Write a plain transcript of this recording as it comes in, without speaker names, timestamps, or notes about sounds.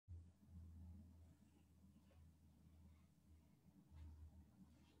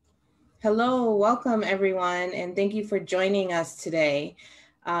Hello, welcome everyone, and thank you for joining us today.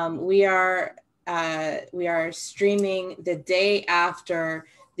 We are streaming the day after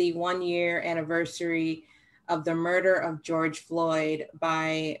the 1 year anniversary of the murder of George Floyd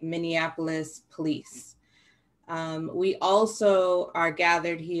by Minneapolis police. We also are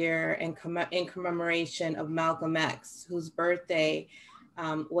gathered here in commemoration of Malcolm X, whose birthday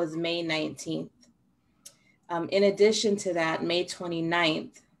was May 19th. In addition to that, May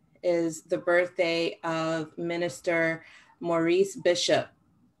 29th is the birthday of Minister Maurice Bishop,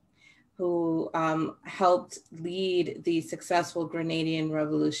 who helped lead the successful Grenadian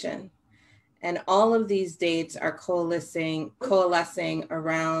Revolution. And all of these dates are coalescing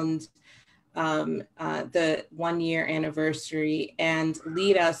around the 1 year anniversary and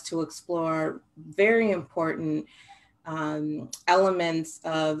lead us to explore very important elements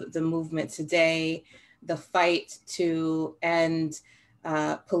of the movement today, the fight to end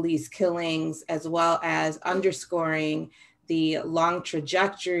police killings, as well as underscoring the long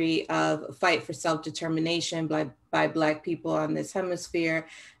trajectory of fight for self-determination by Black people on this hemisphere,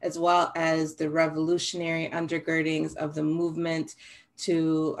 as well as the revolutionary undergirdings of the movement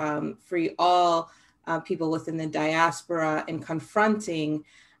to free all people within the diaspora and confronting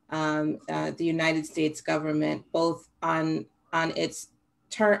the United States government, both on its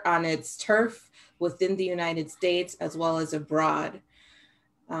turf within the United States as well as abroad.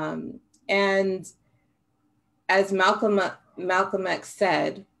 And as Malcolm X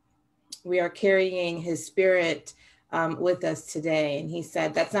said, we are carrying his spirit with us today. And he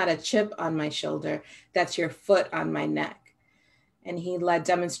said, "That's not a chip on my shoulder, that's your foot on my neck." And he led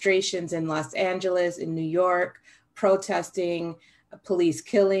demonstrations in Los Angeles, in New York, protesting police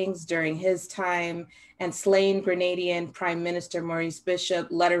killings during his time, and slain Grenadian Prime Minister Maurice Bishop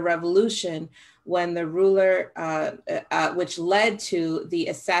led a revolution when the ruler, which led to the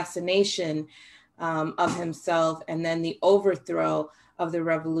assassination of himself and then the overthrow of the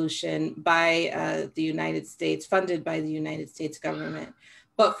revolution by the United States, funded by the United States government.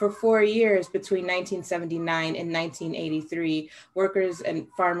 But for 4 years, between 1979 and 1983, workers and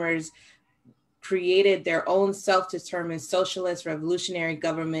farmers created their own self-determined socialist revolutionary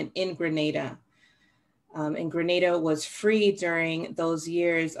government in Grenada. And Grenada was free during those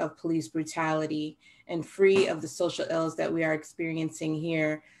years of police brutality and free of the social ills that we are experiencing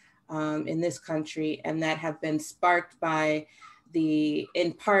here in this country, and that have been sparked by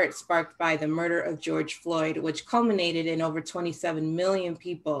in part sparked by the murder of George Floyd, which culminated in over 27 million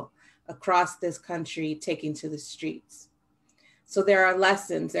people across this country taking to the streets. So there are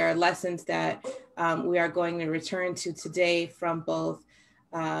lessons that we are going to return to today from both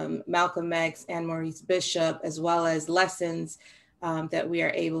Malcolm X and Maurice Bishop, as well as lessons that we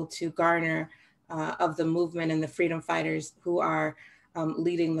are able to garner of the movement and the freedom fighters who are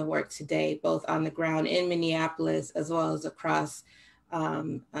leading the work today, both on the ground in Minneapolis, as well as across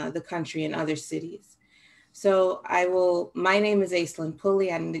the country and other cities. So my name is Aislinn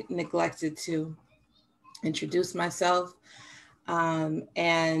Pulley. I neglected to introduce myself.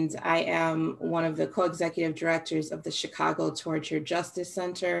 And I am one of the co-executive directors of the Chicago Torture Justice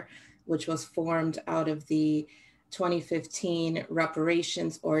Center, which was formed out of the 2015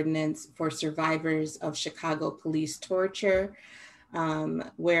 reparations ordinance for survivors of Chicago police torture,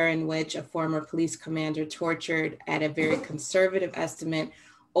 wherein which a former police commander tortured, at a very conservative estimate,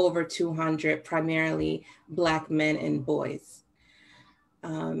 over 200 primarily Black men and boys.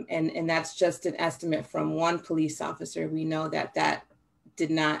 And that's just an estimate from one police officer. We know that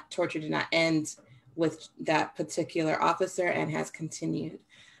torture did not end with that particular officer and has continued.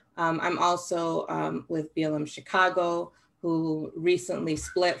 I'm also with BLM Chicago, who recently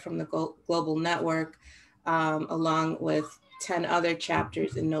split from the Global Network, along with 10 other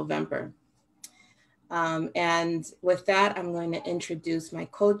chapters in November. And with that, I'm going to introduce my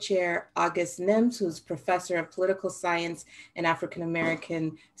co-chair, August Nims, who's Professor of Political Science and African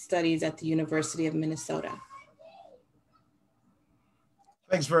American Studies at the University of Minnesota.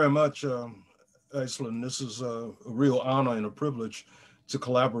 Thanks very much, Aislinn. This is a real honor and a privilege to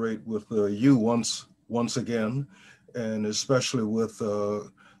collaborate with you once again, and especially with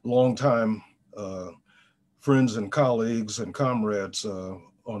longtime friends and colleagues and comrades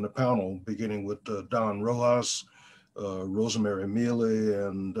on the panel, beginning with Don Rojas, Rosemari, Mealy,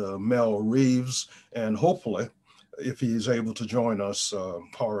 and Mel Reeves, and hopefully, if he's able to join us,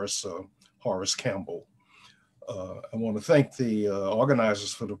 Horace Campbell. I want to thank the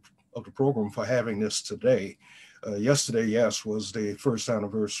organizers of the program for having this today. Yesterday, yes, was the first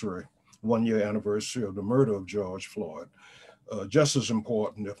anniversary, 1 year anniversary of the murder of George Floyd. Just as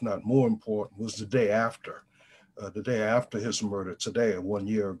important, if not more important, was the day after, the day after his murder, today, 1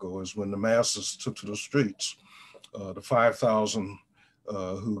 year ago, is when the masses took to the streets. The 5,000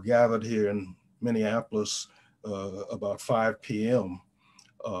 who gathered here in Minneapolis about 5 p.m.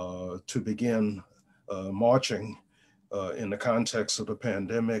 To begin marching in the context of the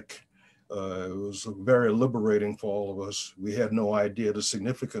pandemic. It was very liberating for all of us. We had no idea the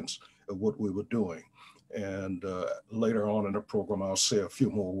significance of what we were doing. And later on in the program, I'll say a few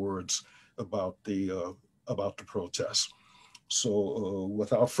more words about the protests. So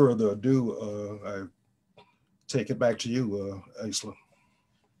without further ado, I take it back to you, Aisla.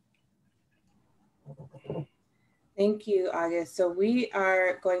 Thank you, August. So we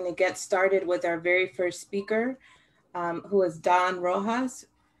are going to get started with our very first speaker, who is Don Rojas.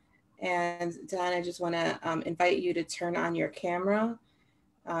 And Don, I just want to invite you to turn on your camera.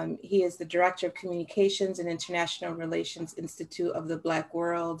 He is the Director of Communications and International Relations Institute of the Black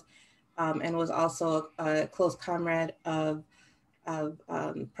World, and was also a close comrade of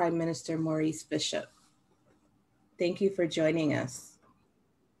Prime Minister Maurice Bishop. Thank you for joining us.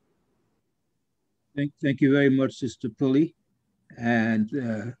 Thank you very much, Sister Pulley, and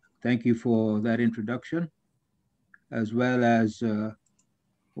thank you for that introduction, as well as I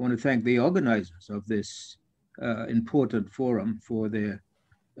want to thank the organizers of this important forum for their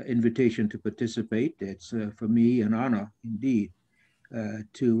invitation to participate. It's for me an honor indeed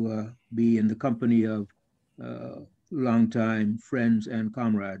to be in the company of longtime friends and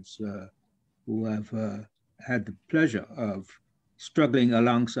comrades who have had the pleasure of struggling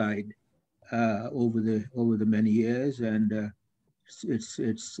alongside over the many years, and it's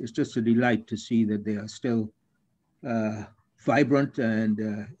just a delight to see that they are still vibrant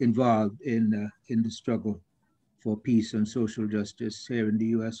and involved in the struggle for peace and social justice here in the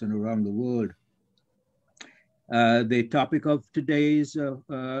U.S. and around the world. The topic of today's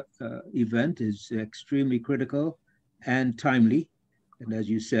event is extremely critical and timely, and as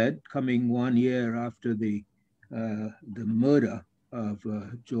you said, coming 1 year after the murder of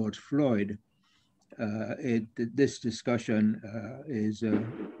George Floyd, this discussion is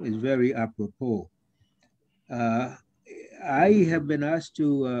very apropos. I have been asked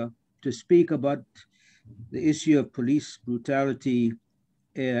to speak about the issue of police brutality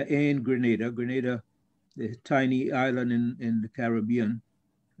in Grenada. Grenada, the tiny island in the Caribbean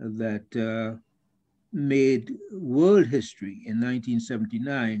that made world history in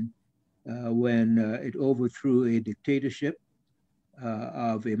 1979 when it overthrew a dictatorship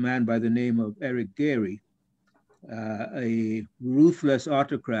of a man by the name of Eric Gairy, a ruthless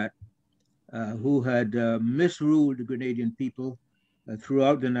autocrat who had misruled the Grenadian people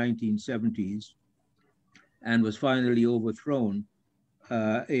throughout the 1970s and was finally overthrown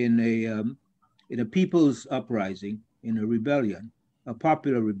in a people's uprising, in a rebellion, a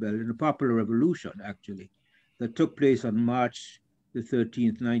popular revolution, actually, that took place on March the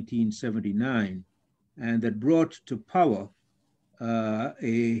 13th, 1979, and that brought to power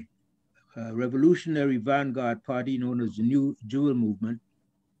a revolutionary vanguard party known as the New Jewel Movement,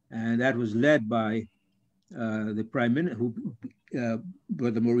 and that was led by the Prime Minister,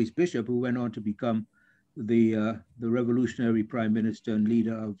 Brother Maurice Bishop, who went on to become the revolutionary Prime Minister and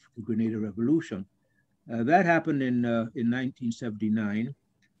leader of the Grenada Revolution. That happened in 1979,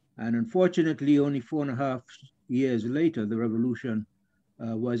 and unfortunately, only 4.5 years later, the revolution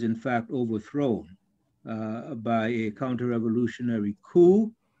was in fact overthrown by a counter-revolutionary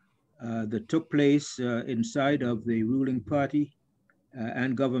coup that took place inside of the ruling party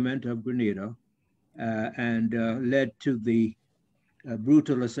and government of Grenada, and led to the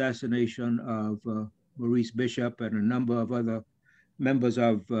brutal assassination of Maurice Bishop and a number of other members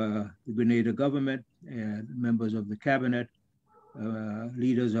of the Grenada government, members of the cabinet,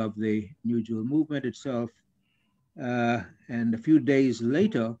 leaders of the New Jewel Movement itself. And a few days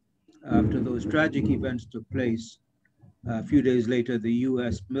later, after those tragic events took place, a few days later, the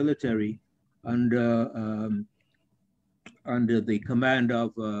U.S. military, under the command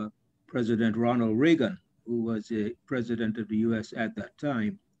of President Ronald Reagan, who was the president of the U.S. at that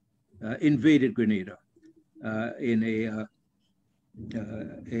time, invaded Grenada in a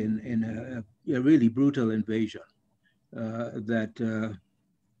really brutal invasion that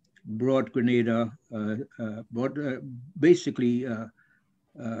brought Grenada, basically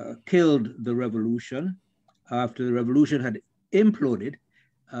killed the revolution. After the revolution had imploded,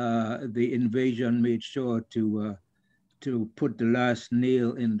 the invasion made sure to put the last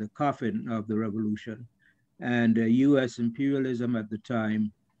nail in the coffin of the revolution. And U.S. imperialism at the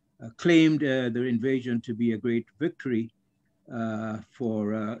time claimed the invasion to be a great victory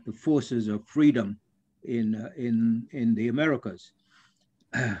for the forces of freedom in the Americas.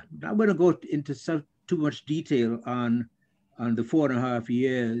 I'm going to go into too much detail on the 4.5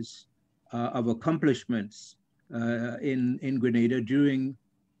 years of accomplishments in Grenada during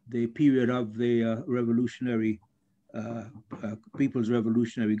the period of the People's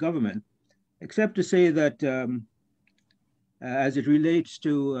Revolutionary Government, except to say that as it relates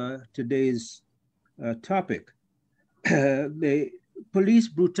to today's topic, the police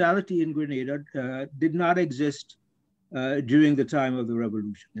brutality in Grenada did not exist during the time of the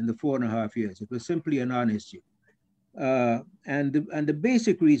revolution, in the 4.5 years. It was simply a non-issue. And the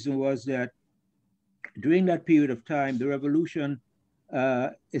basic reason was that during that period of time, the revolution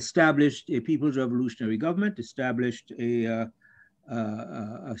established a People's Revolutionary Government, established a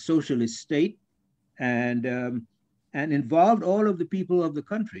socialist state, and involved all of the people of the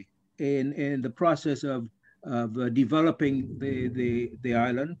country in the process of developing the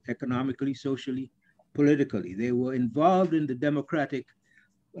island economically, socially, politically. They were involved in the democratic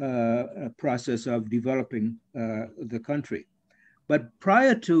process of developing the country. But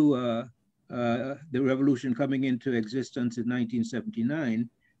prior to the revolution coming into existence in 1979,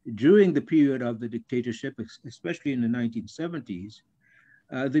 during the period of the dictatorship, especially in the 1970s,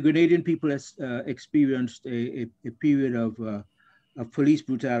 the Grenadian people experienced a period of police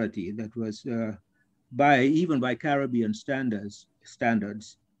brutality that was, even by Caribbean standards,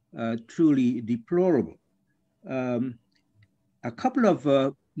 truly deplorable. A couple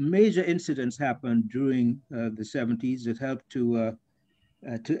of major incidents happened during the 70s that helped to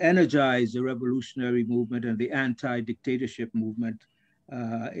energize the revolutionary movement and the anti-dictatorship movement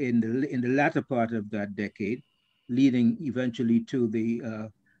in the latter part of that decade, leading eventually to the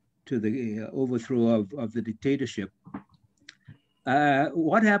overthrow of the dictatorship.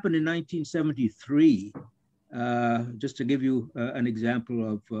 What happened in 1973, just to give you an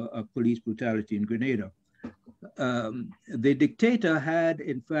example of police brutality in Grenada, the dictator had,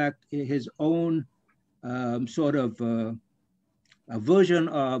 in fact, his own sort of a version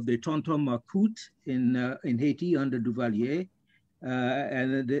of the Tonton Macoute in Haiti under Duvalier.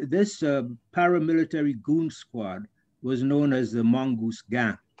 And this paramilitary goon squad was known as the Mongoose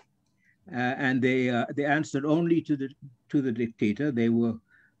Gang. And they answered only to the dictator. They were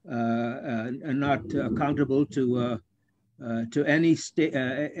not accountable to any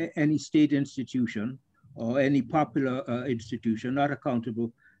state institution or any popular institution, not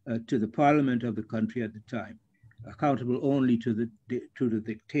accountable to the parliament of the country at the time, accountable only to the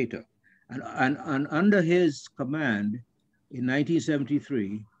dictator. And under his command in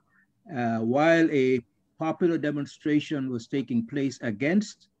 1973, while a popular demonstration was taking place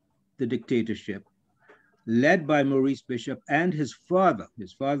against the dictatorship, led by Maurice Bishop and his father.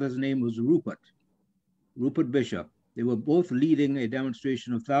 His father's name was Rupert Bishop. They were both leading a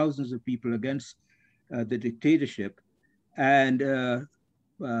demonstration of thousands of people against the dictatorship. And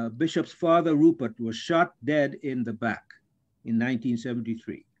Bishop's father, Rupert, was shot dead in the back in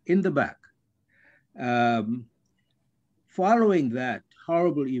 1973, in the back. Following that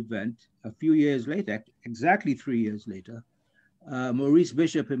horrible event, a few years later, exactly 3 years later, Maurice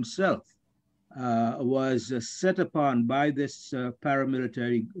Bishop himself was set upon by this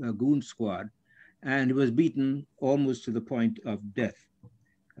paramilitary goon squad and was beaten almost to the point of death.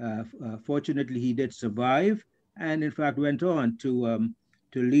 Fortunately, he did survive and, in fact, went on to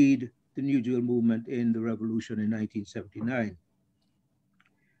lead the New Deal movement in the revolution in 1979.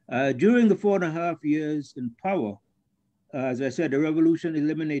 During the 4.5 years in power, as I said, the revolution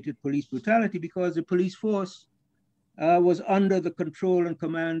eliminated police brutality because the police force was under the control and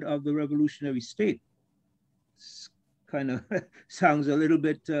command of the revolutionary state. It's kind of sounds a little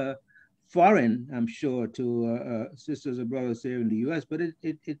bit foreign, I'm sure, to sisters and brothers here in the US, but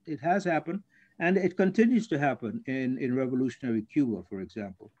it has happened, and it continues to happen in revolutionary Cuba, for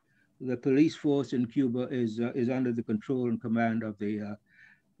example. The police force in Cuba is under the control and command of the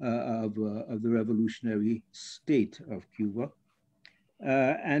revolutionary state of Cuba.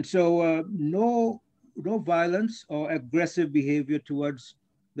 And so no violence or aggressive behavior towards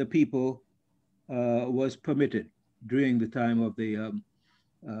the people was permitted during the time of the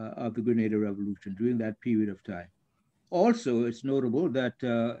Grenada Revolution, during that period of time. Also, it's notable that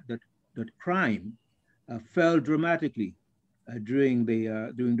crime fell dramatically during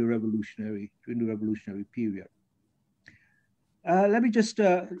the revolutionary period. Let me just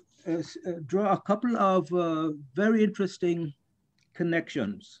draw a couple of very interesting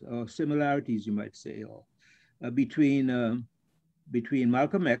connections or similarities, you might say, or between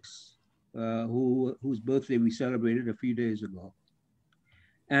Malcolm X, whose birthday we celebrated a few days ago,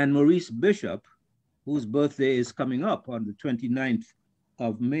 and Maurice Bishop, whose birthday is coming up on the 29th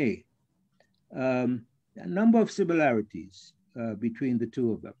of May. A number of similarities between the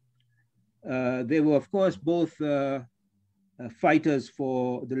two of them. They were, of course, both fighters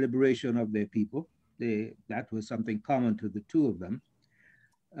for the liberation of their people. That was something common to the two of them.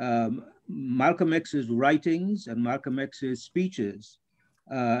 Malcolm X's writings and Malcolm X's speeches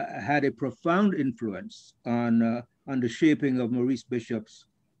had a profound influence on the shaping of Maurice Bishop's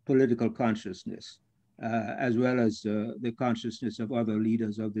political consciousness, as well as the consciousness of other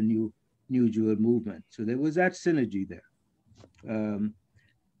leaders of the New Jewel movement. So there was that synergy there.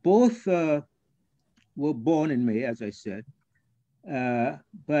 Both were born in May, as I said,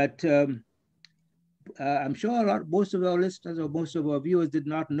 but I'm sure most of our listeners or most of our viewers did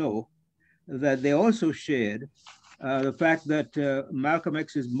not know that they also shared the fact that Malcolm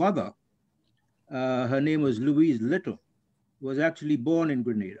X's mother, her name was Louise Little, was actually born in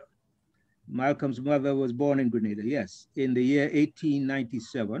Grenada. Malcolm's mother was born in Grenada, yes, in the year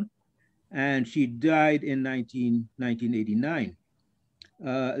 1897, and she died in 1989.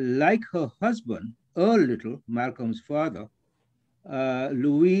 Like her husband, Earl Little, Malcolm's father,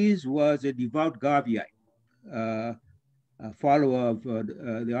 Louise was a devout Garveyite, a follower of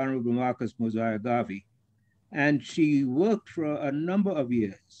the Honorable Marcus Mosiah Garvey, and she worked for a number of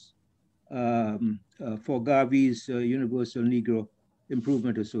years for Garvey's Universal Negro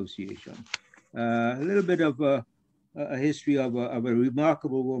Improvement Association. A little bit of a history of a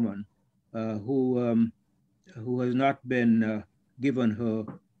remarkable woman who has not been given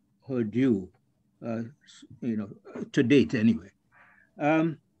her due, to date anyway.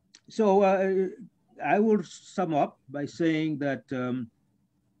 So I will sum up by saying that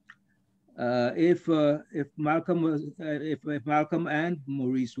if Malcolm and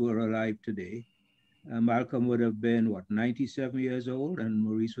Maurice were alive today, Malcolm would have been, what, 97 years old, and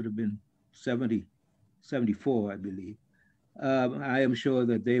Maurice would have been 74, I believe. I am sure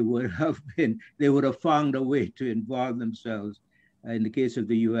that they would have found a way to involve themselves, in the case of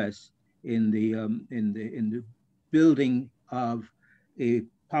the U.S., in the building of a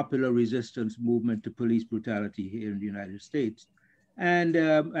popular resistance movement to police brutality here in the United States, and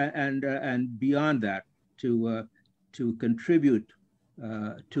beyond that, to contribute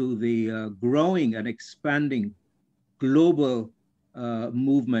to the growing and expanding global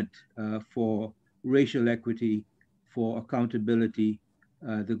movement for racial equity, for accountability,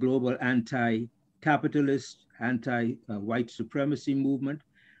 the global anti-capitalist, anti-white supremacy movement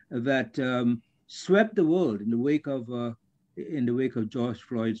that swept the world in the wake of George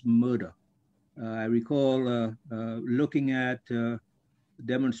Floyd's murder. I recall looking at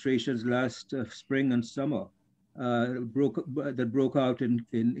demonstrations last spring and summer that broke out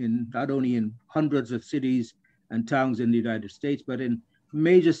in not only in hundreds of cities and towns in the United States, but in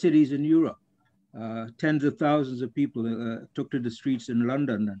major cities in Europe. Tens of thousands of people took to the streets in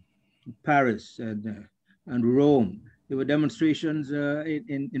London and Paris and Rome. There were demonstrations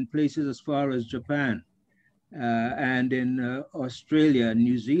in places as far as Japan and in Australia and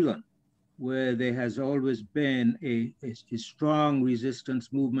New Zealand, where there has always been a strong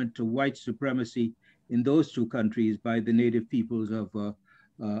resistance movement to white supremacy in those two countries by the native peoples of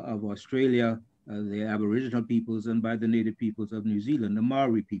Australia, the Aboriginal peoples, and by the native peoples of New Zealand, the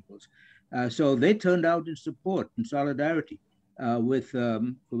Maori peoples. So they turned out in support and solidarity with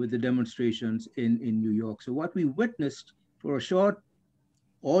the demonstrations in New York. So what we witnessed for a short,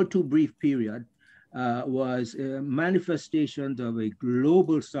 all too brief period was manifestations of a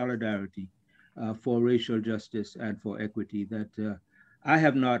global solidarity for racial justice and for equity that I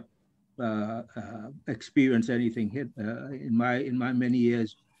have not experienced anything in my many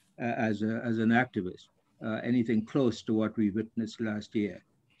years as an activist, anything close to what we witnessed last year.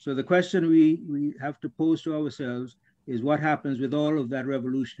 So the question we have to pose to ourselves is what happens with all of that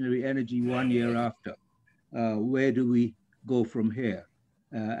revolutionary energy 1 year after? Where do we go from here?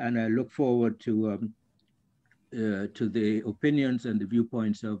 And I look forward to the opinions and the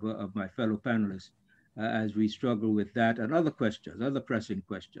viewpoints of my fellow panelists as we struggle with that and other questions, other pressing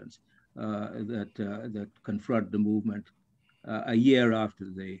questions that confront the movement a year after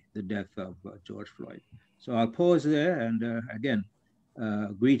the death of George Floyd. So I'll pause there, and again,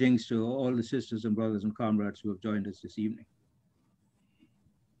 greetings to all the sisters and brothers and comrades who have joined us this evening.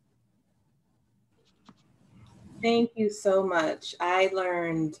 Thank you so much. I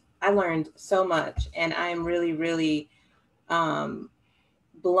learned so much, and I'm really, really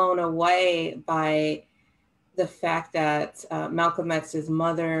blown away by the fact that Malcolm X's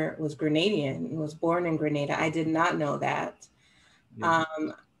mother was Grenadian, was born in Grenada. I did not know that. Yeah.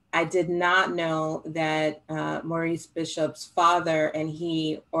 I did not know that Maurice Bishop's father and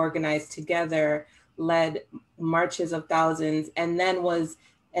he organized together, led marches of thousands, and then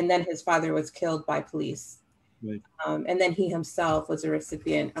his father was killed by police. Right. And then he himself was a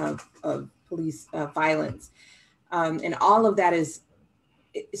recipient of police violence. And all of that is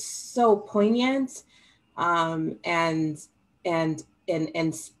so poignant, and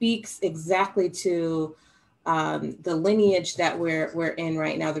speaks exactly to the lineage that we're in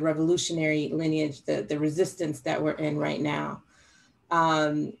right now, the revolutionary lineage, the resistance that we're in right now,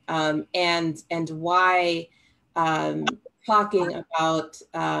 and why talking about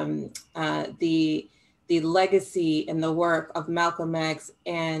the legacy and the work of Malcolm X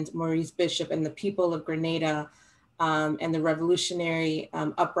and Maurice Bishop and the people of Grenada, and the revolutionary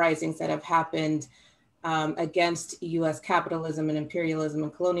uprisings that have happened against US capitalism and imperialism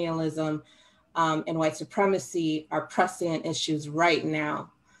and colonialism, and white supremacy are prescient issues right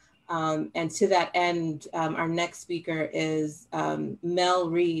now. And to that end, our next speaker is Mel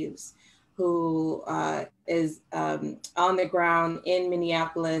Reeves, who is on the ground in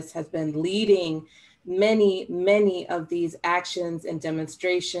Minneapolis, has been leading many of these actions and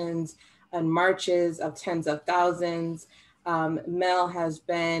demonstrations and marches of tens of thousands. Mel has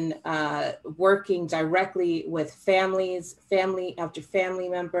been working directly with families, family after family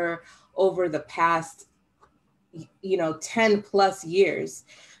member over the past 10 plus years,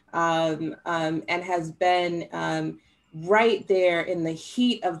 and has been right there in the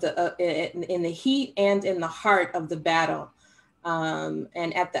heat of in the heat and in the heart of the battle,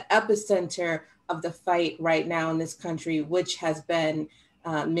 and at the epicenter of the fight right now in this country, which has been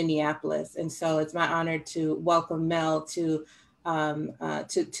Minneapolis. And so it's my honor to welcome Mel to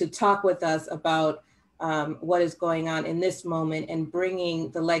talk with us about what is going on in this moment and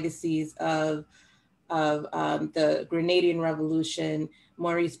bringing the legacies of the Grenadian Revolution,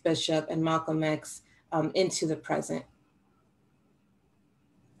 Maurice Bishop, and Malcolm X into the present.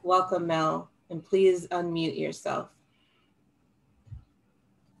 Welcome, Mel, and please unmute yourself.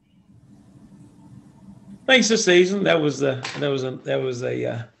 Thanks, Sister Hazen. That was a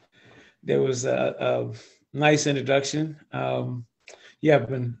nice introduction. Yeah, I've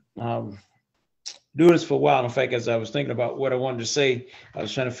been doing this for a while. In fact, as I was thinking about what I wanted to say, I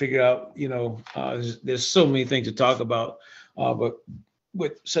was trying to figure out, there's so many things to talk about, but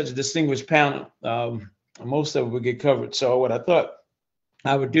with such a distinguished panel, most of it would get covered. So what I thought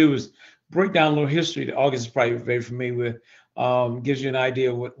I would do is break down a little history that August is probably very familiar with. Gives you an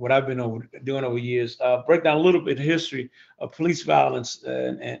idea of what I've been doing over years. Break down a little bit of history of police violence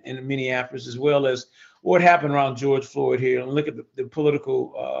in Minneapolis, as well as what happened around George Floyd here, and look at the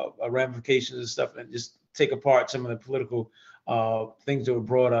political ramifications and stuff, and just take apart some of the political things that were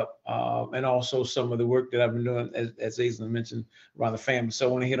brought up, and also some of the work that I've been doing, as Aislinn mentioned, around the family. So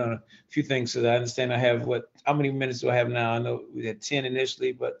I want to hit on a few things so that I understand I have how many minutes do I have now? I know we had 10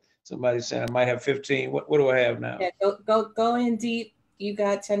 initially, but somebody said I might have 15. What do I have now? Yeah, go in deep. You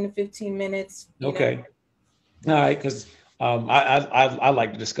got 10 to 15 minutes. Okay. All right, because I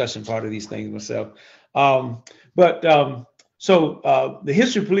like the discussion part of these things myself. So the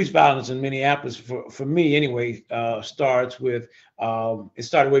history of police violence in Minneapolis, for me anyway, starts with it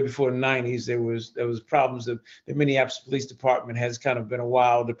started way before the 90s. There was problems that the Minneapolis Police Department has kind of been a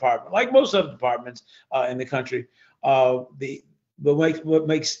wild department, like most other departments in the country. But what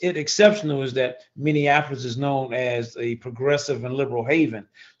makes it exceptional is that Minneapolis is known as a progressive and liberal haven.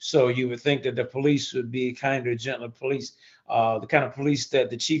 So you would think that the police would be kinder, gentler police, the kind of police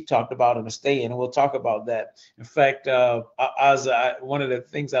that the chief talked about in the state, and we'll talk about that. In fact, one of the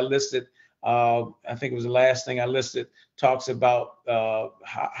things I listed, I think it was the last thing I listed, talks about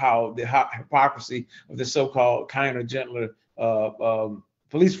how the hypocrisy of the so-called kinder, gentler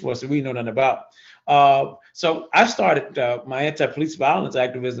police force that we know nothing about. So I started my anti-police violence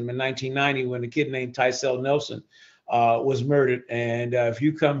activism in 1990 when a kid named Tycel Nelson was murdered. And if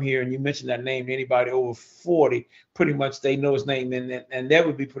you come here and you mention that name to anybody over 40, pretty much they know his name, and that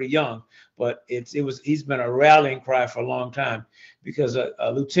would be pretty young. But he's been a rallying cry for a long time, because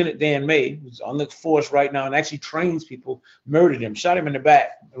Lieutenant Dan May, who's on the force right now and actually trains people, murdered him, shot him in the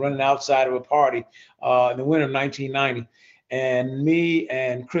back, running outside of a party in the winter of 1990. And me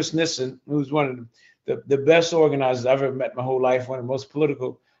and Chris Nissen, who's one of the best organizers I've ever met in my whole life, one of the most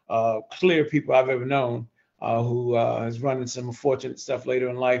political, clear people I've ever known, who has run into some unfortunate stuff later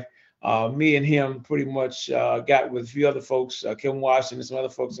in life. Me and him pretty much got with a few other folks, Kim Washington and some other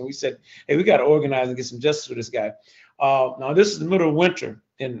folks, and we said, hey, we got to organize and get some justice for this guy. Now, this is the middle of winter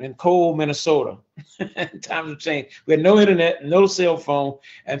in cold Minnesota. Times have changed. We had no internet, no cell phone,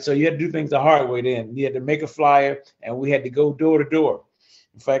 and so you had to do things the hard way then. You had to make a flyer, and we had to go door to door.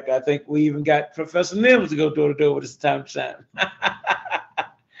 In fact, I think we even got Professor Nims to go door to door with us time to time.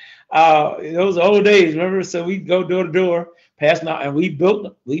 Those are old days, remember? So we'd go door to door, passed out, and we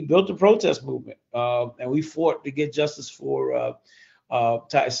built a protest movement, and we fought to get justice for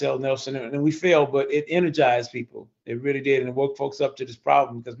Tyrell Nelson, and we failed, but it energized people. It really did, and it woke folks up to this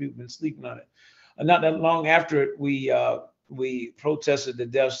problem because people have been sleeping on it. And not that long after it, we protested the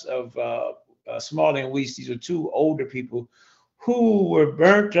deaths of Smalley and Weiss. These are two older people who were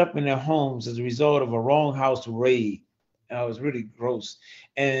burnt up in their homes as a result of a wrong house raid. It was really gross.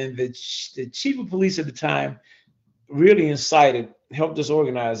 And the chief of police at the time really helped us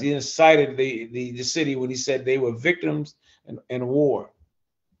organize. He incited the city when he said they were victims in war.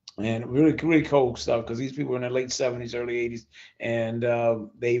 And really, really cold stuff, because these people were in their late 70s, early 80s, and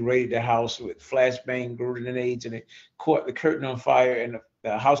they raided the house with flashbang grenades, and it caught the curtain on fire, and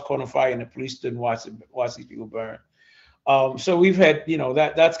the house caught on fire, and the police stood and watched these people burn. So we've had,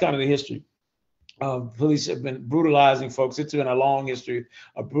 that's kind of the history. Police have been brutalizing folks. It's been a long history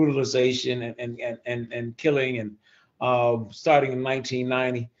of brutalization and killing, and starting in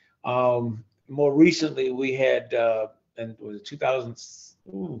 1990. More recently, we had, and it was 2000.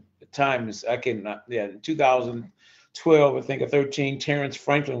 The time is, I cannot, in 2012, I think, or 13, Terrence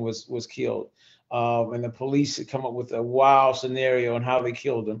Franklin was killed. And the police had come up with a wild scenario on how they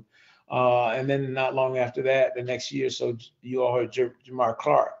killed him. And then not long after that, the next year, so you all heard Jamar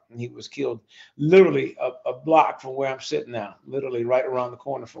Clark, and he was killed literally a block from where I'm sitting now, literally right around the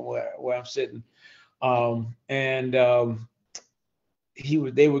corner from where I'm sitting. They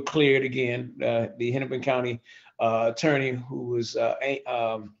were cleared again. The Hennepin County attorney, who was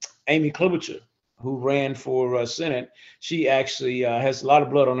Amy Klobuchar, who ran for Senate, she actually has a lot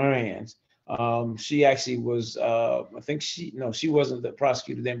of blood on her hands. She actually was, she wasn't the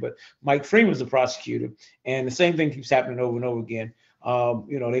prosecutor then, but Mike Freeman was the prosecutor. And the same thing keeps happening over and over again.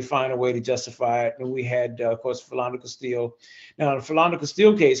 They find a way to justify it. And we had, of course, Philando Castile. Now, the Philando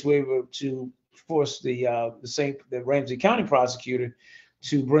Castile case, we were to force the Ramsey County prosecutor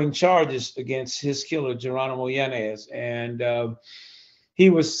to bring charges against his killer, Geronimo Yanez, and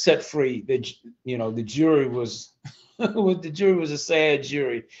he was set free. The jury was a sad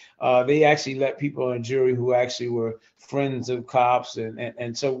jury. They actually let people on the jury who actually were friends of cops,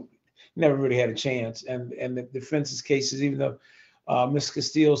 and so never really had a chance. And the defense's cases, even though Ms.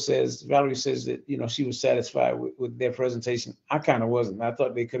 Valerie says that she was satisfied with their presentation, I kind of wasn't. I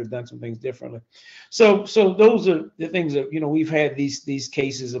thought they could have done some things differently. So those are the things that we've had these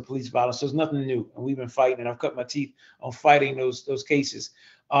cases of police violence. So it's nothing new, and we've been fighting. And I've cut my teeth on fighting those cases.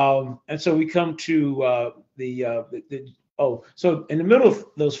 And so we come to so in the middle of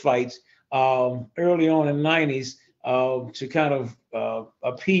those fights, early on in the 90s, to kind of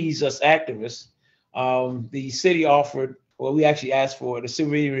appease us activists, the city offered. Well, we actually asked for the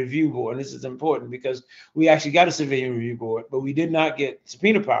Civilian Review Board, and this is important because we actually got a Civilian Review Board, but we did not get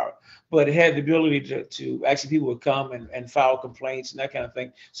subpoena power. But it had the ability to actually, people would come and file complaints and that kind of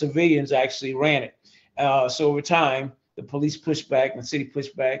thing. Civilians actually ran it. So over time, the police pushed back and the city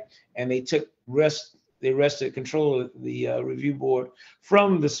pushed back, and they wrested control of the review board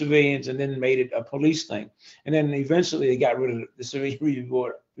from the civilians, and then made it a police thing. And then eventually they got rid of the Civilian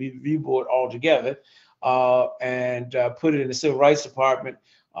Review Board altogether. And put it in the Civil Rights Department.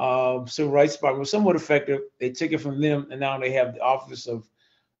 Civil Rights Department was somewhat effective. They took it from them, and now they have the Office of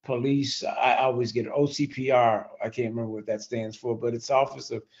Police. I always get it, OCPR. I can't remember what that stands for, but it's Office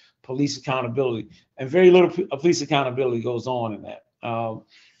of Police Accountability. And very little police accountability goes on in that.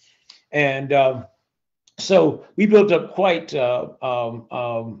 So we built up quite,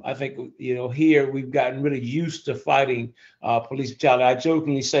 I think, here we've gotten really used to fighting police brutality. I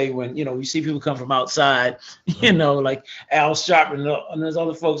jokingly say when, we see people come from outside, like Al Sharpton and there's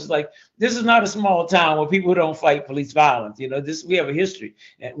other folks, it's like, this is not a small town where people don't fight police violence. We have a history.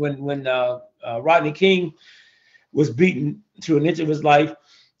 And when Rodney King was beaten to an inch of his life,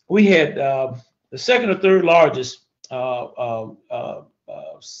 we had the second or third largest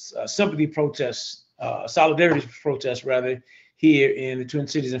sympathy protests, solidarity protests rather, here in the Twin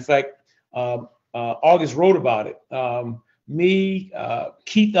Cities. In fact, August wrote about it. Me,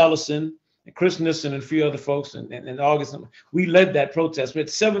 Keith Ellison, and Chris Nissen, and a few other folks, and August, we led that protest. We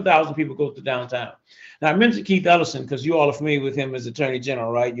had 7,000 people go to downtown. Now, I mentioned Keith Ellison because you all are familiar with him as Attorney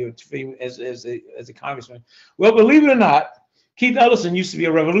General, right? You're familiar as a congressman. Well, believe it or not, Keith Ellison used to be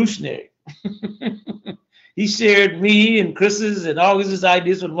a revolutionary. He shared me and Chris's and August's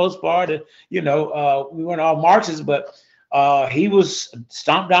ideas for the most part. And, we weren't all Marxists, but he was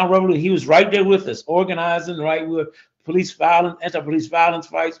stomped down revolution. He was right there with us, organizing, right? We were police violence, anti-police violence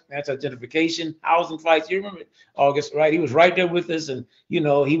fights, anti-gentrification, housing fights. You remember August, right? He was right there with us, and he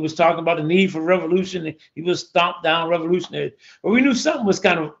was talking about the need for revolution. He was stomped down revolutionary, but we knew something was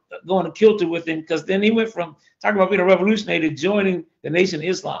kind of going to kilter with him, because then he went from talking about being a revolutionary to joining the Nation of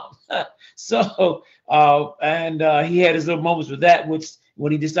Islam. So he had his little moments with that, which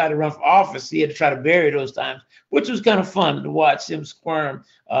when he decided to run for office, he had to try to bury those times, which was kind of fun to watch him squirm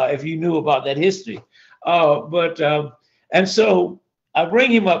if you knew about that history. And so I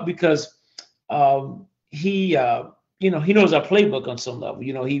bring him up because he knows our playbook on some level.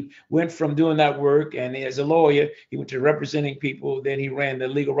 He went from doing that work, and as a lawyer, he went to representing people. Then he ran the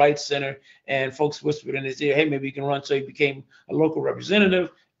Legal Rights Center, and folks whispered in his ear, hey, maybe you can run. So he became a local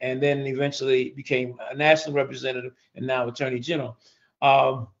representative, and then eventually became a national representative, and now Attorney General.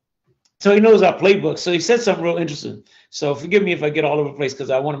 So he knows our playbook. So he said something real interesting. So forgive me if I get all over the place, because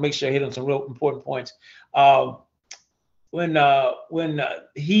I want to make sure I hit on some real important points. When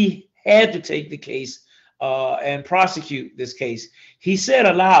he had to take the case and prosecute this case, he said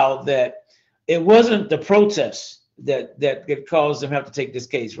aloud that it wasn't the protests that caused him to have to take this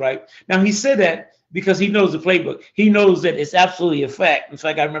case, right? Now, he said that because he knows the playbook. He knows that it's absolutely a fact. In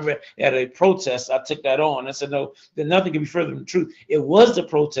fact, I remember at a protest, I took that on. I said, no, that nothing can be further from the truth. It was the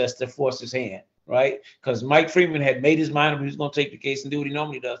protest that forced his hand, right? Because Mike Freeman had made his mind up he was going to take the case and do what he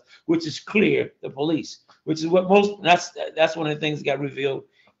normally does, which is clear the police, which is what that's one of the things that got revealed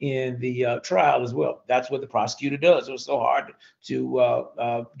in the trial as well. That's what the prosecutor does. It was so hard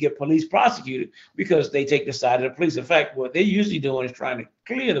to get police prosecuted, because they take the side of the police. In fact, what they're usually doing is trying to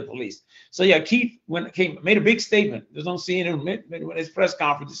clear the police. So yeah, Keith made a big statement. It was on CNN when his press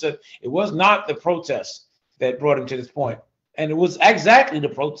conference. He said it was not the protests that brought him to this point. And it was exactly the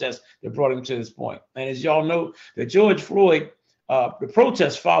protest that brought him to this point. And as y'all know, that George Floyd, the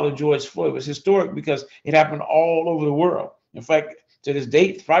protest following George Floyd was historic because it happened all over the world. In fact, to this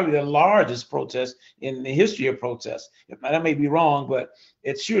date, it's probably the largest protest in the history of protests. That may be wrong, but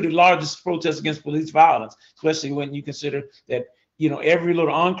it's sure the largest protest against police violence, especially when you consider that, every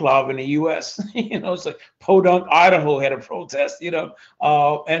little enclave in the U.S., it's like Podunk, Idaho had a protest,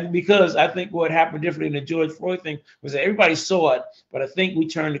 and because I think what happened differently in the George Floyd thing was that everybody saw it, but I think we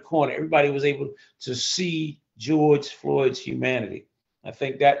turned the corner. Everybody was able to see George Floyd's humanity. I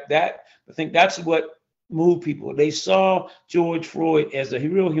think that's what moved people. They saw George Floyd as a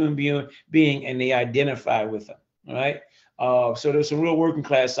real human being, and they identified with him. All right. So there's some real working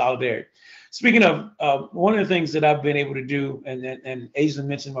class solidarity. Speaking of, one of the things that I've been able to do, and Aislinn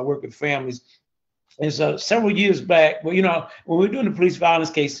mentioned my work with families, is several years back. Well, when we're doing the police violence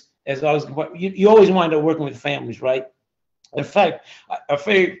case, as I was, you always wind up working with families, right? In fact,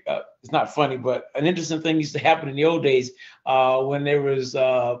 it's not funny, but an interesting thing used to happen in the old days when there was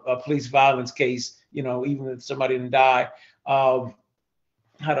a police violence case. Even if somebody didn't die, I'm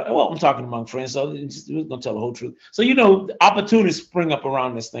talking among friends, so we're gonna tell the whole truth. So opportunities spring up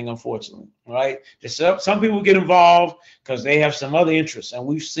around this thing, unfortunately, right? Some people get involved because they have some other interests, and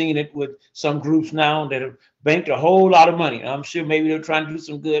we've seen it with some groups now that have banked a whole lot of money. And I'm sure maybe they're trying to do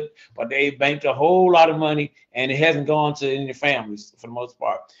some good, but they banked a whole lot of money, and it hasn't gone to any families for the most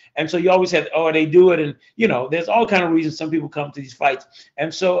part. And so you always have, they do it, and there's all kind of reasons some people come to these fights.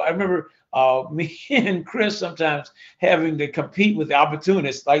 And so I remember me and Chris sometimes having to compete with the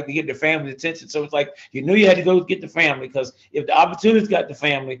opportunists, like to get the family's attention. So it's like you knew you had to go get the family, because if the opportunists got the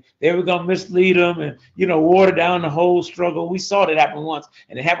family, they were going to mislead them and water down the whole struggle. We saw that happen once,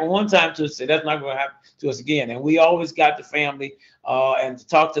 and it happened one time to us. So that's not going to happen to us again. And we always got the family and to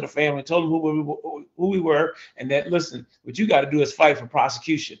talk to the family, told them who we were, and that, listen, what you got to do is fight for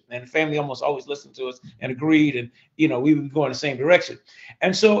prosecution. And the family almost always listened to us and agreed, and we would go in the same direction.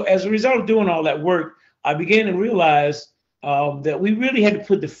 And so as a result of doing all that work, I began to realize that we really had to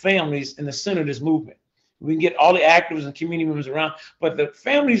put the families in the center of this movement. We can get all the actors and community members around, but the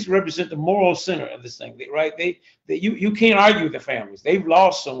families represent the moral center of this thing, right? You can't argue with the families. They've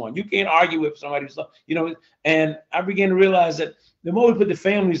lost someone. You can't argue with somebody who's lost, and I began to realize that the more we put the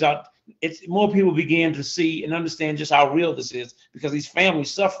families out, it's more people begin to see and understand just how real this is, because these families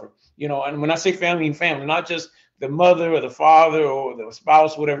suffer, and when I say family, not just the mother or the father or the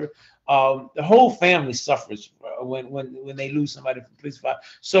spouse, whatever, the whole family suffers when they lose somebody from police fire.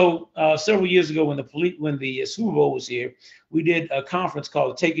 So several years ago, when the Super Bowl was here, we did a conference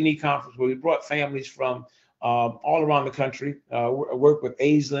called the Take a Knee Conference, where we brought families from all around the country. Worked with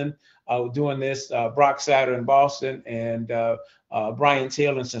Aislinn doing this, Brock Satter in Boston, and Brian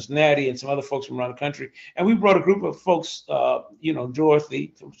Taylor in Cincinnati, and some other folks from around the country. And we brought a group of folks,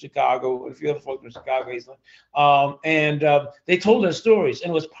 Dorothy from Chicago, and a few other folks from Chicago, Aislinn, and they told their stories,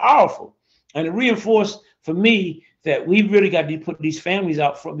 and it was powerful. And it reinforced for me, that we really got to put these families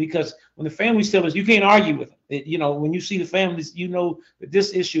out front, because when the families tell us, you can't argue with them. When you see the families, you know that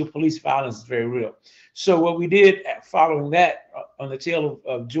this issue of police violence is very real. So what we did following that, on the tail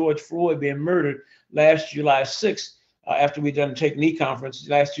of George Floyd being murdered last July 6th, after we'd done a Take Knee conference,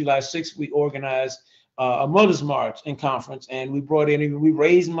 last July 6th, we organized a Mother's March and conference, and we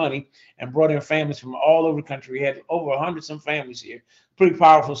raised money and brought in families from all over the country. We had over 100 some families here. Pretty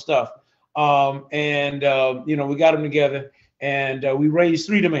powerful stuff. We got them together, and we raised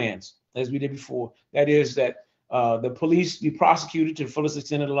 3 demands, as we did before. That is that the police be prosecuted to the fullest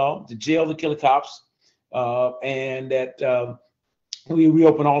extent of the law, to jail the killer cops, and that we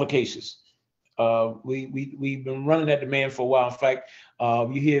reopen all the cases. We've been running that demand for a while. In fact,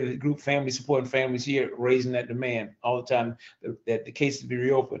 you hear the group Family Supporting Families here raising that demand all the time, that the cases be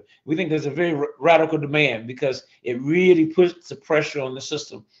reopened. We think there's a very radical demand, because it really puts the pressure on the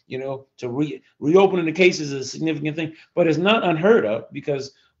system, to reopening the cases is a significant thing, but it's not unheard of,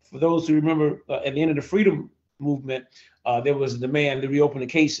 because for those who remember at the end of the freedom movement, there was a demand to reopen the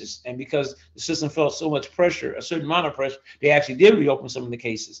cases. And because the system felt so much pressure, a certain amount of pressure, they actually did reopen some of the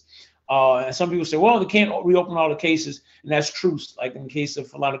cases. And some people say, well, they can't reopen all the cases, and that's true. Like in the case of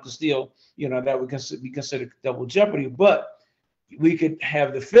Philando Castile, that would be considered double jeopardy. But we could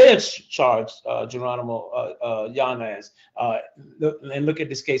have the feds charge Geronimo Yanez and look at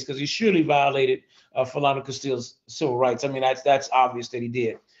this case, because he surely violated Philando Castile's civil rights. I mean, that's obvious that he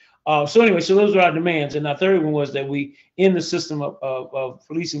did. So anyway, so those are our demands. And our third one was that we end the system of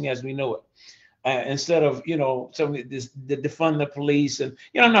policing as we know it. Instead of, defund the police. And,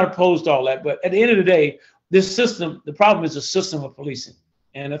 I'm not opposed to all that. But at the end of the day, this system, the problem is the system of policing.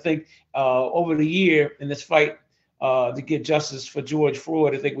 And I think over the year in this fight to get justice for George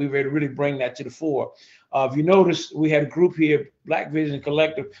Floyd, I think we were to really bring that to the fore. If you notice, we had a group here, Black Vision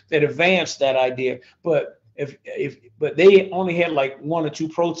Collective, that advanced that idea. But but they only had like 1 or 2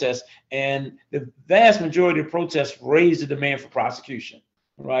 protests, and the vast majority of protests raised the demand for prosecution.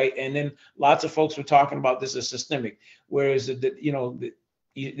 Right. And then lots of folks were talking about this as systemic, whereas,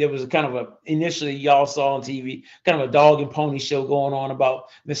 there was a kind of initially y'all saw on TV, kind of a dog and pony show going on about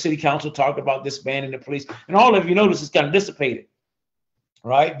the city council talked about disbanding the police. And all of you notice it's kind of dissipated.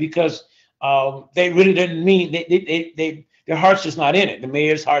 Right. Because they really didn't mean their heart's just not in it. The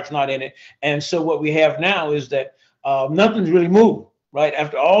mayor's heart's not in it. And so what we have now is that nothing's really moved. Right.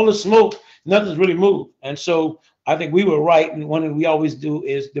 After all the smoke, nothing's really moved. And so I think we were right, and one thing we always do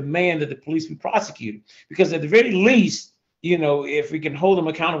is demand that the police be prosecuted, because at the very least, if we can hold them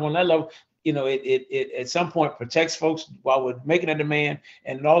accountable on that level, it at some point protects folks while we're making a demand,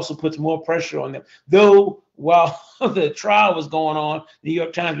 and it also puts more pressure on them. Though while the trial was going on, the New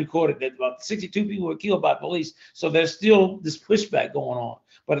York Times recorded that about 62 people were killed by police. So there's still this pushback going on.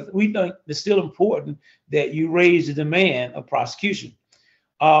 But we think it's still important that you raise the demand of prosecution.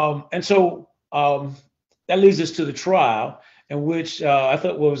 That leads us to the trial, in which I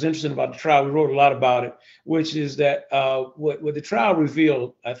thought what was interesting about the trial, we wrote a lot about it, which is that what the trial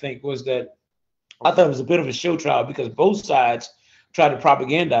revealed, I think, was that I thought it was a bit of a show trial, because both sides tried to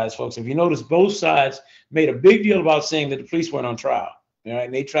propagandize folks. If you notice, both sides made a big deal about saying that the police weren't on trial. Right?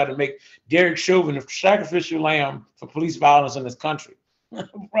 And they tried to make Derek Chauvin the sacrificial lamb for police violence in this country.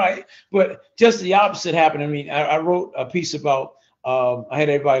 Right. But just the opposite happened. I mean, I wrote a piece about I had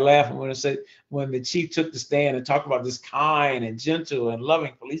everybody laughing when the chief took the stand and talked about this kind and gentle and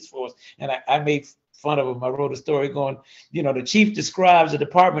loving police force. And I made fun of him. I wrote a story going, the chief describes a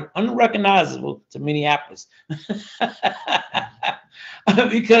department unrecognizable to Minneapolis.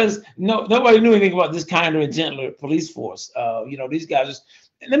 Because nobody knew anything about this kinder and gentler police force. These guys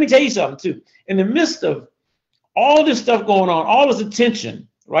let me tell you something too. In the midst of all this stuff going on, all this attention,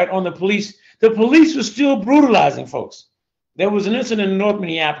 right, on the police was still brutalizing folks. There was an incident in North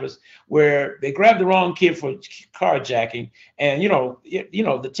Minneapolis where they grabbed the wrong kid for carjacking, and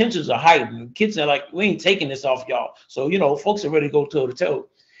the tensions are heightened. The kids are like, "We ain't taking this off y'all." So folks are ready to go toe to toe.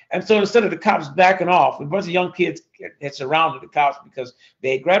 And so instead of the cops backing off, a bunch of young kids had surrounded the cops because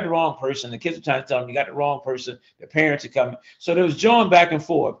they had grabbed the wrong person. The kids were trying to tell them, "You got the wrong person." Their parents are coming. So there was jawing back and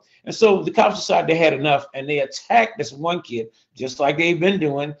forth. And so the cops decided they had enough, and they attacked this one kid, just like they've been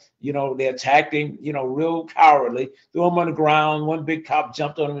doing. They attacked him, real cowardly, threw him on the ground. One big cop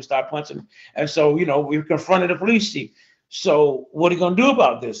jumped on him and started punching him. And so, we confronted the police chief. So what are you going to do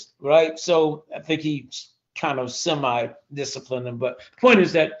about this, right? So I think he kind of semi-disciplined them. But the point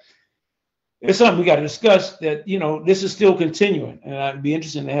is that it's something we got to discuss, that, this is still continuing. And I'd be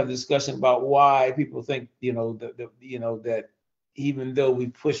interested to have a discussion about why people think, that even though we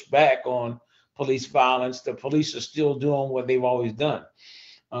push back on police violence, the police are still doing what they've always done.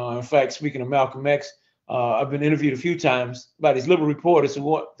 In fact, speaking of Malcolm X, I've been interviewed a few times by these liberal reporters who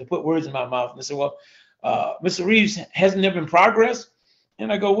want to put words in my mouth. And they say, well, Mr. Reeves, hasn't there been progress?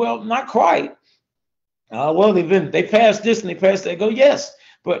 And I go, well, not quite. Well, they passed this and they passed that. I go, yes,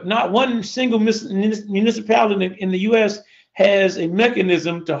 but not one single municipality in the U.S. has a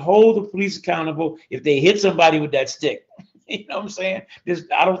mechanism to hold the police accountable if they hit somebody with that stick. You know what I'm saying?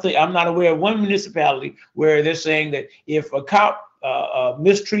 I'm not aware of one municipality where they're saying that if a cop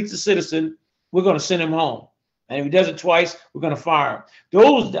mistreats a citizen, we're going to send him home. And if he does it twice, we're going to fire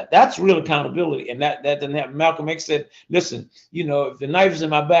him. That's real accountability. And that doesn't happen. Malcolm X said, listen, if the knife is in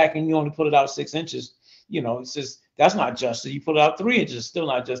my back and you only pull it out 6 inches, it says that's not justice. You pull it out 3 inches, it's still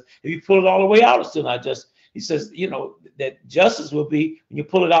not just. If you pull it all the way out, it's still not just. He says, that justice will be when you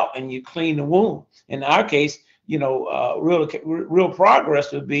pull it out and you clean the wound. In our case, real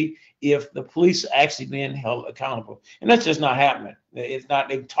progress would be if the police are actually being held accountable. And that's just not happening. It's not.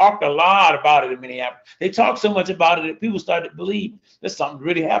 They've talked a lot about it in Minneapolis. They talked so much about it that people started to believe that something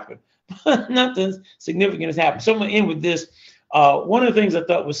really happened. But nothing significant has happened. So I'm going to end with this. One of the things I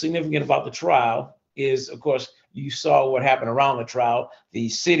thought was significant about the trial is, of course, you saw what happened around the trial. The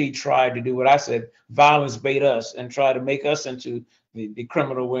city tried to do what I said, violence bait us, and try to make us into the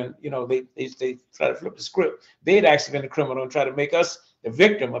criminal when, they try to flip the script. They had actually been the criminal and try to make us, the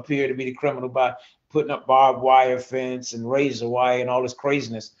victim, appear to be the criminal by putting up barbed wire fence and razor wire and all this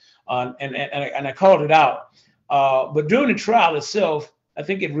craziness. And I called it out. But during the trial itself, I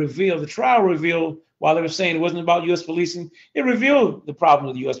think the trial revealed, while they were saying it wasn't about U.S. policing, it revealed the problem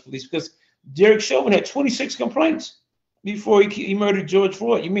with the U.S. police, because Derek Chauvin had 26 complaints before he murdered George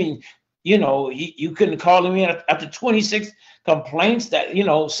Floyd. You mean, you couldn't call him in after 26 complaints that,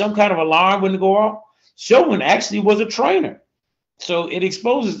 some kind of alarm wouldn't go off? Chauvin actually was a trainer. So it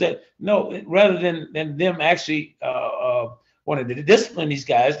exposes that, rather than them actually wanting to discipline these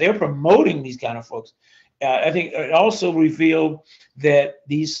guys, they're promoting these kind of folks. I think it also revealed that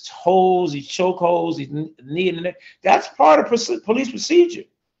these holes, these choke holes, these knee in the neck, that's part of police procedure.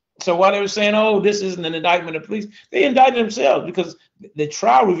 So while they were saying, oh, this isn't an indictment of police, they indicted themselves because the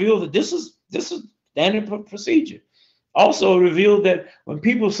trial revealed that this is standard procedure. Also revealed that when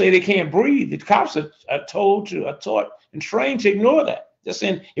people say they can't breathe, the cops are taught and trained to ignore that. They're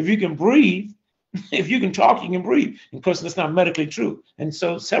saying, if you can breathe, if you can talk, you can breathe. And of course, that's not medically true. And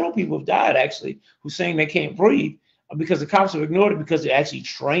so several people have died, actually, who's saying they can't breathe because the cops have ignored it because they're actually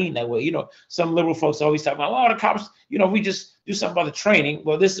trained that way. Some liberal folks always talk about, the cops, we just do something about the training.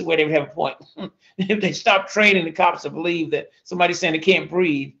 Well, this is where they would have a point. If they stop training the cops to believe that somebody saying they can't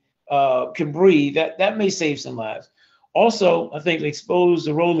breathe can breathe, that may save some lives. Also, I think they expose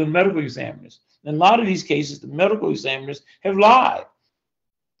the role of medical examiners. In a lot of these cases, the medical examiners have lied.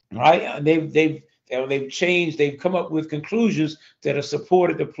 Right? They've changed. They've come up with conclusions that have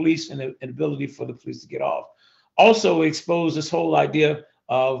supported the police and the ability for the police to get off. Also exposed this whole idea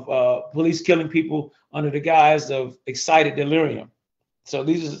of police killing people under the guise of excited delirium. So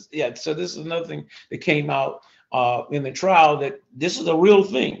this is another thing that came out in the trial, that this is a real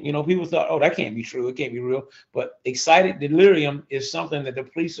thing. People thought, oh, that can't be true. It can't be real. But excited delirium is something that the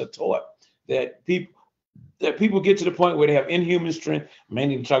police are taught, that people get to the point where they have inhuman strength,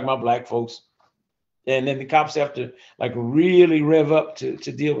 mainly talking about black folks. And then the cops have to really rev up to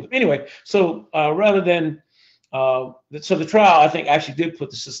deal with it. Anyway, so so the trial, I think, actually did put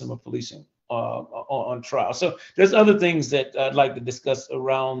the system of policing on trial. So there's other things that I'd like to discuss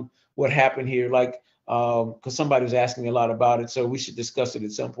around what happened here, because somebody was asking me a lot about it, so we should discuss it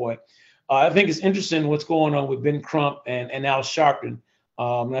at some point. I think it's interesting what's going on with Ben Crump and Al Sharpton.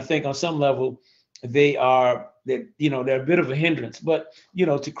 And I think on some level, they're a bit of a hindrance. But,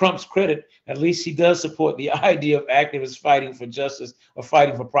 to Crump's credit, at least he does support the idea of activists fighting for justice or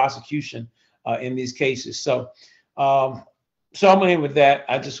fighting for prosecution in these cases. So I'm going to end with that.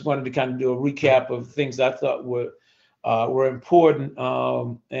 I just wanted to kind of do a recap of things I thought were important.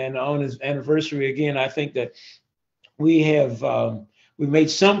 And on his anniversary, again, I think that we've made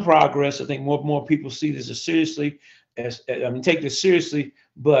some progress. I think more people see this as seriously take this seriously,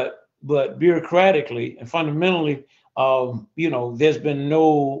 but bureaucratically and fundamentally, there's been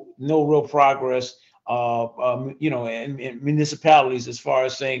no real progress, in municipalities as far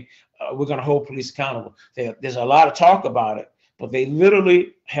as saying we're going to hold police accountable. There's a lot of talk about it, but they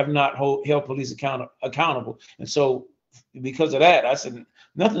literally have not held police accountable. And so because of that, I said,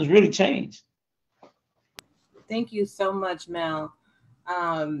 nothing's really changed. Thank you so much, Mel.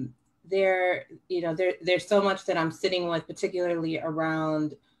 There's so much that I'm sitting with, particularly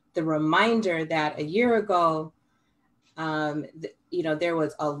around the reminder that a year ago, there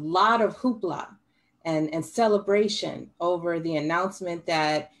was a lot of hoopla and celebration over the announcement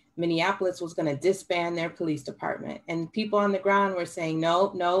that Minneapolis was going to disband their police department. And people on the ground were saying,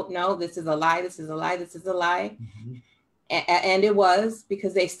 no, no, no, this is a lie, this is a lie, this is a lie. Mm-hmm. And it was,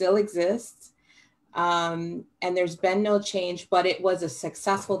 because they still exist. And there's been no change, but it was a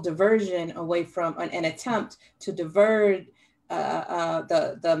successful diversion away from an attempt to divert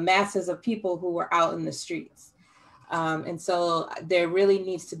the masses of people who were out in the streets. And so there really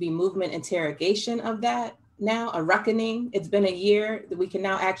needs to be movement interrogation of that now, a reckoning. It's been a year that we can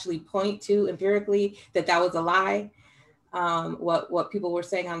now actually point to empirically that that was a lie. What people were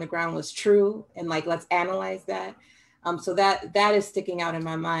saying on the ground was true, and like, let's analyze that. So that is sticking out in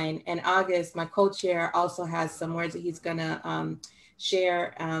my mind. And August, my co-chair, also has some words that he's gonna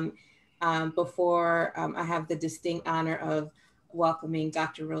share before I have the distinct honor of welcoming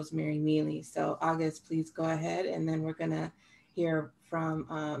Dr. Rosemari Mealy. So August, please go ahead, and then we're gonna hear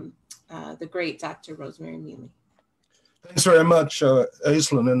from the great Dr. Rosemari Mealy. Thanks very much,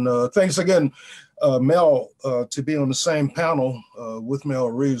 Aislinn, and thanks again, Mel, to be on the same panel with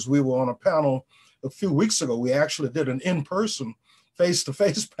Mel Reeves. We were on a panel a few weeks ago. We actually did an in-person,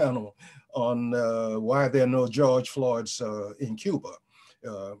 face-to-face panel on why there are no George Floyds in Cuba.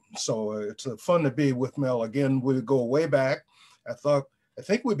 So it's fun to be with Mel again. We go way back. I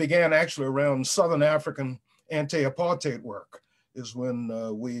think we began actually around Southern African anti-apartheid work is when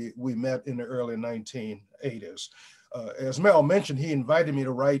we met in the early 1980s. As Mel mentioned, he invited me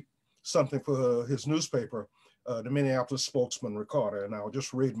to write something for his newspaper, the Minneapolis Spokesman Recorder, and I'll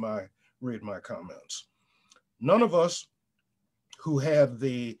just read my comments. None of us who had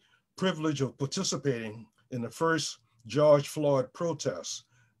the privilege of participating in the first George Floyd protests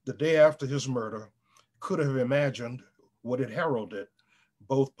the day after his murder could have imagined what it heralded,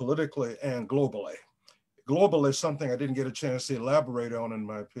 both politically and globally. Global is something I didn't get a chance to elaborate on in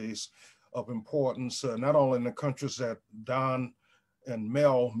my piece, of importance, not only in the countries that Don and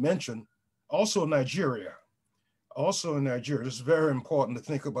Mel mentioned, also Nigeria. Also in Nigeria, it's very important to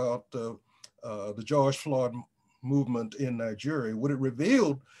think about the George Floyd movement in Nigeria. What it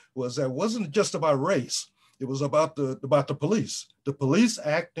revealed was that it wasn't just about race. It was about the police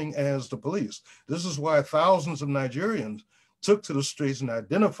acting as the police. This is why thousands of Nigerians took to the streets and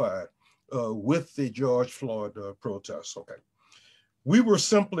identified with the George Floyd protests. Okay. We were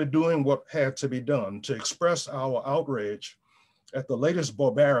simply doing what had to be done to express our outrage at the latest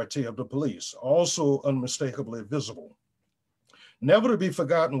barbarity of the police, also unmistakably visible. Never to be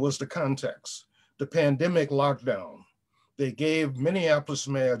forgotten was the context, the pandemic lockdown. They gave Minneapolis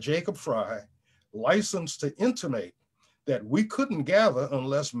Mayor Jacob Frey license to intimate that we couldn't gather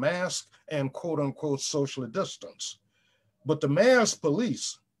unless masked and quote unquote socially distanced. But the mayor's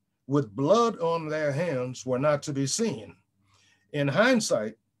police, with blood on their hands, were not to be seen. In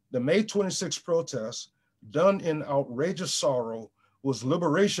hindsight, the May 26 protests, done in outrageous sorrow, was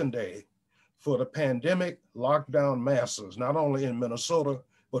Liberation Day for the pandemic lockdown masses, not only in Minnesota,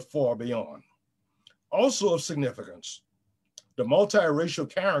 but far beyond. Also of significance, the multiracial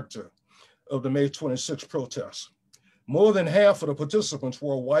character of the May 26 protests. More than half of the participants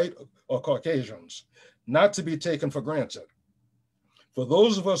were white or Caucasians, not to be taken for granted. For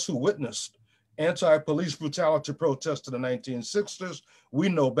those of us who witnessed anti-police brutality protests in the 1960s, we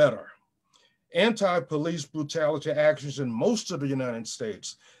know better. Anti-police brutality actions in most of the United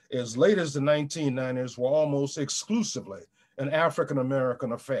States, as late as the 1990s, were almost exclusively an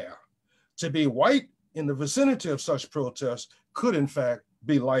African-American affair. To be white in the vicinity of such protests could, in fact,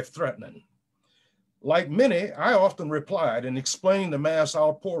 be life-threatening. Like many, I often replied and explained the mass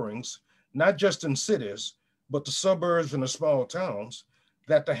outpourings, not just in cities, but the suburbs and the small towns,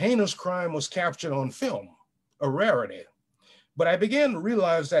 that the heinous crime was captured on film, a rarity. But I began to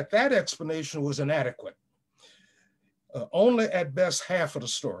realize that that explanation was inadequate. Only at best half of the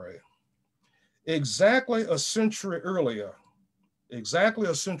story. Exactly a century earlier,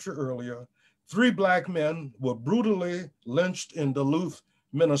 3 Black men were brutally lynched in Duluth,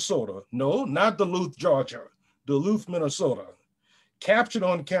 Minnesota. No, not Duluth, Georgia, Duluth, Minnesota. Captured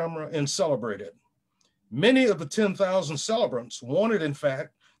on camera and celebrated. Many of the 10,000 celebrants wanted, in fact,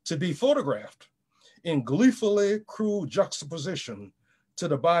 to be photographed in gleefully cruel juxtaposition to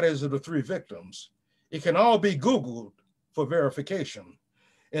the bodies of the 3 victims. It can all be Googled for verification.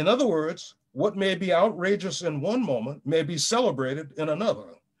 In other words, what may be outrageous in one moment may be celebrated in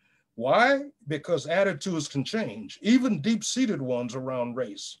another. Why? Because attitudes can change, even deep-seated ones around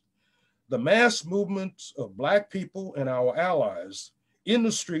race. The mass movements of Black people and our allies in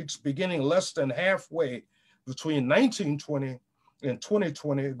the streets beginning less than halfway between 1920 and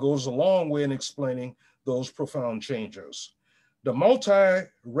 2020 goes a long way in explaining those profound changes. The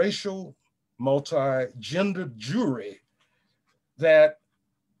multiracial, multi-gendered jury that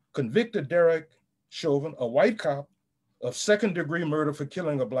convicted Derek Chauvin, a white cop, of second-degree murder for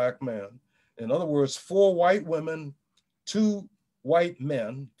killing a Black man. In other words, 4 white women, 2 white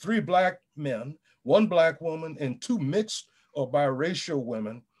men, 3 Black men, 1 Black woman, and 2 mixed or biracial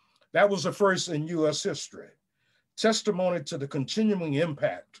women. That was the first in US history. Testimony to the continuing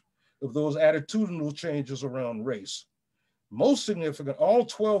impact of those attitudinal changes around race. Most significant, all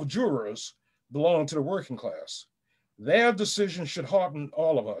 12 jurors belong to the working class. Their decision should hearten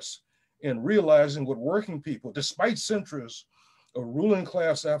all of us in realizing what working people, despite centuries of ruling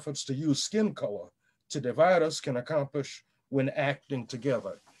class efforts to use skin color to divide us, can accomplish when acting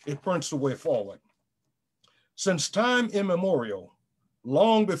together. It points the way forward. Since time immemorial,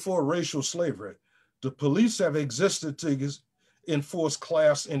 long before racial slavery, the police have existed to enforce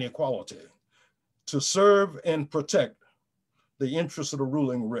class inequality, to serve and protect the interests of the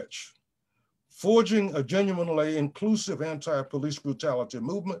ruling rich. Forging a genuinely inclusive anti-police brutality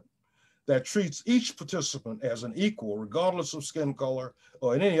movement that treats each participant as an equal, regardless of skin color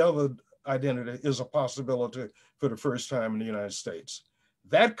or any other identity, is a possibility for the first time in the United States.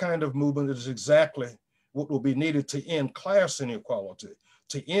 That kind of movement is exactly what will be needed to end class inequality,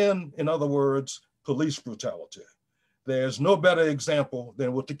 to end, in other words, police brutality. There's no better example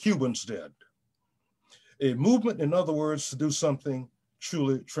than what the Cubans did. A movement, in other words, to do something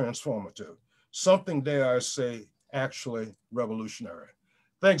truly transformative, something, dare I say, actually revolutionary.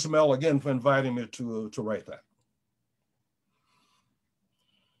 Thanks, Mel, again for inviting me to write that.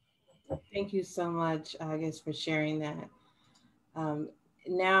 Thank you so much, August, for sharing that.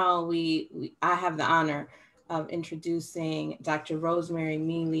 Now I have the honor of introducing Dr. Rosemari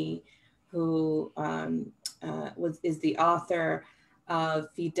Mealy, who is the author of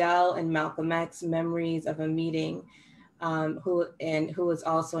Fidel and Malcolm X, Memories of a Meeting, who is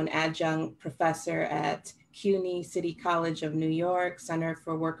also an adjunct professor at CUNY City College of New York, Center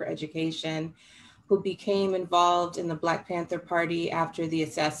for Worker Education, who became involved in the Black Panther Party after the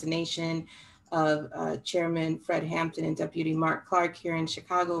assassination of Chairman Fred Hampton and Deputy Mark Clark here in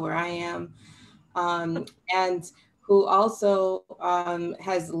Chicago, where I am, and who also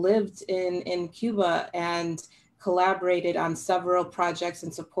has lived in Cuba and collaborated on several projects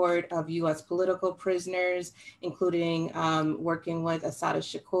in support of US political prisoners, including working with Assata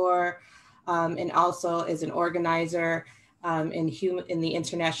Shakur, and also is an organizer in the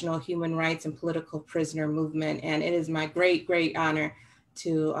international human rights and political prisoner movement. And it is my great, great honor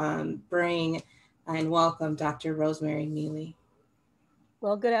to bring and welcome Dr. Rosemari Mealy.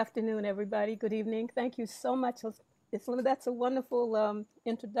 Well, good afternoon, everybody. Good evening. Thank you so much. That's a wonderful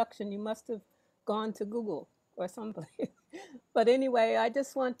introduction. You must have gone to Google or someplace. But anyway, I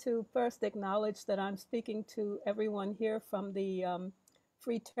just want to first acknowledge that I'm speaking to everyone here from the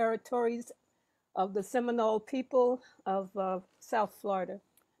free territories of the Seminole people of South Florida.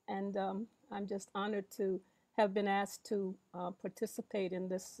 And I'm just honored to have been asked to participate in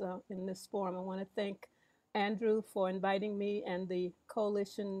this forum. I want to thank Andrew for inviting me and the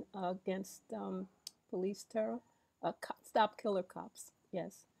Coalition Against Police Terror, Stop Killer Cops.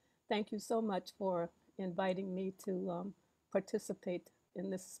 Yes, thank you so much for inviting me to participate in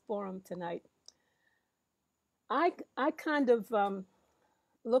this forum tonight. I kind of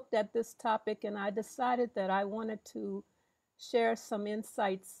looked at this topic and I decided that I wanted to share some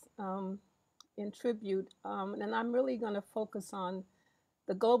insights in tribute, and I'm really going to focus on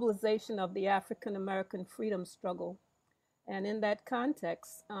the globalization of the African American freedom struggle. And in that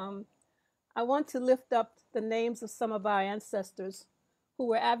context, I want to lift up the names of some of our ancestors who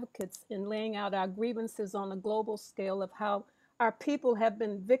were advocates in laying out our grievances on a global scale of how our people have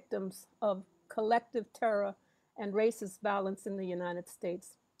been victims of collective terror and racist violence in the United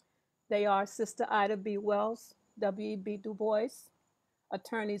States. They are Sister Ida B. Wells, W.E.B. Du Bois,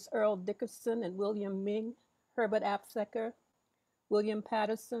 attorneys Earl Dickerson and William Ming, Herbert Aptheker, William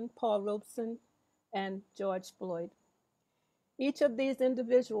Patterson, Paul Robeson, and George Floyd. Each of these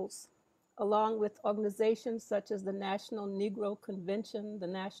individuals, along with organizations such as the National Negro Convention, the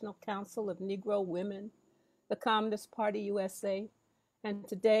National Council of Negro Women, the Communist Party USA, and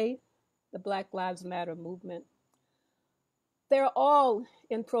today, the Black Lives Matter movement, they're all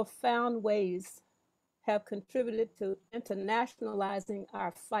in profound ways have contributed to internationalizing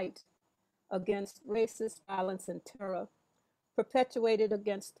our fight against racist violence and terror perpetuated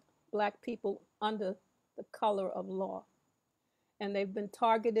against Black people under the color of law. And they've been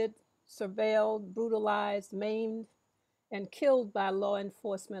targeted, surveilled, brutalized, maimed, and killed by law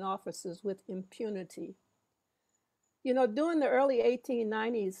enforcement officers with impunity. You know, during the early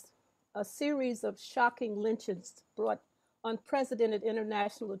 1890s, a series of shocking lynchings brought unprecedented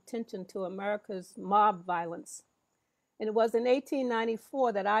international attention to America's mob violence. And it was in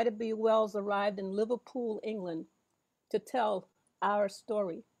 1894 that Ida B. Wells arrived in Liverpool, England, to tell our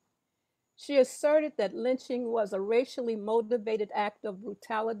story. She asserted that lynching was a racially motivated act of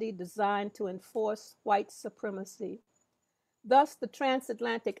brutality designed to enforce white supremacy. Thus, the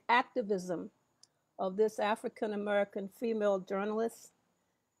transatlantic activism of this African-American female journalist,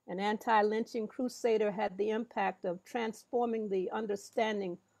 an anti-lynching crusader, had the impact of transforming the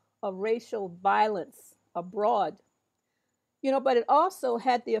understanding of racial violence abroad. But it also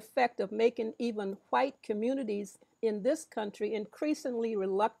had the effect of making even white communities in this country increasingly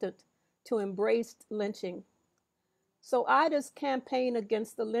reluctant to embrace lynching. So Ida's campaign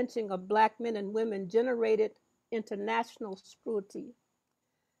against the lynching of Black men and women generated international scrutiny.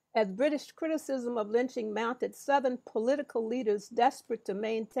 As British criticism of lynching mounted, Southern political leaders desperate to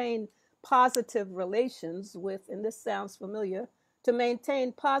maintain positive relations with, and this sounds familiar, to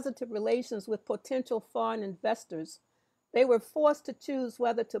maintain positive relations with potential foreign investors, they were forced to choose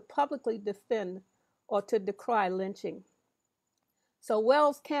whether to publicly defend or to decry lynching. So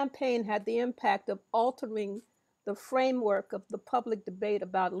Wells' campaign had the impact of altering the framework of the public debate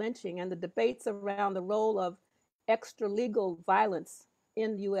about lynching and the debates around the role of extralegal violence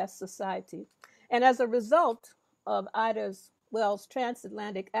in U.S. society. And as a result of Ida Wells'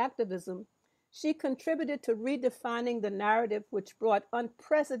 transatlantic activism, she contributed to redefining the narrative which brought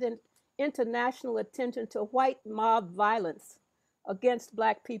unprecedented international attention to white mob violence against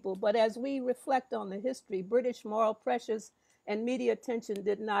Black people. But as we reflect on the history, British moral pressures and media attention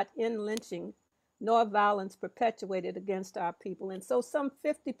did not end lynching, nor violence perpetuated against our people. And so some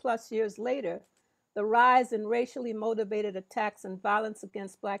 50 plus years later, the rise in racially motivated attacks and violence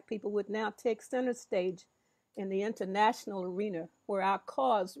against Black people would now take center stage in the international arena, where our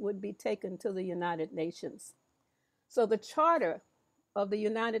cause would be taken to the United Nations. So the Charter of the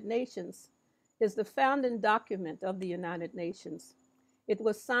United Nations is the founding document of the United Nations. It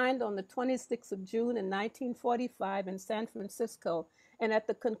was signed on the 26th of June in 1945 in San Francisco, and at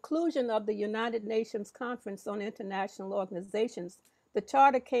the conclusion of the United Nations Conference on International Organizations, the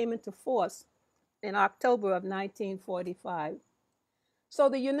Charter came into force in October of 1945. So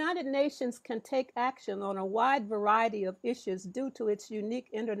the United Nations can take action on a wide variety of issues due to its unique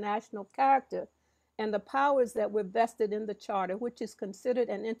international character and the powers that were vested in the Charter, which is considered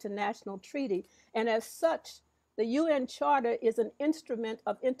an international treaty. And as such, the UN Charter is an instrument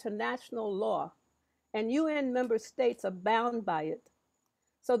of international law, and UN member states are bound by it.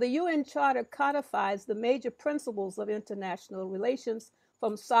 So the UN Charter codifies the major principles of international relations,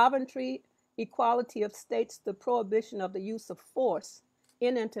 from sovereignty, equality of states, to prohibition of the use of force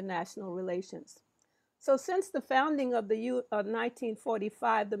in international relations. So since the founding of the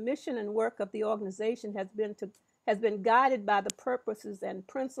 1945, the mission and work of the organization has been guided by the purposes and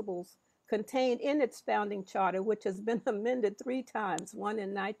principles contained in its founding charter, which has been amended 3 times, one in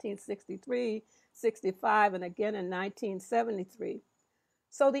 1963, 65, and again in 1973.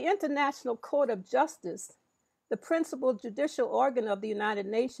 So the International Court of Justice, the principal judicial organ of the United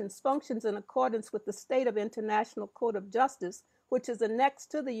Nations, functions in accordance with the State of International Court of Justice, which is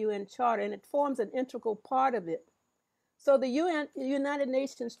annexed to the UN Charter, and it forms an integral part of it. So the United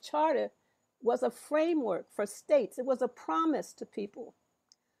Nations Charter was a framework for states. It was a promise to people.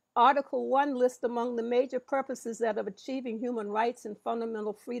 Article 1 lists among the major purposes that of achieving human rights and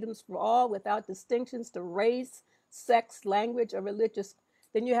fundamental freedoms for all without distinctions to race, sex, language, or religious.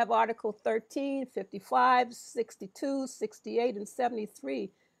 Then you have Article 13, 55, 62, 68, and 73.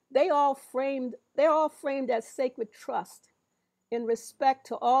 They're all framed as sacred trust in respect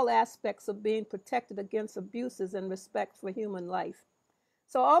to all aspects of being protected against abuses and respect for human life.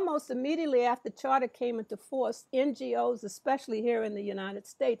 So almost immediately after the Charter came into force, NGOs, especially here in the United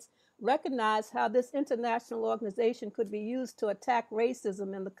States, recognized how this international organization could be used to attack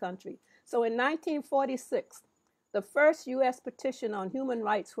racism in the country. So in 1946, the first U.S. petition on human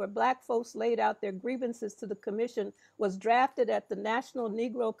rights, where Black folks laid out their grievances to the Commission, was drafted at the National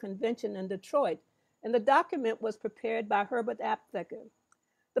Negro Convention in Detroit, and the document was prepared by Herbert Aptheker.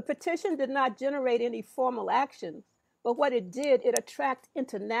 The petition did not generate any formal action, but what it did, it attracted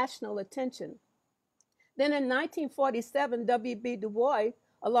international attention. Then in 1947, W.B. Du Bois,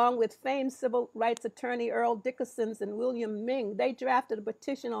 along with famed civil rights attorney Earl Dickinson and William Ming, they drafted a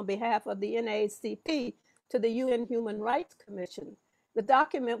petition on behalf of the NAACP to the UN Human Rights Commission. The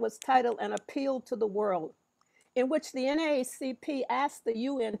document was titled An Appeal to the World, in which the NAACP asked the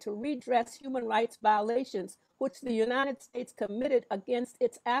UN to redress human rights violations which the United States committed against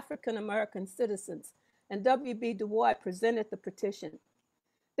its African American citizens, and W.B. Du Bois presented the petition.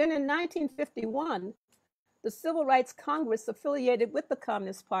 Then in 1951, The Civil Rights Congress, affiliated with the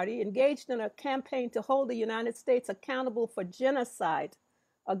Communist Party, engaged in a campaign to hold the United States accountable for genocide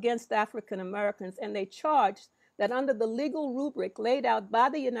against African Americans, and they charged that under the legal rubric laid out by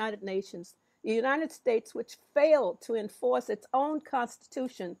the United Nations, the United States, which failed to enforce its own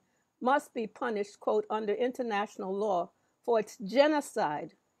constitution, must be punished, quote, under international law for its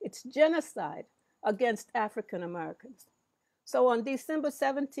genocide against African Americans. So on December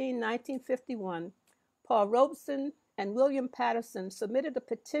 17, 1951, Paul Robeson and William Patterson submitted a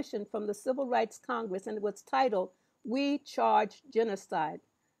petition from the Civil Rights Congress, and it was titled, "We Charge Genocide,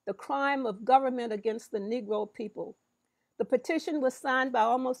 the Crime of Government Against the Negro People." The petition was signed by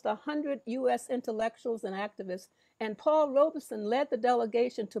almost 100 U.S. intellectuals and activists, and Paul Robeson led the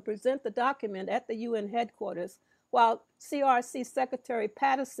delegation to present the document at the UN headquarters, while CRC Secretary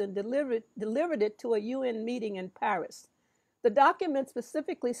Patterson delivered it to a UN meeting in Paris. The document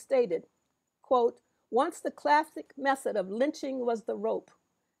specifically stated, quote, "Once the classic method of lynching was the rope,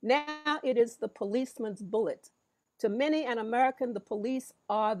 now it is the policeman's bullet. To many an American, the police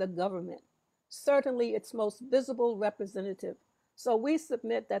are the government, certainly its most visible representative. So we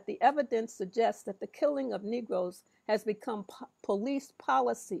submit that the evidence suggests that the killing of Negroes has become police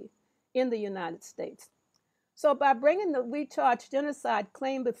policy in the United States." So by bringing the "We Charge Genocide"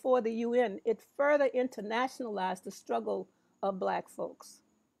 claim before the UN, it further internationalized the struggle of Black folks.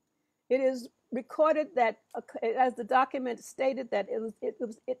 It is recorded that, as the document stated, that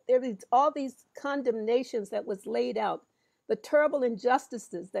there was all these condemnations that was laid out, the terrible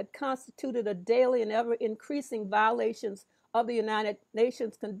injustices that constituted a daily and ever increasing violations of the United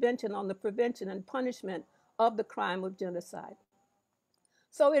Nations Convention on the Prevention and Punishment of the Crime of Genocide.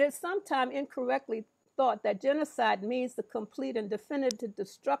 So it is sometimes incorrectly thought that genocide means the complete and definitive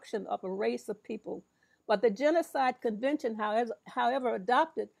destruction of a race of people. But the Genocide Convention, however,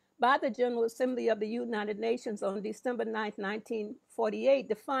 adopted by the General Assembly of the United Nations on December 9, 1948,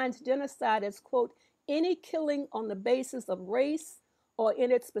 defines genocide as, quote, "any killing on the basis of race, or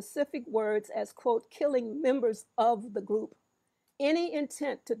in its specific words as, quote, killing members of the group. Any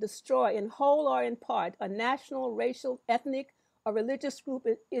intent to destroy in whole or in part a national, racial, ethnic, or religious group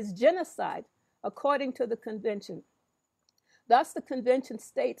is genocide, according to the convention. Thus, the convention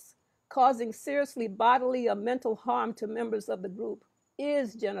states causing seriously bodily or mental harm to members of the group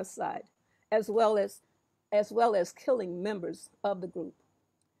is genocide, as well as killing members of the group.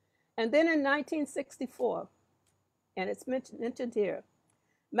 And then in 1964, and it's mentioned here,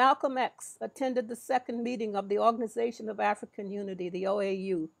 Malcolm X attended the second meeting of the Organization of African Unity, the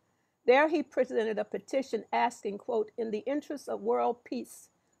OAU. There he presented a petition asking, quote, "in the interest of world peace,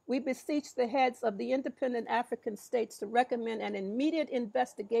 we beseech the heads of the independent African states to recommend an immediate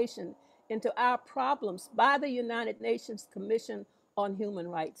investigation into our problems by the United Nations Commission on Human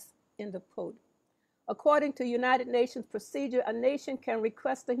Rights," end of quote. According to United Nations procedure, a nation can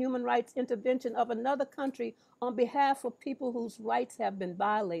request the human rights intervention of another country on behalf of people whose rights have been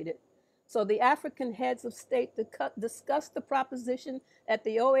violated. So the African heads of state discussed the proposition at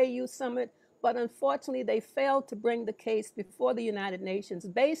the OAU summit, but unfortunately they failed to bring the case before the United Nations,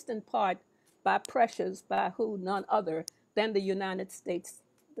 based in part by pressures by who, none other than the United States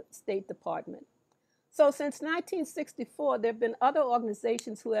State Department. So since 1964, there have been other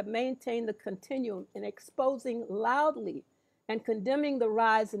organizations who have maintained the continuum in exposing loudly and condemning the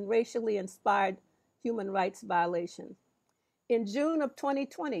rise in racially inspired human rights violations. In June of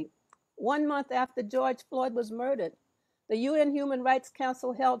 2020, 1 month after George Floyd was murdered, the UN Human Rights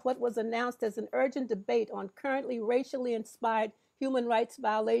Council held what was announced as an urgent debate on currently racially inspired human rights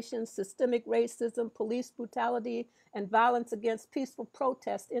violations, systemic racism, police brutality, and violence against peaceful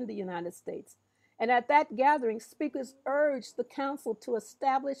protests in the United States. And at that gathering, speakers urged the council to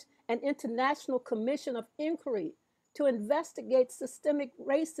establish an international commission of inquiry to investigate systemic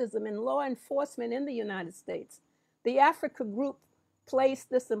racism in law enforcement in the United States. The Africa group placed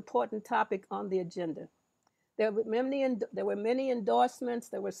this important topic on the agenda. There were many endorsements,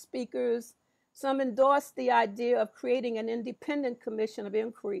 there were speakers. Some endorsed the idea of creating an independent commission of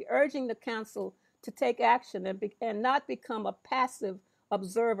inquiry, urging the council to take action and not become a passive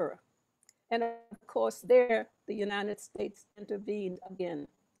observer. And of course, there, the United States intervened again.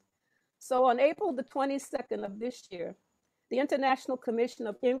 So on April the 22nd of this year, the International Commission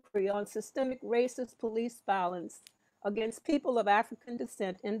of Inquiry on Systemic Racist Police Violence against People of African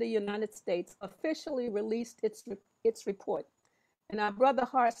Descent in the United States officially released its report. And our brother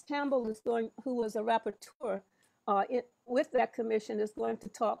Horace Campbell, who was a rapporteur with that commission, is going to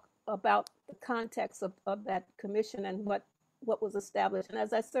talk about the context of that commission and what was established. And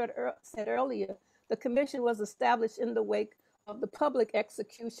as I said earlier, the commission was established in the wake of the public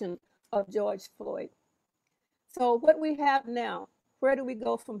execution of George Floyd. So what we have now, where do we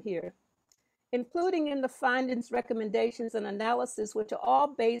go from here? Including in the findings, recommendations, and analysis, which are all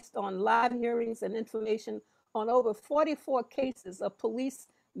based on live hearings and information on over 44 cases of police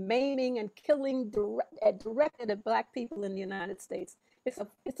maiming and killing directed at Black people in the United States.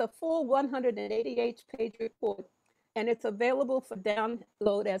 It's a full 188-page report, and it's available for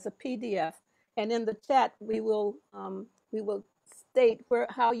download as a PDF. And in the chat, we will state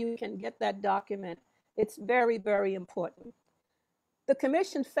how you can get that document. It's very, very important. The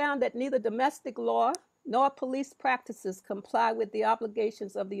commission found that neither domestic law nor police practices comply with the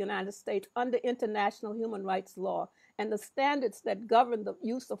obligations of the United States under international human rights law and the standards that govern the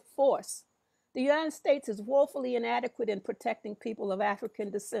use of force. The United States is woefully inadequate in protecting people of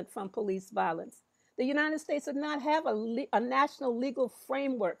African descent from police violence. The United States does not have a national legal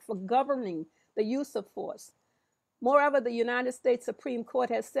framework for governing the use of force. Moreover, the United States Supreme Court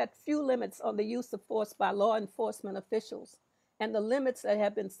has set few limits on the use of force by law enforcement officials. And the limits that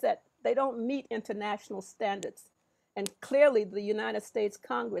have been set, they don't meet international standards. And clearly, the United States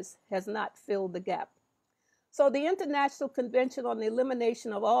Congress has not filled the gap. So the International Convention on the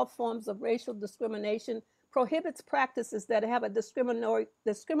Elimination of All Forms of Racial Discrimination prohibits practices that have a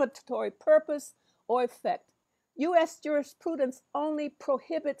discriminatory purpose or effect. U.S. jurisprudence only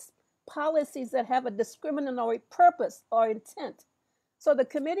prohibits policies that have a discriminatory purpose or intent. So the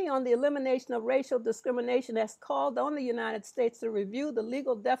Committee on the Elimination of Racial Discrimination has called on the United States to review the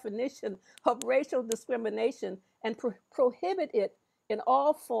legal definition of racial discrimination and prohibit it in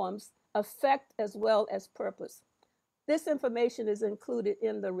all forms, effect as well as purpose. This information is included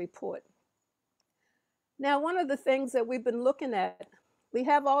in the report. Now, one of the things that we've been looking at, we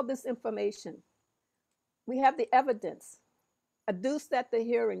have all this information. We have the evidence adduced at the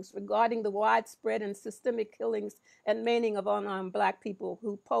hearings regarding the widespread and systemic killings and maiming of unarmed Black people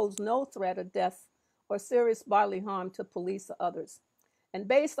who pose no threat of death or serious bodily harm to police or others. And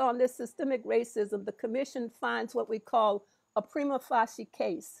based on this systemic racism, the commission finds what we call a prima facie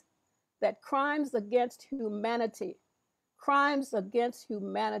case, that crimes against humanity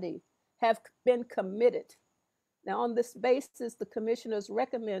have been committed. Now, on this basis, the commissioners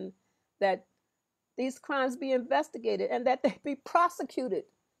recommend that these crimes be investigated and that they be prosecuted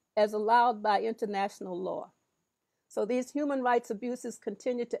as allowed by international law. So these human rights abuses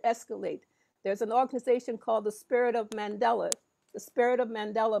continue to escalate. There's an organization called the Spirit of Mandela, the Spirit of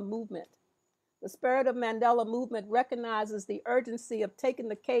Mandela Movement. The Spirit of Mandela Movement recognizes the urgency of taking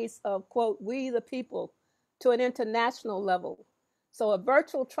the case of, quote, we the people to an international level. So a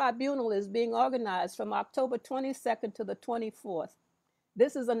virtual tribunal is being organized from October 22nd to the 24th.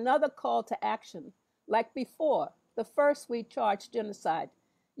 This is another call to action. Like before, the first we charged genocide,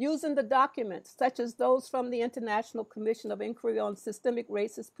 using the documents such as those from the International Commission of Inquiry on Systemic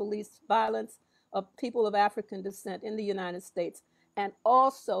Racist Police Violence of People of African Descent in the United States, and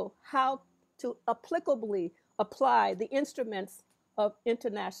also how to applicably apply the instruments of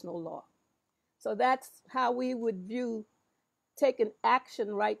international law. So that's how we would view taking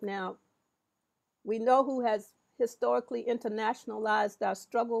action right now. We know who has historically internationalized our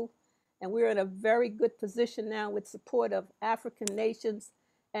struggle, and we're in a very good position now with support of African nations.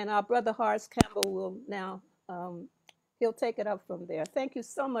 And our brother Horace Campbell will now, he'll take it up from there. Thank you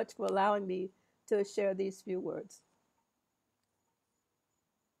so much for allowing me to share these few words.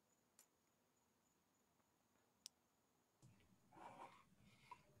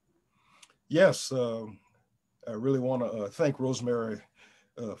 Yes, I really want to thank Rosemari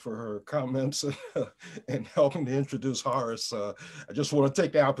for her comments and helping to introduce Horace. I just want to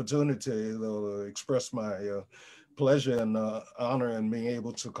take the opportunity, though, to express my pleasure and honor in being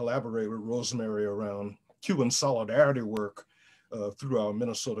able to collaborate with Rosemari around Cuban solidarity work through our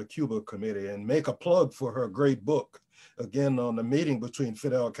Minnesota-Cuba committee, and make a plug for her great book, again, on the meeting between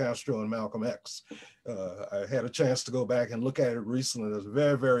Fidel Castro and Malcolm X. I had a chance to go back and look at it recently. There's a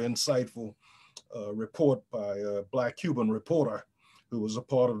very, very insightful report by a Black Cuban reporter who was a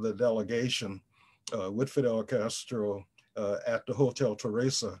part of the delegation with Fidel Castro at the Hotel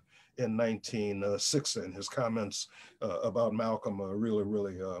Teresa in 1960. And his comments about Malcolm are really,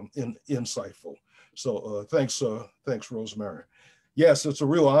 really insightful. So thanks, Rosemari. Yes, it's a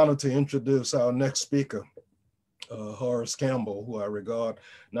real honor to introduce our next speaker, Horace Campbell, who I regard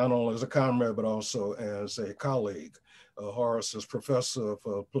not only as a comrade, but also as a colleague. Horace is professor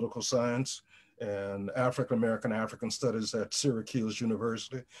of political science and African Studies at Syracuse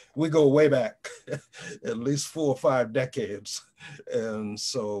University. We go way back, at least 4 or 5 decades. And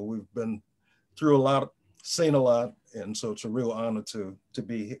so we've been through a lot, seen a lot. And so it's a real honor to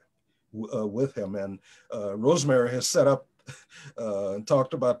be with him. And Rosemari has set up and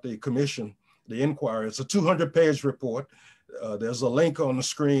talked about the commission inquiry. It's a 200-page report. There's a link on the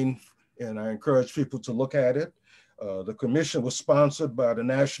screen, and I encourage people to look at it. The commission was sponsored by the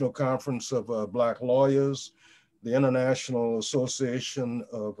National Conference of Black Lawyers, the International Association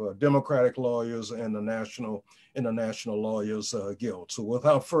of Democratic Lawyers, and the National International Lawyers Guild. So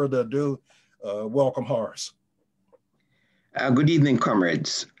without further ado, welcome, Horace. Good evening,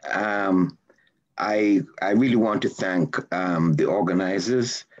 comrades. I really want to thank the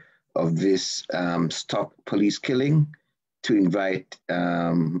organizers of this Stop Police Killing to invite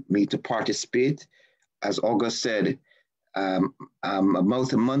me to participate. As August said,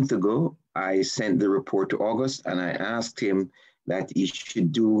 about a month ago, I sent the report to August and I asked him that he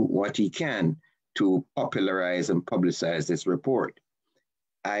should do what he can to popularize and publicize this report.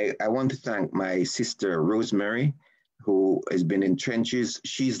 I want to thank my sister, Rosemari, who has been in trenches.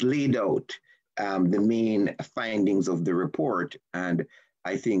 She's laid out the main findings of the report. And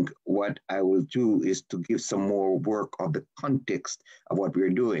I think what I will do is to give some more work of the context of what we're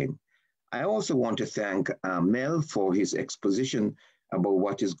doing. I also want to thank Mel for his exposition about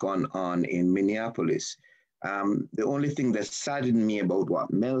what has gone on in Minneapolis. The only thing that saddened me about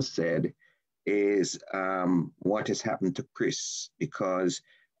what Mel said is what has happened to Chris, because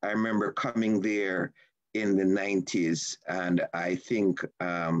I remember coming there in the 90s, and I think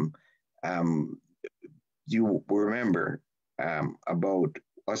you remember about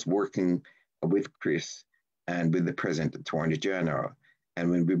us working with Chris and with the present Attorney General, and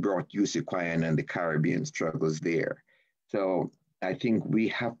when we brought UC Kwamena and the Caribbean struggles there. So I think we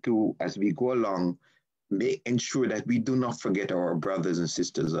have to, as we go along, ensure that we do not forget our brothers and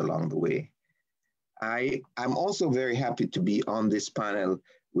sisters along the way. I'm also very happy to be on this panel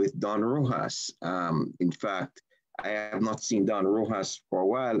with Don Rojas. In fact, I have not seen Don Rojas for a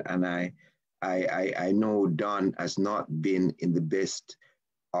while, and I know Don has not been in the best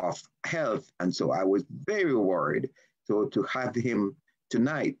of health, and so I was very worried. So to have him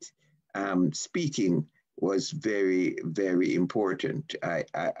tonight speaking was very, very important.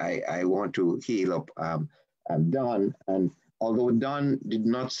 I want to heal up Don, and although Don did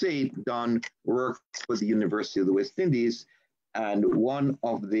not say it, Don worked for the University of the West Indies, and one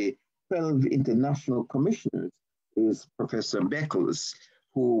of the 12 international commissioners is Professor Beckles,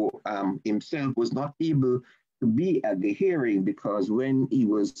 who himself was not able to be at the hearing because when he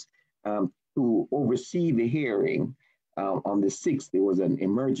was to oversee the hearing on the 6th, there was an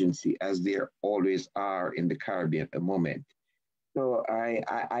emergency, as there always are in the Caribbean at the moment. So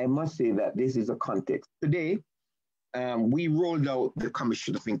I must say that this is a context. Today, we rolled out the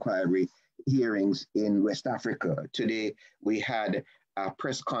Commission of Inquiry hearings in West Africa. Today, we had a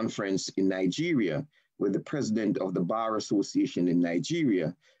press conference in Nigeria with the president of the Bar Association in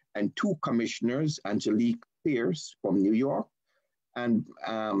Nigeria and two commissioners, Angelique Pierce from New York, and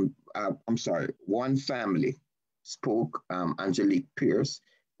one family spoke, Angelique Pierce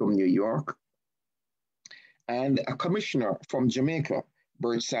from New York, and a commissioner from Jamaica,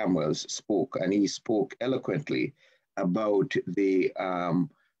 Bert Samuels, spoke, and he spoke eloquently about the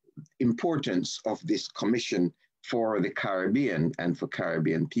importance of this commission for the Caribbean and for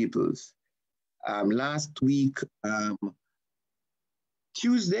Caribbean peoples. Last week,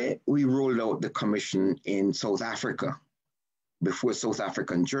 Tuesday, we rolled out the commission in South Africa before South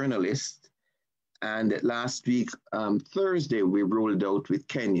African journalists. And last week, Thursday, we rolled out with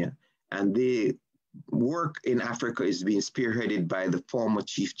Kenya. And the work in Africa is being spearheaded by the former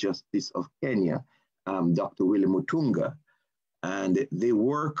Chief Justice of Kenya, Dr. Willie Mutunga. And the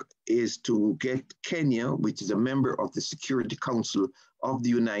work is to get Kenya, which is a member of the Security Council of the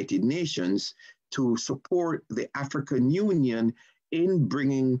United Nations, to support the African Union in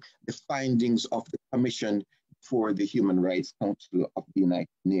bringing the findings of the Commission for the Human Rights Council of the United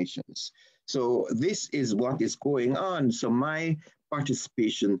Nations. So this is what is going on. So my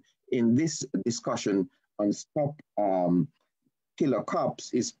participation in this discussion on Stop Killer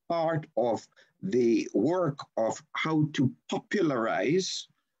Cops is part of the work of how to popularize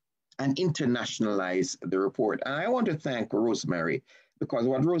and internationalize the report. And I want to thank Rosemari, because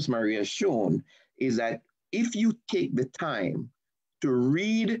what Rosemari has shown is that if you take the time to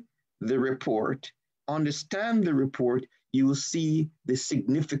read the report, understand the report, you will see the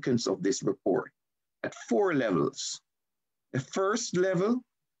significance of this report at 4 levels. The first level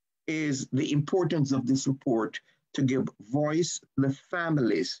is the importance of this report to give voice to the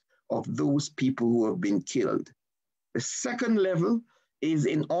families of those people who have been killed. The second level is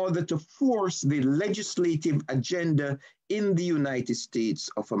in order to force the legislative agenda in the United States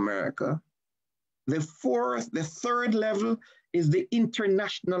of America. The third level is the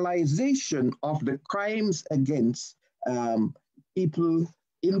internationalization of the crimes against people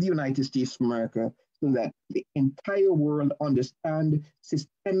in the United States of America so that the entire world understand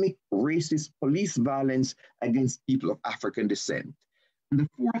systemic racist police violence against people of African descent. And the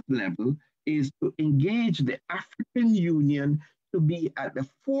fourth level is to engage the African Union to be at the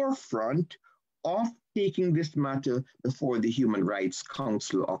forefront of taking this matter before the Human Rights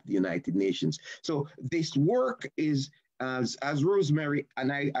Council of the United Nations. So this work is, as Rosemari,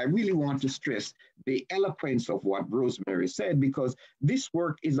 and I really want to stress the eloquence of what Rosemari said, because this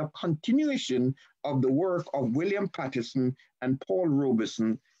work is a continuation of the work of William Patterson and Paul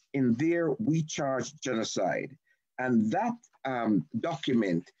Robeson in their We Charge Genocide. And that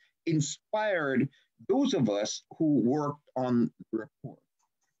document inspired those of us who worked on the report.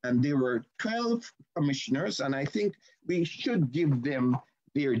 And there were 12 commissioners, and I think we should give them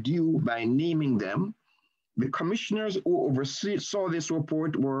their due by naming them. The commissioners who oversaw this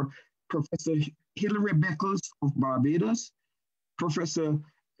report were Professor Hilary Beckles of Barbados, Professor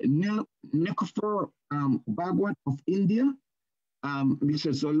Nikifor Bagwat of India,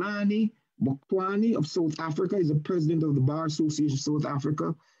 Mr. Zolani Bokwani of South Africa, is the president of the Bar Association of South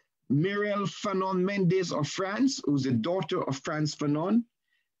Africa, Muriel Fanon Mendes of France, who's the daughter of Frantz Fanon,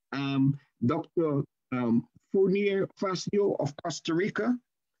 Dr. Fournier Fascio of Costa Rica,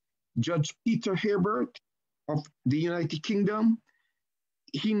 Judge Peter Herbert of the United Kingdom,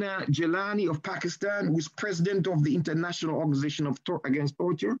 Hina Jelani of Pakistan, who is president of the International Organization Against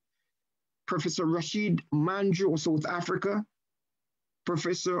Torture, Professor Rashid Manju of South Africa,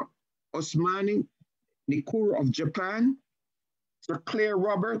 Professor Osmani Nikura of Japan, Sir Claire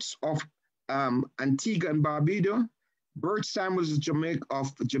Roberts of Antigua and Barbuda, Bert Samuels of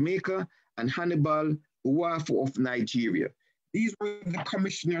Jamaica, and Hannibal Uwafu of Nigeria. These were the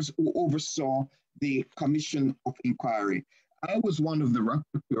commissioners who oversaw the Commission of Inquiry. I was one of the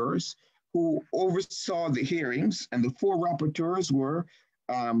rapporteurs who oversaw the hearings, and the four rapporteurs were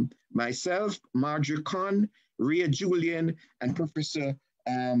myself, Marjorie Kahn, Rhea Julian, and Professor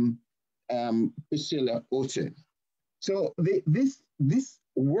Priscilla Oten. So this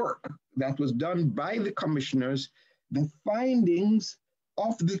work that was done by the commissioners, the findings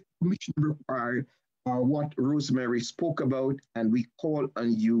of the commission report are what Rosemari spoke about, and we call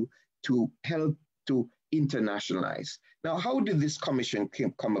on you to help to internationalize. Now, how did this commission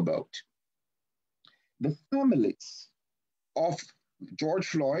come about? The families of George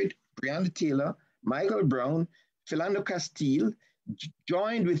Floyd, Breonna Taylor, Michael Brown, Philando Castile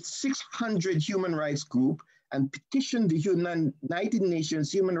joined with 600 human rights groups and petitioned the United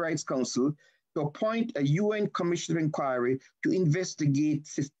Nations Human Rights Council to appoint a UN Commission of Inquiry to investigate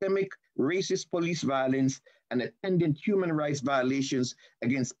systemic racist police violence and attendant human rights violations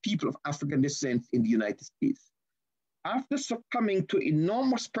against people of African descent in the United States. After succumbing to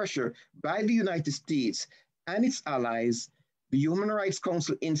enormous pressure by the United States and its allies, the Human Rights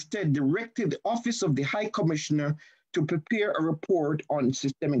Council instead directed the Office of the High Commissioner to prepare a report on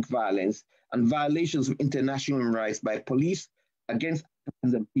systemic violence and violations of international human rights by police against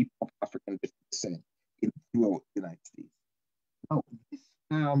Africans and people of African descent throughout the United States. Now,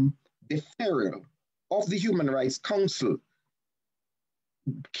 this deferral of the Human Rights Council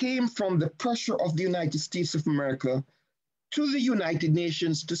came from the pressure of the United States of America to the United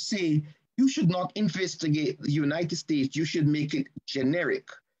Nations to say, you should not investigate the United States, you should make it generic.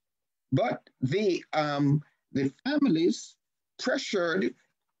 But the families pressured,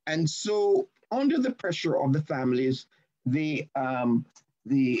 and so under the pressure of the families, the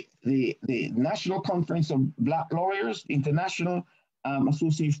National Conference of Black Lawyers, the International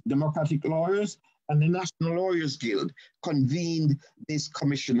Association of Democratic Lawyers, and the National Lawyers Guild convened this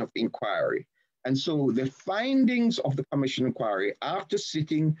Commission of Inquiry. And so the findings of the Commission of Inquiry, after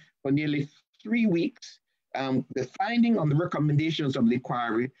sitting for nearly 3 weeks, the finding on the recommendations of the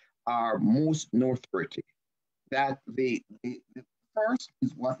inquiry are most noteworthy. That the first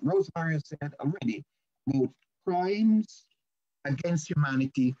is what Rosemari said already about crimes against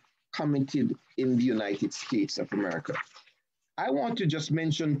humanity committed in the United States of America. I want to just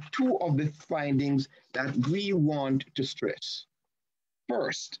mention two of the findings that we want to stress.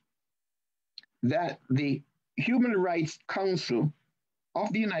 First, that the Human Rights Council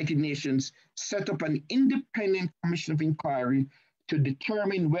of the United Nations set up an independent commission of inquiry to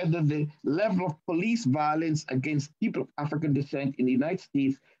determine whether the level of police violence against people of African descent in the United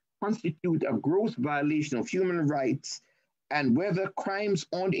States constitute a gross violation of human rights and whether crimes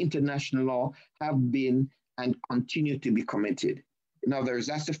under international law have been and continue to be committed. In other words,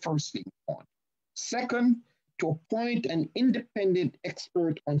 that's the first thing. Second, to appoint an independent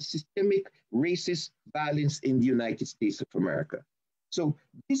expert on systemic racist violence in the United States of America. So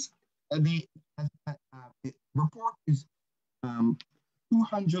this the report is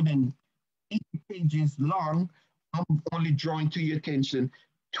 280 pages long, I'm only drawing to your attention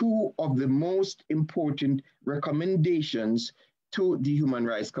two of the most important recommendations to the Human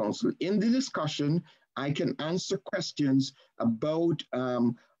Rights Council. In the discussion, I can answer questions about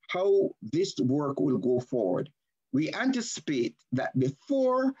how this work will go forward. We anticipate that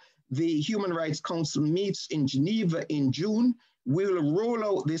before the Human Rights Council meets in Geneva in June, we will roll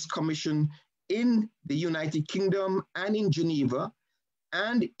out this commission in the United Kingdom and in Geneva,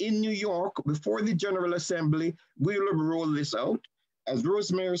 and in New York, before the General Assembly, we will roll this out. As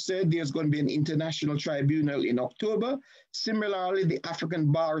Rosemari said, there's going to be an international tribunal in October. Similarly, the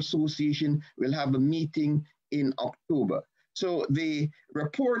African Bar Association will have a meeting in October. So the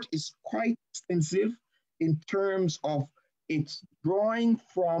report is quite extensive in terms of its drawing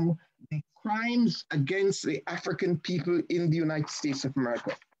from the crimes against the African people in the United States of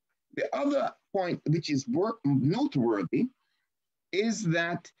America. The other point, which is noteworthy, is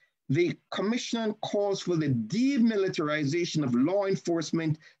that the commission calls for the demilitarization of law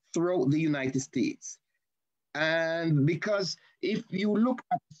enforcement throughout the United States. And because if you look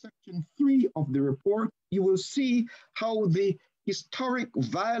at section 3 of the report, you will see how the historic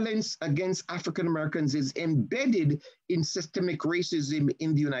violence against African Americans is embedded in systemic racism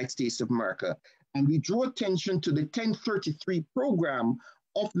in the United States of America. And we draw attention to the 1033 program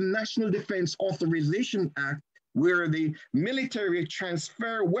of the National Defense Authorization Act, where the military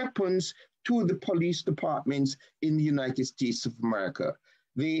transfer weapons to the police departments in the United States of America.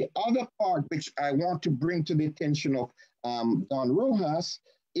 The other part which I want to bring to the attention of Don Rojas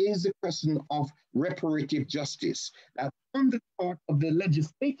is the question of reparative justice. On the part of the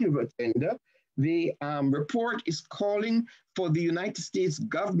legislative agenda, the report is calling for the United States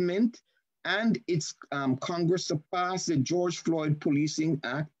government and its Congress to pass the George Floyd Policing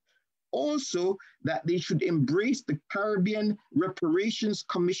Act. Also, that they should embrace the Caribbean Reparations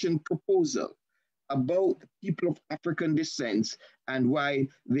Commission proposal about people of African descent and why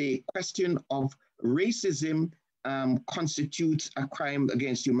the question of racism constitutes a crime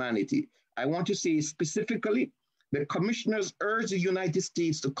against humanity. I want to say specifically, the commissioners urge the United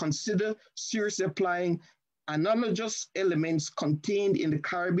States to consider seriously applying analogous elements contained in the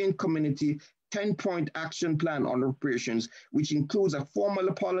Caribbean Community 10-point action plan on reparations, which includes a formal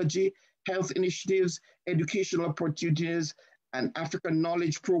apology, health initiatives, educational opportunities, an African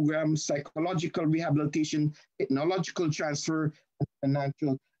knowledge program, psychological rehabilitation, technological transfer, and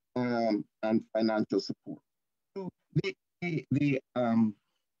financial support. So the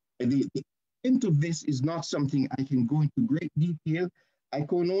intent of this is not something I can go into great detail. I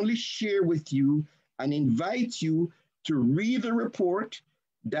can only share with you and invite you to read the report,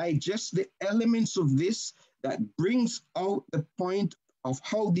 digest the elements of this that brings out the point of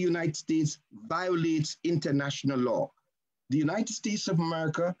how the United States violates international law. The United States of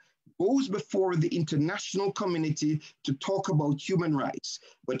America goes before the international community to talk about human rights.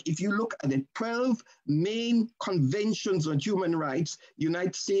 But if you look at the 12 main conventions on human rights, the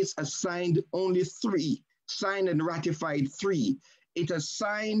United States has signed only 3, signed and ratified 3. It has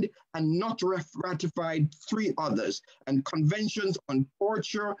signed and not ratified 3 others. And conventions on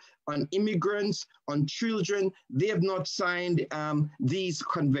torture, on immigrants, on children, they have not signed these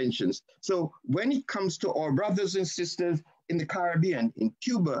conventions. So when it comes to our brothers and sisters in the Caribbean, in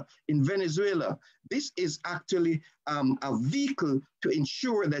Cuba, in Venezuela, this is actually a vehicle to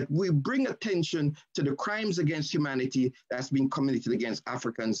ensure that we bring attention to the crimes against humanity that's been committed against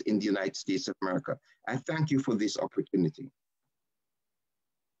Africans in the United States of America. I thank you for this opportunity.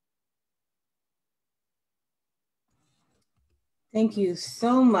 Thank you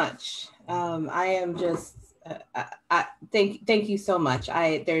so much. I am just, thank you so much.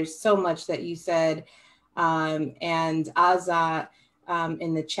 There's so much that you said, and Azat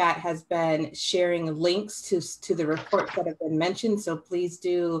in the chat has been sharing links to the reports that have been mentioned. So please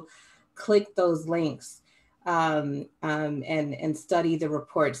do click those links and study the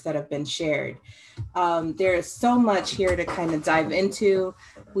reports that have been shared. There is so much here to kind of dive into.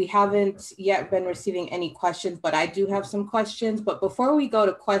 We haven't yet been receiving any questions, but I do have some questions. But before we go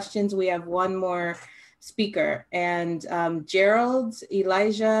to questions, we have one more speaker. And Gerald,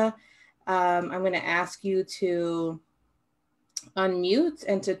 Elijah, I'm going to ask you to unmute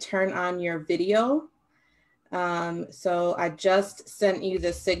and to turn on your video. So I just sent you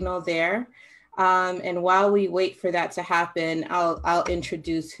the signal there. And while we wait for that to happen, I'll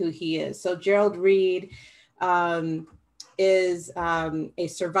introduce who he is. So Gerald Reed is a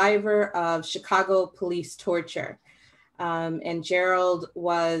survivor of Chicago police torture. And Gerald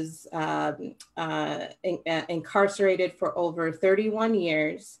was incarcerated for over 31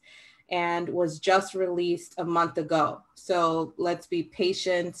 years. and was just released a month ago. So let's be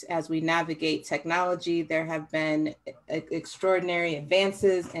patient as we navigate technology. There have been extraordinary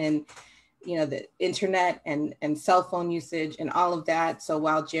advances in the internet and cell phone usage and all of that. So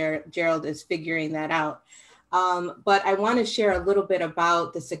while Gerald is figuring that out. But I want to share a little bit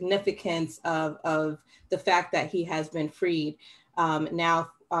about the significance of the fact that he has been freed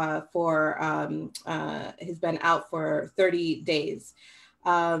now he's been out for 30 days.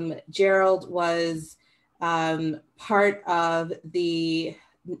 Gerald was part of the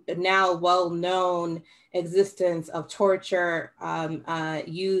now well-known existence of torture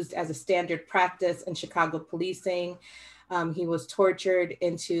used as a standard practice in Chicago policing. He was tortured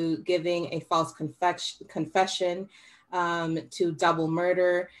into giving a false confession to double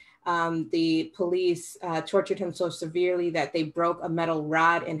murder. The police tortured him so severely that they broke a metal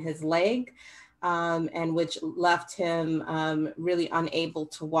rod in his leg, and which left him really unable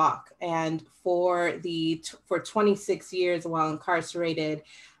to walk. And for 26 years while incarcerated,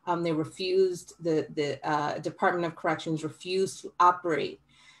 they refused, the Department of Corrections refused to operate.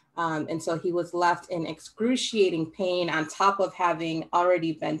 And so he was left in excruciating pain on top of having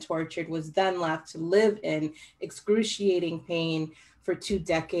already been tortured, was then left to live in excruciating pain for 2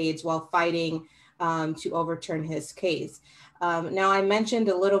 decades while fighting to overturn his case. Now, I mentioned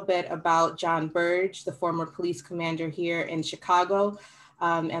a little bit about John Burge, the former police commander here in Chicago,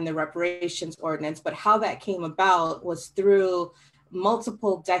 and the reparations ordinance, but how that came about was through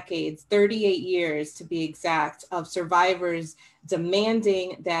multiple decades, 38 years to be exact, of survivors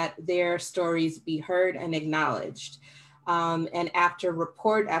demanding that their stories be heard and acknowledged. And after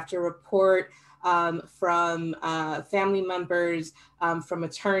report after report from family members, from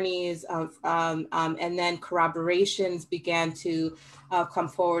attorneys, and then corroborations began to come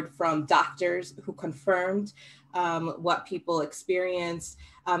forward from doctors who confirmed what people experienced.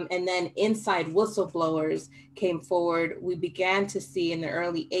 And then inside whistleblowers came forward. We began to see in the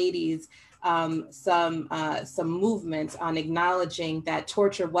early 80s some movement on acknowledging that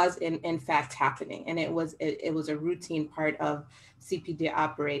torture was in fact happening, and it was a routine part of CPD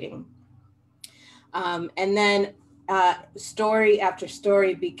operating. And then story after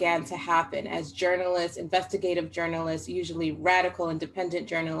story began to happen as journalists, investigative journalists, usually radical independent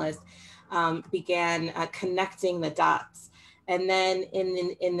journalists, began connecting the dots. And then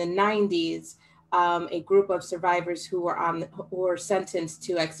in the 90s, a group of survivors who were sentenced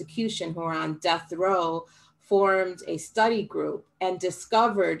to execution, who were on death row, formed a study group and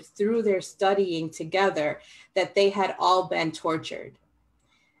discovered through their studying together that they had all been tortured.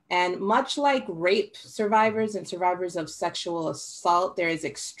 And much like rape survivors and survivors of sexual assault, there is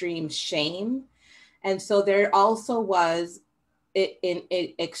extreme shame. And so there also was in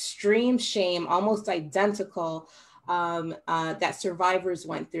extreme shame, almost identical, that survivors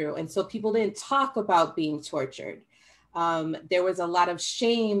went through. And so people didn't talk about being tortured. There was a lot of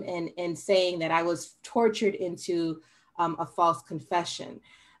shame in saying that I was tortured into a false confession.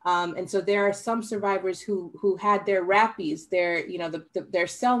 And so there are some survivors who had their rappies, their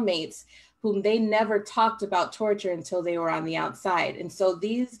cellmates, whom they never talked about torture until they were on the outside. And so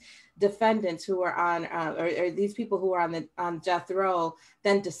these defendants who were on, or these people who were on death row,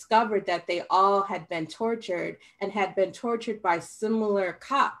 then discovered that they all had been tortured and had been tortured by similar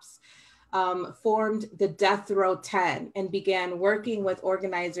cops, formed the Death Row 10 and began working with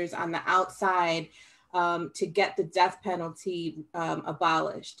organizers on the outside to get the death penalty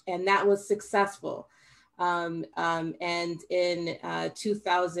abolished. And that was successful. And in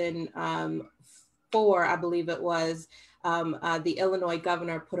 2004, I believe it was, the Illinois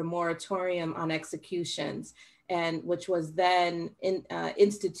governor put a moratorium on executions, and which was then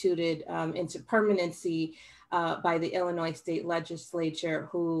instituted into permanency by the Illinois state legislature,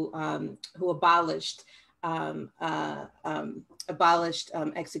 who abolished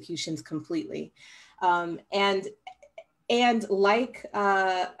executions completely. And like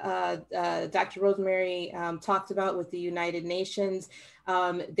Dr. Rosemari talked about with the United Nations,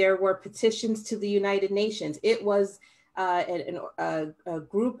 there were petitions to the United Nations. It was a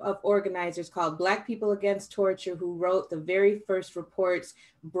group of organizers called Black People Against Torture who wrote the very first reports,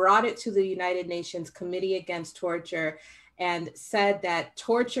 brought it to the United Nations Committee Against Torture, and said that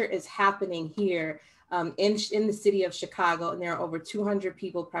torture is happening here in the city of Chicago. And there are over 200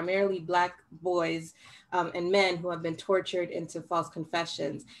 people, primarily Black boys and men, who have been tortured into false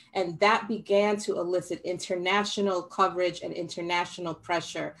confessions. And that began to elicit international coverage and international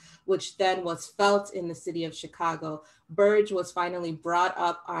pressure, which then was felt in the city of Chicago. Burge was finally brought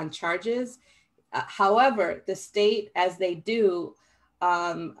up on charges. However, the state, as they do,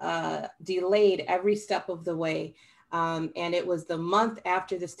 delayed every step of the way. And it was the month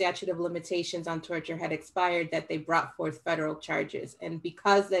after the statute of limitations on torture had expired that they brought forth federal charges. And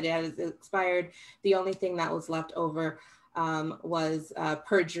because that has expired, the only thing that was left over was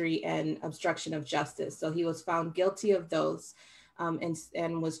perjury and obstruction of justice. So he was found guilty of those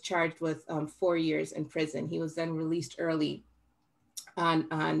and was charged with 4 years in prison. He was then released early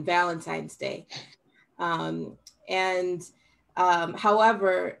on Valentine's Day.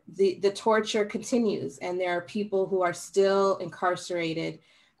 However, the torture continues, and there are people who are still incarcerated.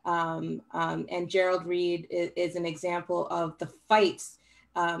 And Gerald Reed is an example of the fights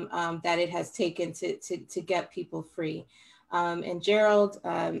that it has taken to get people free. And Gerald,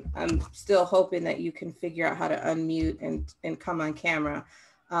 I'm still hoping that you can figure out how to unmute and come on camera.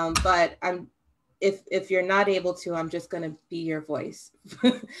 But if you're not able to, I'm just going to be your voice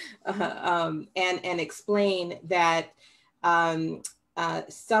and explain that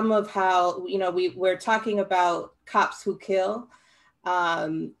some of how, we're talking about cops who kill,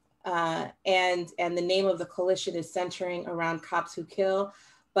 and the name of the coalition is centering around cops who kill,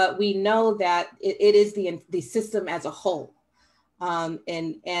 but we know that it is the system as a whole.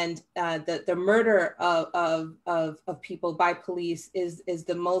 The murder of people by police is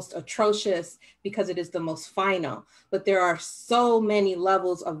the most atrocious because it is the most final. But there are so many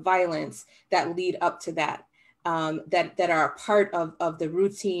levels of violence that lead up to that, that are a part of the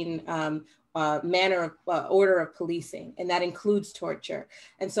routine manner of order of policing, and that includes torture.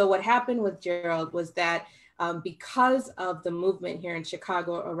 And so what happened with Gerald was that because of the movement here in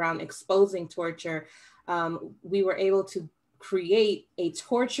Chicago around exposing torture, we were able to create a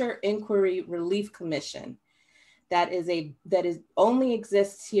torture inquiry relief commission that only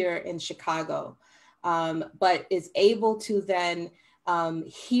exists here in Chicago, but is able to then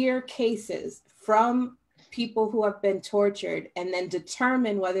hear cases from people who have been tortured and then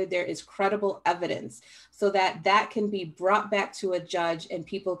determine whether there is credible evidence, so that that can be brought back to a judge and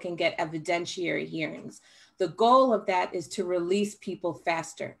people can get evidentiary hearings. The goal of that is to release people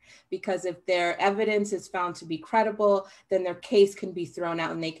faster, because if their evidence is found to be credible, then their case can be thrown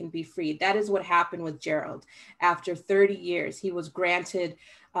out and they can be freed. That is what happened with Gerald. After 30 years, he was granted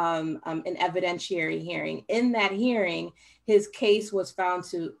an evidentiary hearing. In that hearing, his case was found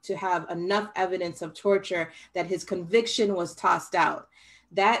to have enough evidence of torture that his conviction was tossed out.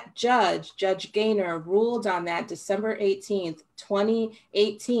 That judge, Judge Gaynor, ruled on that December 18th,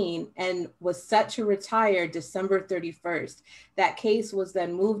 2018, and was set to retire December 31st. That case was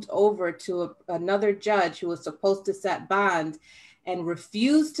then moved over to another judge who was supposed to set bond and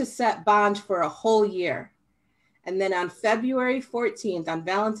refused to set bond for a whole year. And then on February 14th, on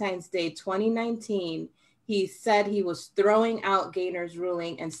Valentine's Day, 2019, he said he was throwing out Gaynor's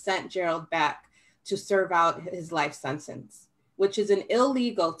ruling and sent Gerald back to serve out his life sentence, which is an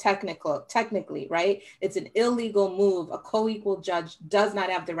illegal, technically, right? It's an illegal move. A co-equal judge does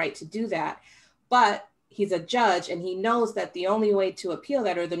not have the right to do that, but he's a judge and he knows that the only way to appeal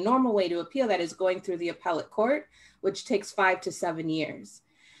that, or the normal way to appeal that, is going through the appellate court, which takes 5 to 7 years.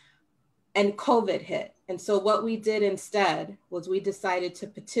 And COVID hit. And so what we did instead was we decided to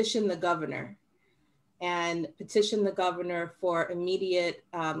petition the governor for immediate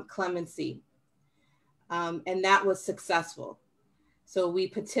clemency. And that was successful. So we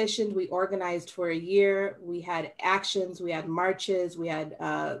petitioned, we organized for a year, we had actions, we had marches, we had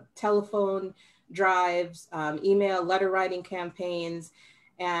telephone drives, email, letter writing campaigns.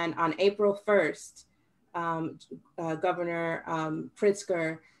 And on April 1st, Governor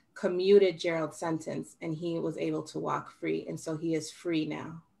Pritzker commuted Gerald's sentence and he was able to walk free. And so he is free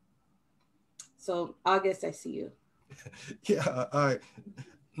now. So August, I see you. Yeah,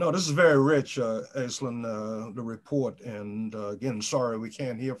 no, this is very rich, Aislinn, the report. And again, sorry, we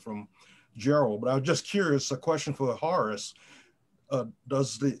can't hear from Gerald, but I was just curious, a question for Horace.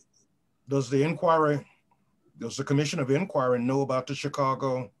 Does the Commission of Inquiry know about the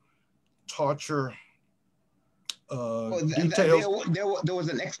Chicago torture details? There was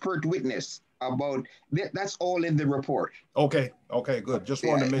an expert witness about that's all in the report. Okay, good. Just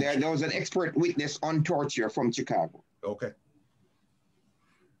wanted to make sure. There was an expert witness on torture from Chicago. Okay.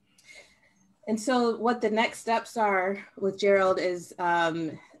 And so what the next steps are with Gerald is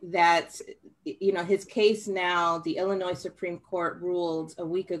that, his case now, the Illinois Supreme Court ruled a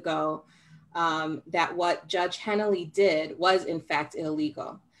week ago that what Judge Hennelly did was in fact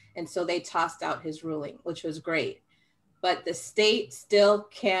illegal. And so they tossed out his ruling, which was great. But the state still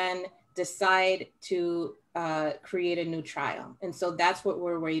can decide to create a new trial. And so that's what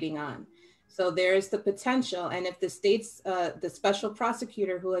we're waiting on. So there is the potential. And if the state's, the special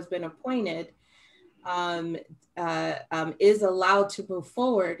prosecutor who has been appointed is allowed to move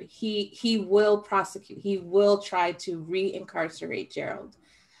forward, he will prosecute. He will try to re-incarcerate Gerald.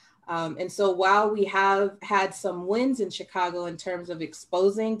 And so while we have had some wins in Chicago in terms of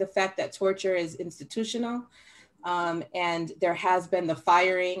exposing the fact that torture is institutional, and there has been the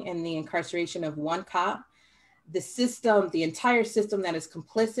firing and the incarceration of one cop, the system, the entire system that is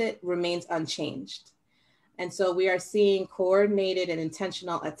complicit remains unchanged. And so we are seeing coordinated and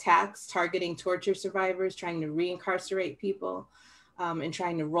intentional attacks targeting torture survivors, trying to re-incarcerate people, and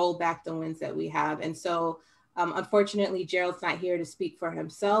trying to roll back the wins that we have. And so unfortunately, Gerald's not here to speak for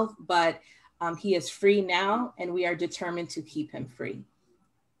himself, but he is free now, and we are determined to keep him free.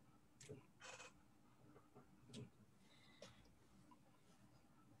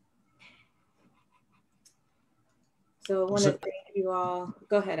 So I want to thank you all.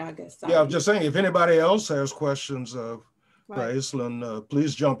 Go ahead, August. Sorry. Yeah, I'm just saying, if anybody else has questions of Aislinn,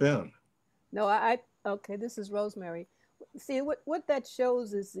 please jump in. No, okay, this is Rosemari. See, what that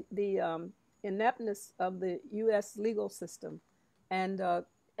shows is the ineptness of the U.S. legal system, and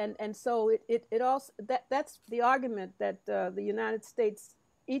so it also that's the argument that the United States,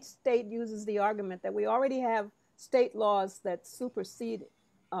 each state uses the argument that we already have state laws that supersede.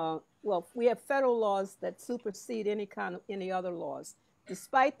 Well, we have federal laws that supersede any other laws,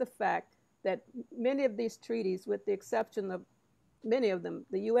 despite the fact that many of these treaties, with the exception of many of them,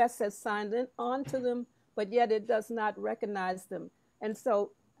 the U.S. has signed on to them, but yet it does not recognize them. And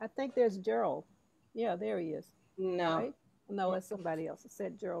so I think there's Gerald. Yeah, there he is. No. Right? No, it's somebody else. It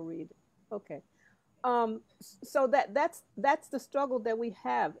said Gerald Reed. Okay. So that's the struggle that we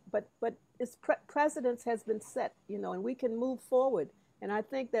have. But its precedence has been set, and we can move forward. And I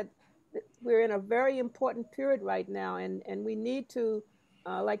think that we're in a very important period right now, and we need to,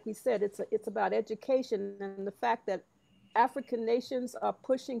 like we said, it's about education and the fact that African nations are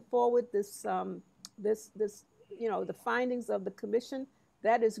pushing forward this the findings of the commission.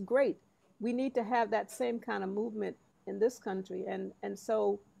 That is great. We need to have that same kind of movement in this country, and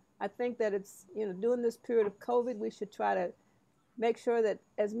so I think that it's during this period of COVID, we should try to make sure that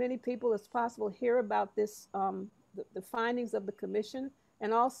as many people as possible hear about this. The findings of the commission,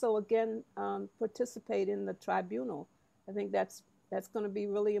 and also again participate in the tribunal. I think that's going to be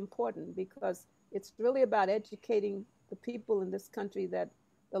really important, because it's really about educating the people in this country that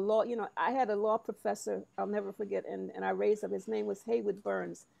the law. I had a law professor I'll never forget, and I raised up. His name was Haywood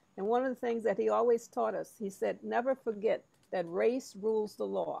Burns, and one of the things that he always taught us, he said, never forget that race rules the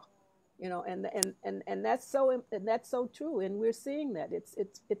law. And that's so true, and we're seeing that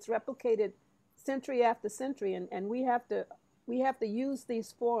it's replicated century after century, and we have to use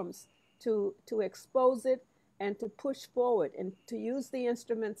these forms to expose it and to push forward and to use the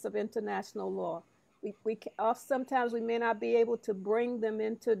instruments of international law. Sometimes we may not be able to bring them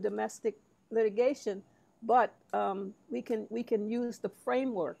into domestic litigation, but we can use the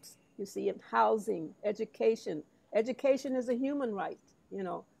frameworks. You see, in housing, education. Education is a human right,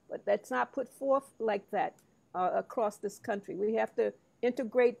 but that's not put forth like that across this country. We have to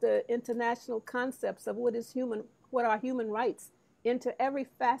integrate the international concepts of what are human rights into every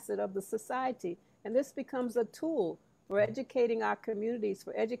facet of the society, and this becomes a tool for educating our communities,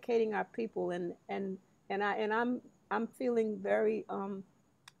 for educating our people, and I'm feeling very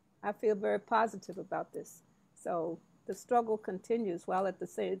I feel very positive about this. So the struggle continues, while at the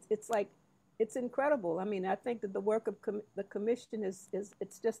same it's incredible. I mean, I think that the work of the commission is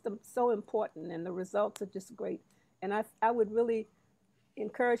it's just so important, and the results are just great. And I would really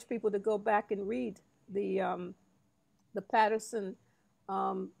encourage people to go back and read the Patterson,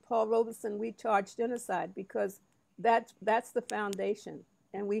 Paul Robeson, We Charge Genocide, because that's the foundation,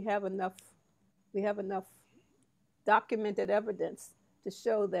 and we have enough documented evidence to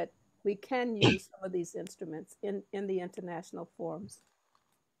show that we can use some of these instruments in the international forums.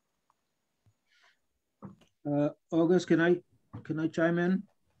 August, can I chime in?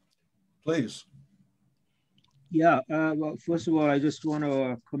 Please. Yeah, well, first of all, I just want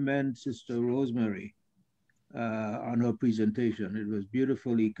to commend Sister Rosemari on her presentation. It was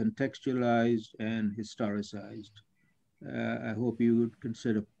beautifully contextualized and historicized. I hope you would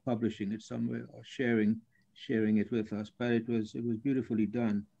consider publishing it somewhere or sharing it with us, but it was beautifully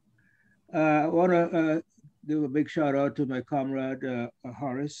done. I want to do a big shout out to my comrade,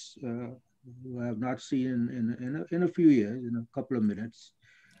 Horace, who I have not seen in a few years, in a couple of minutes.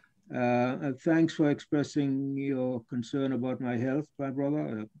 Thanks for expressing your concern about my health, my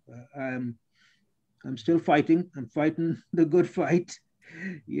brother. I'm still fighting. I'm fighting the good fight,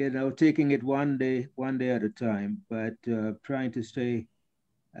 taking it one day at a time, but trying to stay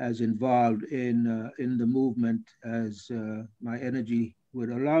as involved in the movement as my energy would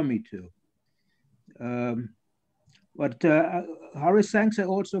allow me to. But Horace, thanks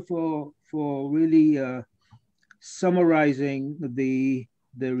also for really summarizing the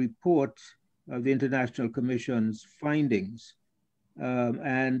report of the International Commission's findings,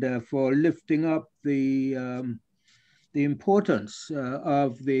 and for lifting up the importance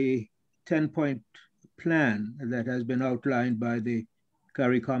of the 10-point plan that has been outlined by the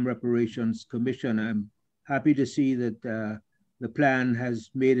CARICOM Reparations Commission. I'm happy to see that the plan has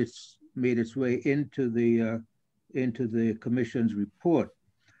made its way into the Commission's report.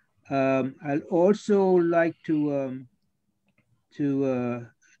 I'd also like to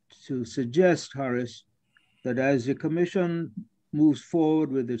suggest, Horace, that as the Commission moves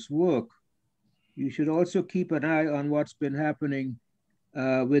forward with its work, you should also keep an eye on what's been happening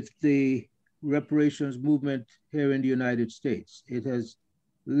with the reparations movement here in the United States. It has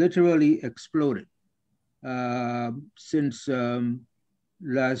literally exploded since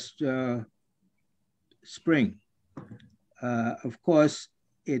last spring. Of course,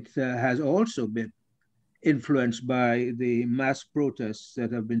 it has also been influenced by the mass protests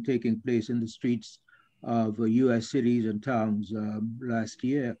that have been taking place in the streets of US cities and towns last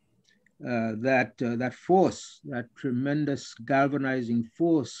year. That force, that tremendous galvanizing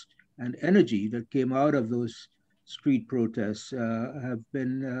force and energy that came out of those street protests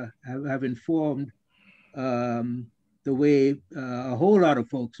have informed the way a whole lot of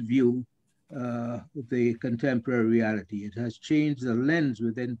folks view the contemporary reality. It has changed the lens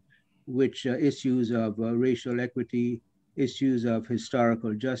within which issues of racial equity, issues of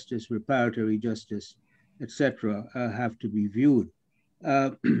historical justice, reparatory justice, etc., have to be viewed.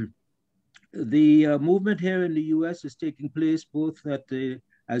 The movement here in the US is taking place both at the,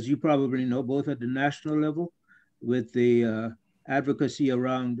 as you probably know, both at the national level with the advocacy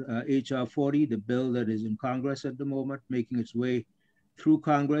around HR 40, the bill that is in Congress at the moment, making its way through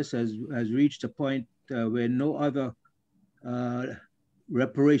Congress, has reached a point where no other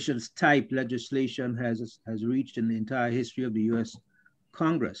reparations type legislation has reached in the entire history of the US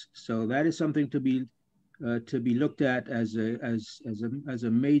Congress. So that is something to be looked at as a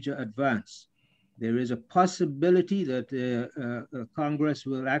major advance. There is a possibility that Congress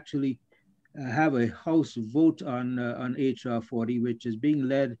will actually have a House vote on HR 40, which is being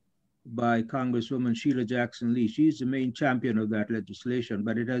led by Congresswoman Sheila Jackson Lee. She's the main champion of that legislation,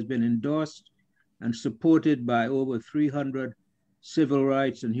 but it has been endorsed and supported by over 300 civil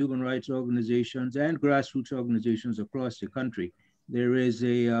rights and human rights organizations and grassroots organizations across the country. There is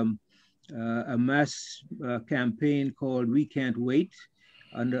a mass campaign called We Can't Wait.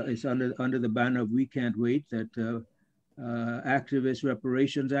 It's under the banner of We Can't Wait, that activists,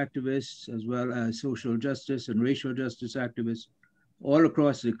 reparations activists, as well as social justice and racial justice activists all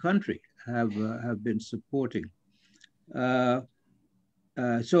across the country have been supporting. So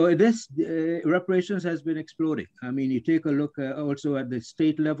this reparations has been exploding. I mean, you take a look also at the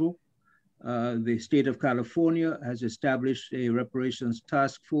state level. The state of California has established a reparations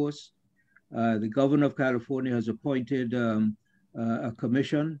task force. The governor of California has appointed a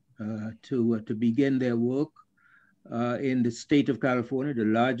commission to begin their work in the state of California, the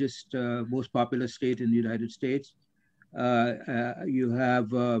largest, most populous state in the United States. You have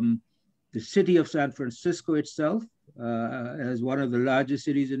the city of San Francisco itself, as one of the largest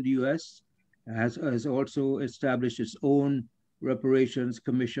cities in the US, has also established its own reparations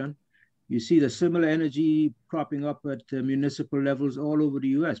commission. You see the similar energy cropping up at municipal levels all over the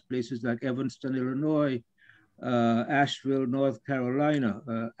US, places like Evanston, Illinois, Asheville, North Carolina,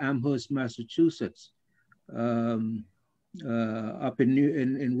 Amherst, Massachusetts, up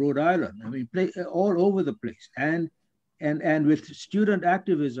in Rhode Island. I mean, all over the place. And with student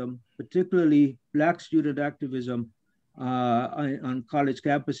activism, particularly Black student activism on college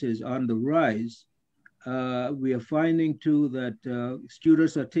campuses on the rise, we are finding too that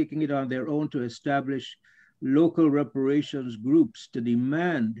students are taking it on their own to establish local reparations groups to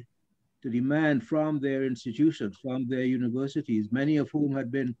demand from their institutions, from their universities, many of whom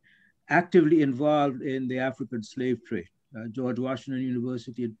had been actively involved in the African slave trade. George Washington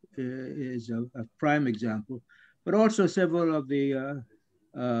University is a prime example, but also several of the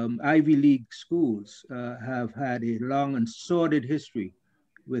Ivy League schools have had a long and sordid history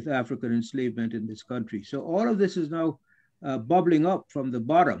with African enslavement in this country. So all of this is now bubbling up from the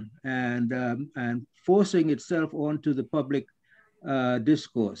bottom and forcing itself onto the public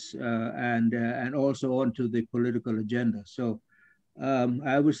discourse and also onto the political agenda. So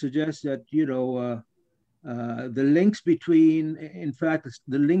I would suggest that, you know, the links between, in fact,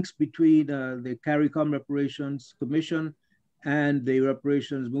 the links between the CARICOM Reparations Commission and the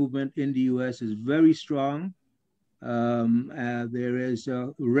reparations movement in the US is very strong. There is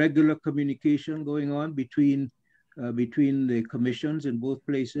regular communication going on between the commissions in both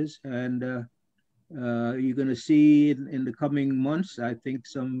places, and you're going to see in the coming months, I think,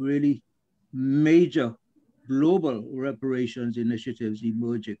 some really major global reparations initiatives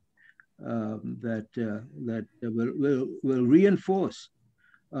emerging that will reinforce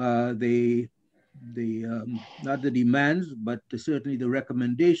the not the demands, but certainly the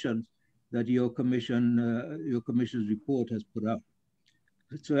recommendations that your commission's report has put out.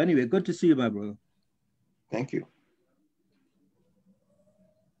 So anyway, good to see you, my brother. Thank you.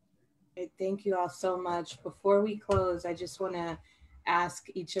 Thank you all so much. Before we close, I just want to ask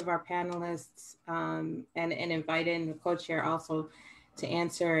each of our panelists and invite in the co-chair also to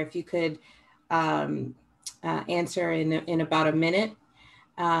answer. If you could answer in about a minute.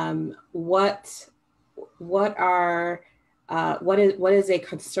 What is a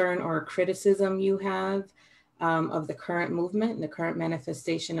concern or a criticism you have of the current movement and the current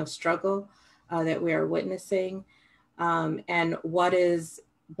manifestation of struggle that we are witnessing? And what is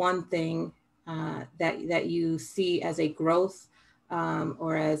one thing that you see as a growth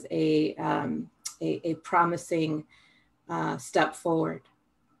or as a promising step forward?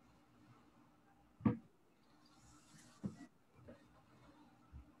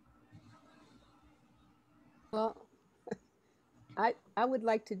 Well, I would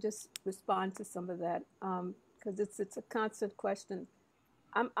like to just respond to some of that because it's a constant question.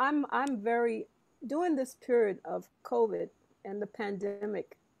 I'm very during this period of COVID and the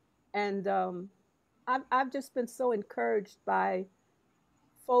pandemic, and I've just been so encouraged by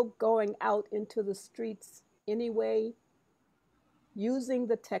folk going out into the streets anyway, using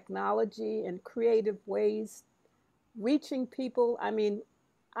the technology in creative ways, reaching people. I mean,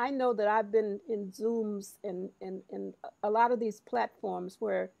 I know that I've been in Zooms and a lot of these platforms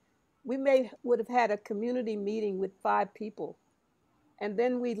where we would have had a community meeting with 5 people, and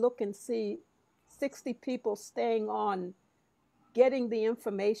then we look and see 60 people staying on, getting the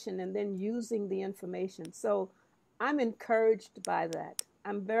information and then using the information. So I'm encouraged by that.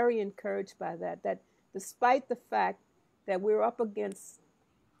 I'm very encouraged by that, that despite the fact that we're up against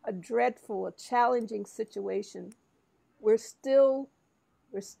a dreadful, a challenging situation, we're still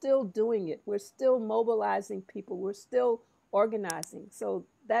doing it. We're still mobilizing people. We're still organizing. So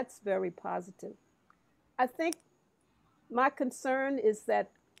that's very positive. I think my concern is that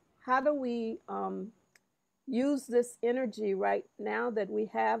how do we use this energy right now that we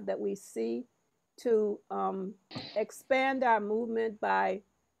have, that we see, to expand our movement by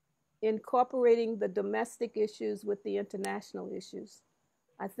incorporating the domestic issues with the international issues.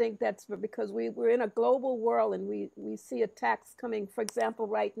 I think that's because we're in a global world and we see attacks coming. For example,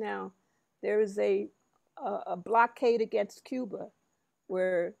 right now, there is a blockade against Cuba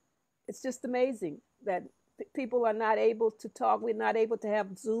where it's just amazing that people are not able to talk. We're not able to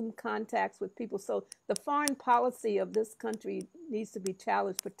have Zoom contacts with people. So the foreign policy of this country needs to be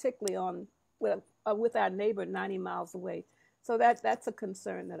challenged, particularly with our neighbor 90 miles away. So that's a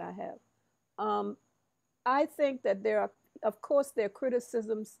concern that I have. I think that of course, there are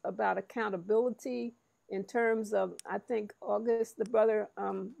criticisms about accountability in terms of, I think August, the brother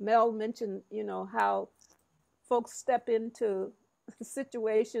Mel mentioned, how folks step into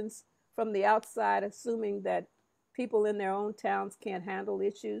situations from the outside, assuming that people in their own towns can't handle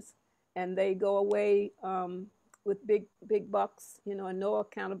issues, and they go away with big bucks, and no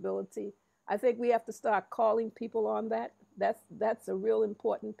accountability. I think we have to start calling people on that. That's a real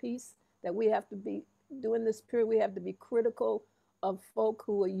important piece that we have to be during this period. We have to be critical of folk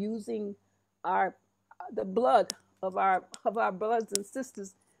who are using the blood of our brothers and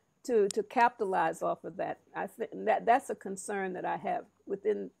sisters to capitalize off of that. I think that's a concern that I have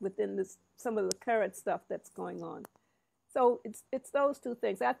within this, some of the current stuff that's going on. So it's those two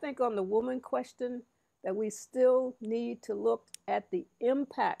things. I think on the woman question, that we still need to look at the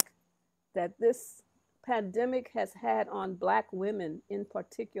impact that this pandemic has had on Black women in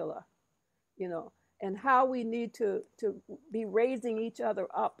particular, and how we need to be raising each other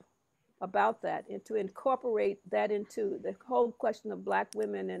up about that, and to incorporate that into the whole question of Black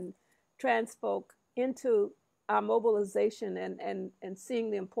women and trans folk into our mobilization and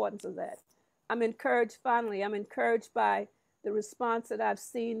seeing the importance of that. I'm encouraged by the response that I've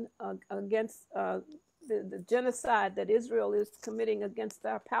seen against the genocide that Israel is committing against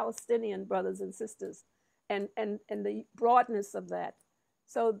our Palestinian brothers and sisters, and the broadness of that.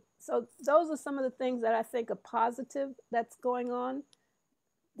 So those are some of the things that I think are positive that's going on,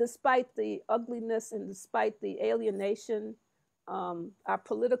 despite the ugliness and despite the alienation. Our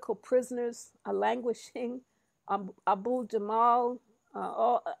political prisoners are languishing. Abu Jamal,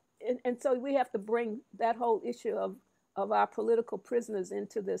 and so we have to bring that whole issue of our political prisoners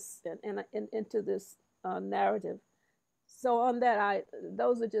into this into this narrative. So on that,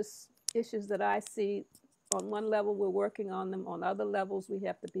 those are just issues that I see. On one level, we're working on them. On other levels, we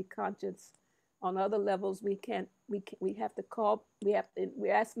have to be conscious. On other levels, we have to call.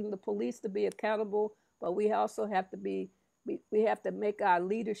 We're asking the police to be accountable, but we also have to be. We have to make our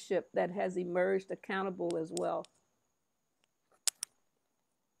leadership that has emerged accountable as well.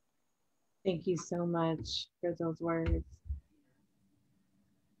 Thank you so much for those words.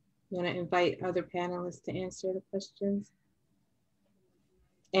 You want to invite other panelists to answer the questions?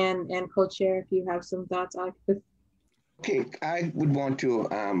 And co-chair, if you have some thoughts. Okay, I would want to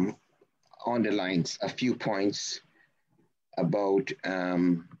underline a few points about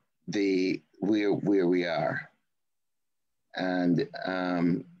where we are, and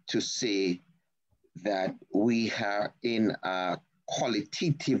to say that we are in a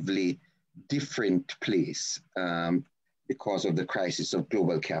qualitatively different place because of the crisis of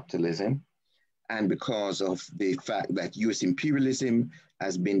global capitalism and because of the fact that US imperialism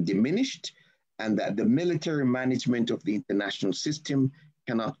has been diminished and that the military management of the international system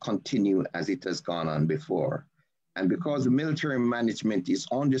cannot continue as it has gone on before. And because the military management is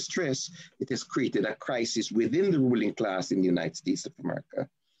under stress, it has created a crisis within the ruling class in the United States of America.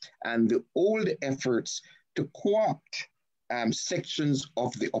 And the old efforts to co-opt sections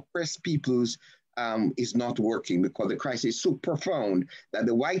of the oppressed peoples is not working because the crisis is so profound that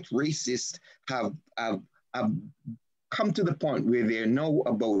the white racists have come to the point where they're now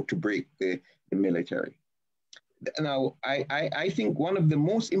about to break the military. Now, I think one of the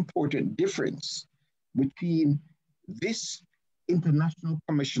most important difference between this International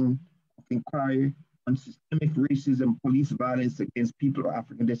Commission of Inquiry on Systemic Racism, Police Violence Against People of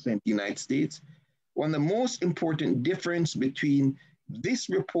African Descent in the United States, one of the most important difference between this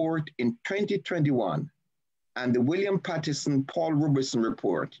report in 2021 and the William Patterson, Paul Robeson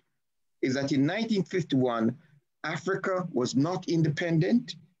report is that in 1951, Africa was not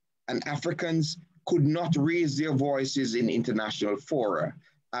independent and Africans could not raise their voices in international fora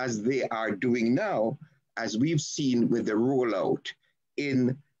as they are doing now, as we've seen with the rollout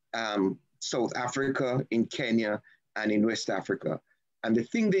in South Africa, in Kenya, and in West Africa. And the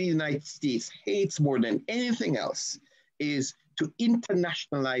thing the United States hates more than anything else is to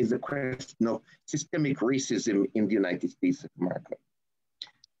internationalize the question of systemic racism in the United States of America.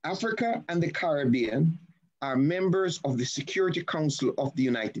 Africa and the Caribbean are members of the Security Council of the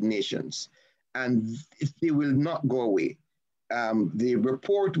United Nations, and they will not go away. The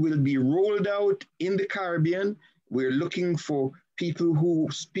report will be rolled out in the Caribbean. We're looking for people who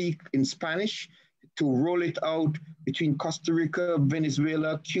speak in Spanish to roll it out between Costa Rica,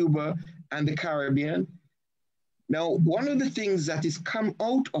 Venezuela, Cuba, and the Caribbean. Now, one of the things that has come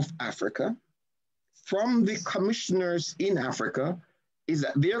out of Africa from the commissioners in Africa is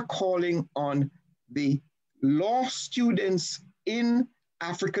that they're calling on the law students in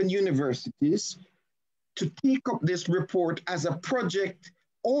African universities to take up this report as a project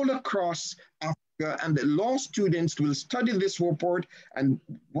all across Africa, and the law students will study this report and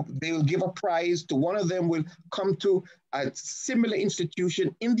they will give a prize to one of them will come to a similar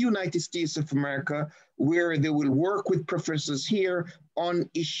institution in the United States of America where they will work with professors here on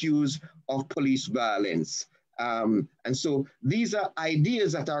issues of police violence. And so these are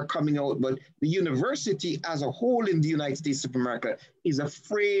ideas that are coming out, but the university as a whole in the United States of America is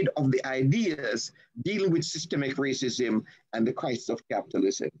afraid of the ideas dealing with systemic racism and the crisis of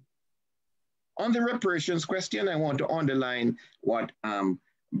capitalism. On the reparations question, I want to underline what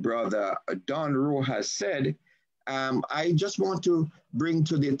Brother Don Rojas said. I just want to bring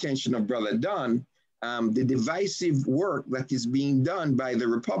to the attention of Brother Don the divisive work that is being done by the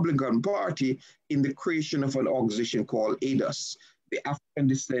Republican Party in the creation of an organization called ADUS, the African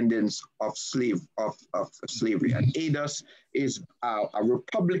Descendants of Slavery. And ADUS is a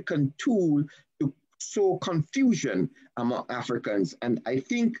Republican tool to sow confusion among Africans. And I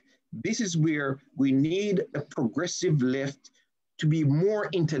think this is where we need a progressive left to be more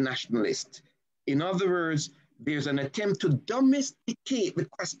internationalist. In other words, there's an attempt to domesticate the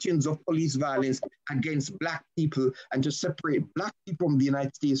questions of police violence against Black people and to separate Black people from the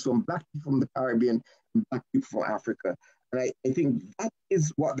United States from Black people from the Caribbean and Black people from Africa. And I think that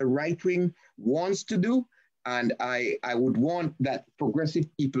is what the right wing wants to do. And I would want that progressive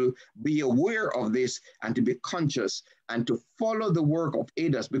people be aware of this and to be conscious and to follow the work of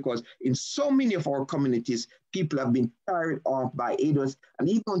ADUS, because in so many of our communities, people have been carried off by ADUS, and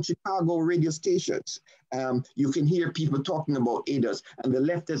even on Chicago radio stations, you can hear people talking about ADUS, and the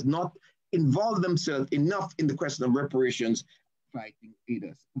left has not involved themselves enough in the question of reparations fighting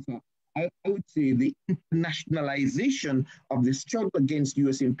leaders. So I would say the internationalization of the struggle against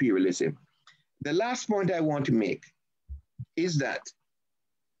US imperialism. The last point I want to make is that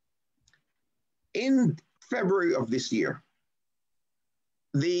in February of this year,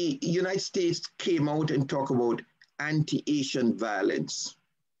 the United States came out and talked about anti-Asian violence.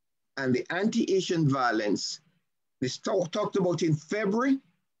 And the anti-Asian violence, they talked about in February,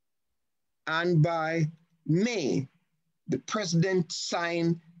 and by May, the president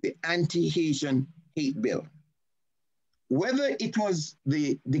signed the anti-Asian hate bill. Whether it was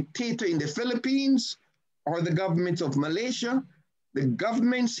the dictator in the Philippines or the government of Malaysia, the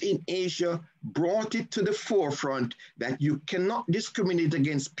governments in Asia brought it to the forefront that you cannot discriminate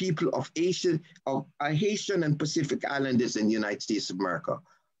against people of Haitian and Pacific Islanders in the United States of America.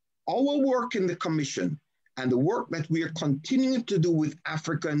 Our work in the commission and the work that we are continuing to do with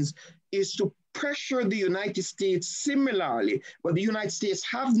Africans is to pressure the United States similarly, but the United States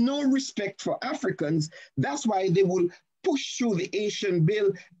have no respect for Africans. That's why they will push through the Asian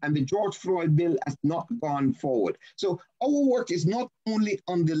bill, and the George Floyd bill has not gone forward. So our work is not only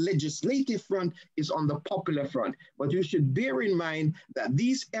on the legislative front, it's on the popular front. But you should bear in mind that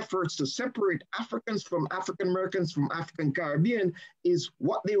these efforts to separate Africans from African Americans from African Caribbean is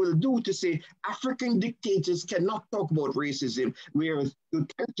what they will do to say African dictators cannot talk about racism, whereas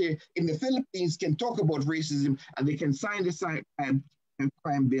Duterte in the Philippines can talk about racism and they can sign the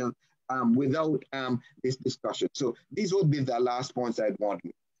crime bill without this discussion. So these would be the last points I'd want.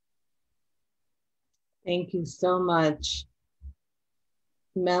 Thank you so much.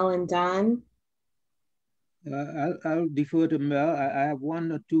 Mel and Don? I'll defer to Mel. I have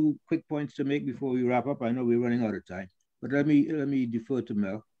one or two quick points to make before we wrap up. I know we're running out of time, but let me defer to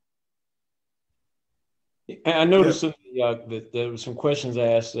Mel. I noticed that there were some questions I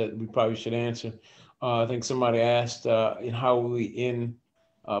asked that we probably should answer. I think somebody asked how we end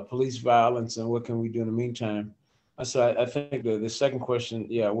police violence and what can we do in the meantime. So I think the second question,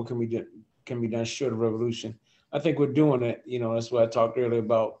 what can we do? Can be done short of revolution. I think we're doing it. That's why I talked earlier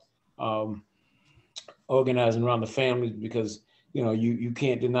about organizing around the families, because you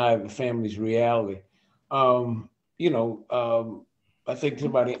can't deny the family's reality. I think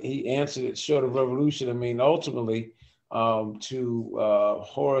he answered it short of revolution. I mean, ultimately, to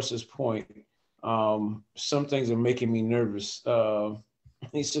Horace's point, some things are making me nervous.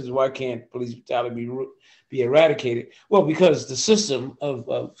 He says, why can't police brutality be eradicated? Well, because the system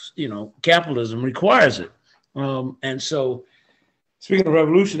of capitalism requires it. And so, speaking of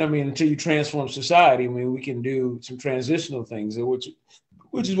revolution, I mean, until you transform society, I mean, we can do some transitional things, which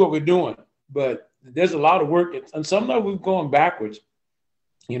is what we're doing. But there's a lot of work, and sometimes we're going backwards.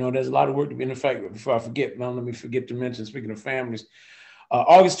 There's a lot of work to be. In fact, before I forget, let me forget to mention, speaking of families,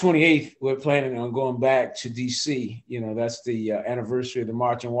 August 28th, we're planning on going back to DC. That's the anniversary of the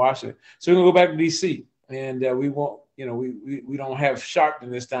March in Washington. So we're gonna go back to DC, and we won't, we don't have Sharpton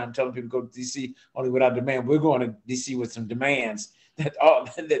this time telling people to go to DC only without demand. We're going to DC with some demands that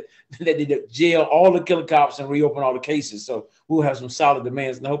they jail all the killer cops and reopen all the cases. So we'll have some solid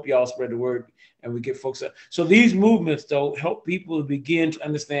demands, and I hope y'all spread the word and we get folks up. So these movements, though, help people begin to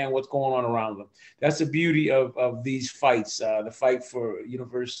understand what's going on around them. That's the beauty of these fights, the fight for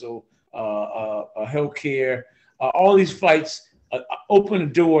universal health care. All these fights open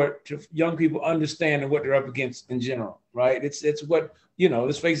the door to young people understanding what they're up against in general, right? It's what,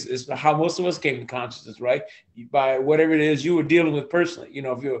 let's face it, it's how most of us came to consciousness, right? By whatever it is you were dealing with personally.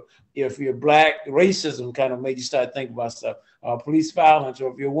 If you're Black, racism kind of made you start thinking about stuff. Police violence,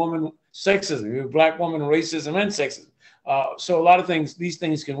 or if you're a woman, sexism. If you're a Black woman, racism and sexism. So a lot of things, these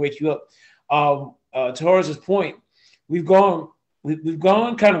things can wake you up. To Horace's point, we've gone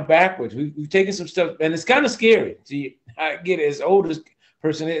kind of backwards. We've taken some stuff, and it's kind of scary. See, I get it as oldest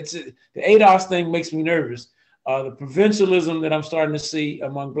person. The ADOS thing makes me nervous. The provincialism that I'm starting to see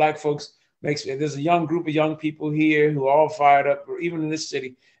among Black folks there's a young group of young people here who are all fired up, or even in this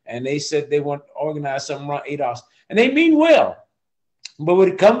city, and they said they want to organize something around ADOS, and they mean well. But what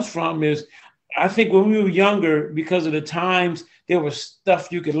it comes from is, I think when we were younger, because of the times, there was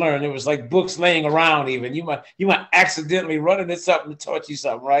stuff you could learn. There was like books laying around. Even you might accidentally run into something to taught you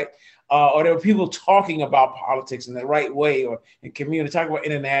something, right? Or there were people talking about politics in the right way, or in community, talking about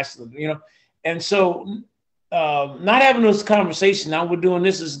international, And so, not having those conversations, now we're doing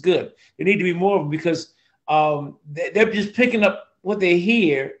this, is good. There need to be more of them, because they're just picking up what they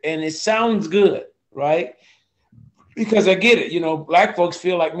hear, and it sounds good, right? Because I get it, Black folks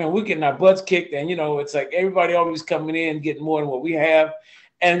feel like, man, we're getting our butts kicked, and it's like everybody always coming in getting more than what we have.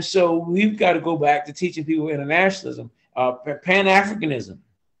 And so we've got to go back to teaching people internationalism, Pan-Africanism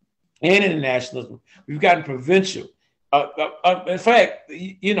and internationalism. We've gotten provincial. In fact,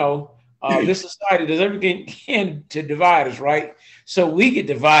 this society does everything it can to divide us, right? So we get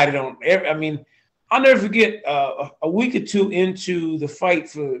divided on every. I mean, I'll never forget a week or two into the fight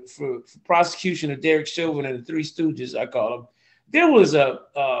for prosecution of Derek Chauvin and the Three Stooges, I call them. There was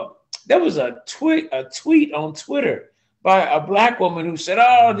a tweet on Twitter by a black woman who said,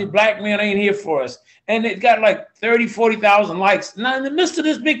 "Oh, the black men ain't here for us," and it got like 30, 40,000 likes. Now in the midst of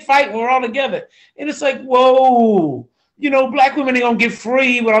this big fight, we're all together, and it's like, whoa. Black women ain't gonna get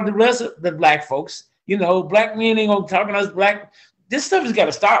free without the rest of the black folks. Black men ain't gonna talk about us black. This stuff has got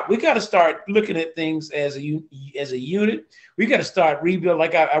to stop. We got to start looking at things as a unit. We got to start rebuild.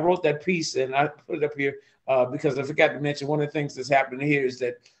 Like I wrote that piece and I put it up here because I forgot to mention one of the things that's happening here is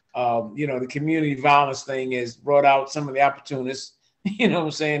that the community violence thing has brought out some of the opportunists. You know what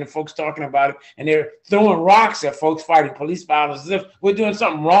I'm saying? And folks talking about it, and they're throwing rocks at folks fighting police violence as if we're doing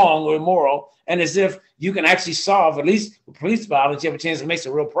something wrong or immoral, and as if you can actually solve, at least with police violence, you have a chance to make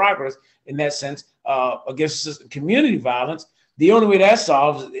some real progress in that sense against community violence. The only way that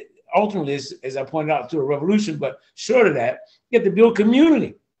solves ultimately is, as I pointed out, through a revolution, but short of that, you have to build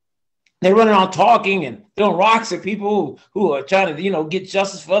community. They're running around talking and throwing rocks at people who are trying to, get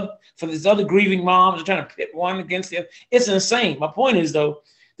justice for these other grieving moms. They're trying to pit one against the other. It's insane. My point is, though,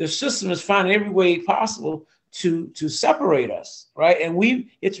 the system is finding every way possible to separate us, right? And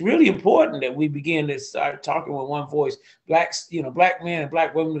it's really important that we begin to start talking with one voice. Black men and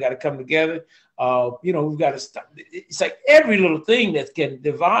black women got to come together. We've got to stop. It's like every little thing that can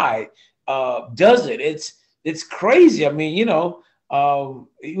divide does it. It's crazy. I mean,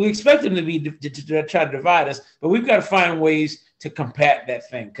 we expect them to try to divide us, but we've got to find ways to combat that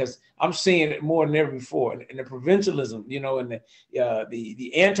thing, because I'm seeing it more than ever before. And the provincialism, and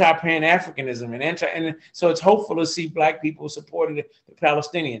the anti-Pan-Africanism and so it's hopeful to see black people supporting the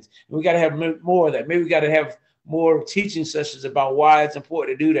Palestinians. And we got to have more of that. Maybe we got to have more teaching sessions about why it's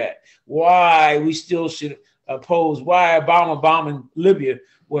important to do that, why we still should oppose, why Obama bombing Libya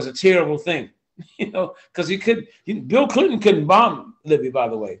was a terrible thing. Because Bill Clinton couldn't bomb Libya, by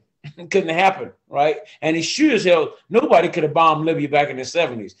the way. It couldn't happen, right? And it's sure as hell, nobody could have bombed Libya back in the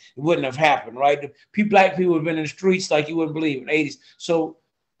 70s. It wouldn't have happened, right? Black people would have been in the streets like you wouldn't believe in the 80s. So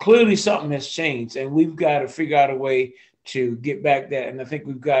clearly something has changed, and we've got to figure out a way to get back that. And I think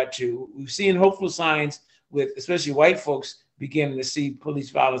we've seen hopeful signs with especially white folks beginning to see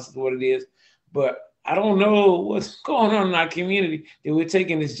police violence as what it is. But I don't know what's going on in our community that we're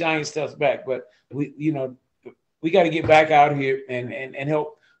taking this giant steps back. But we got to get back out here and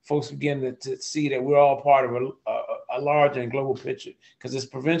help folks begin to see that we're all part of a larger and global picture, because this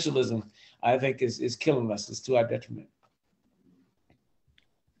provincialism, I think, is killing us. It's to our detriment.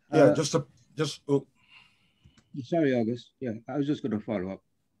 Yeah, Sorry, August. Yeah, I was just going to follow up.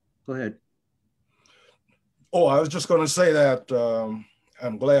 Go ahead. Oh, I was just going to say that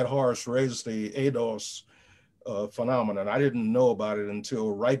I'm glad Horace raised the ADOS phenomenon. I didn't know about it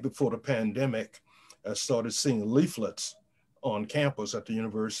until right before the pandemic. I started seeing leaflets on campus at the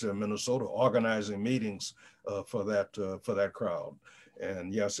University of Minnesota organizing meetings for that crowd.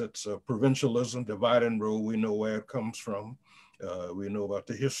 And yes, it's provincialism, divide and rule. We know where it comes from. We know about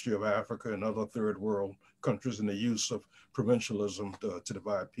the history of Africa and other third world countries and the use of provincialism to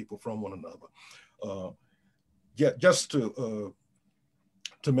divide people from one another. Just to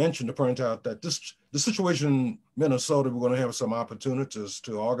mention, to point out that the situation in Minnesota, we're going to have some opportunities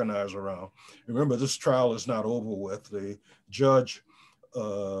to organize around. Remember, this trial is not over with. The judge,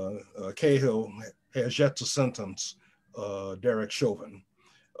 Cahill, has yet to sentence Derek Chauvin.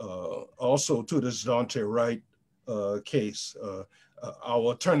 Also, to this Daunte Wright case,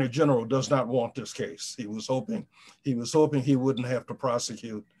 our Attorney General does not want this case. He was hoping he wouldn't have to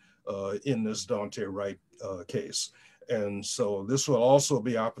prosecute in this Daunte Wright case. And so this will also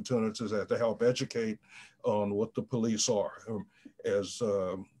be opportunities to help educate on what the police are. As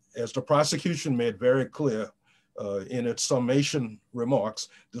the prosecution made very clear in its summation remarks,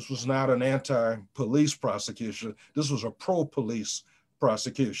 this was not an anti-police prosecution. This was a pro-police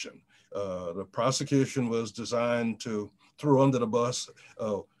prosecution. The prosecution was designed to throw under the bus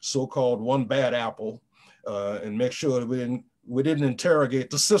so-called one bad apple and make sure that we didn't interrogate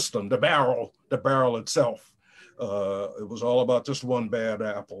the system, the barrel itself. It was all about just one bad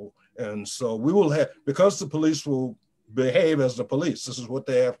apple. And so we will have, because the police will behave as the police, this is what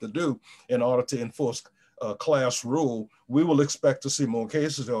they have to do in order to enforce class rule, we will expect to see more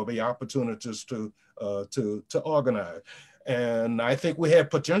cases. There will be opportunities to organize. And I think we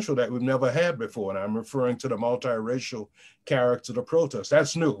have potential that we've never had before. And I'm referring to the multiracial character of the protest.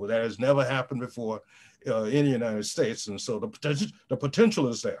 That's new. That has never happened before in the United States. And so the potential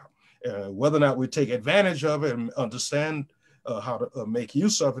is there. Whether or not we take advantage of it and understand how to make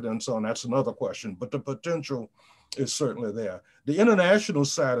use of it and so on, that's another question, but the potential is certainly there. The international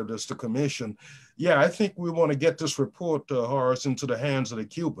side of this, the commission, yeah, I think we want to get this report, Horace, into the hands of the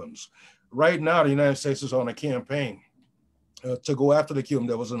Cubans. Right now, the United States is on a campaign to go after the Cubans.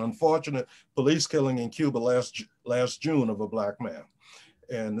 There was an unfortunate police killing in Cuba last June of a Black man.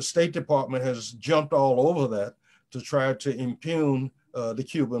 And the State Department has jumped all over that to try to impugn the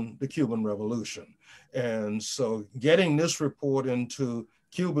Cuban Revolution. And so getting this report into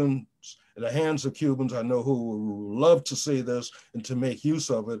Cubans, in the hands of Cubans, I know who would love to see this and to make use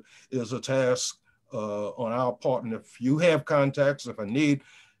of it, is a task on our part. And if you have contacts, if I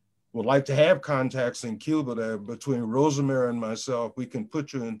would like to have contacts in Cuba, that between Rosemari and myself, we can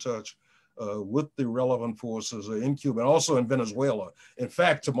put you in touch with the relevant forces in Cuba and also in Venezuela. In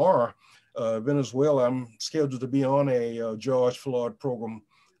fact, tomorrow, Venezuela, I'm scheduled to be on a George Floyd program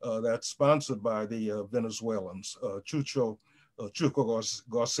that's sponsored by the Venezuelans, Chucho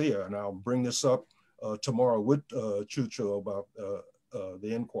Garcia, and I'll bring this up tomorrow with Chucho about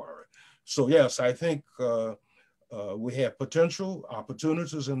the inquiry. So yes, I think we have potential,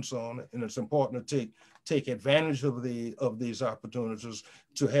 opportunities, and so on, and it's important to take advantage of these opportunities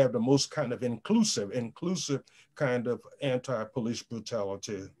to have the most kind of inclusive kind of anti-police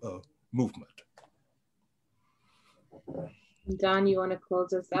brutality movement. Don, you want to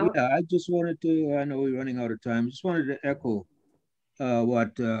close us out? Yeah, I just wanted to, I know we're running out of time, just wanted to echo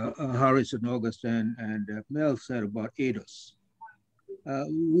what Horace and August and Mel said about ADOS.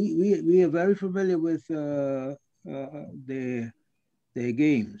 We are very familiar with their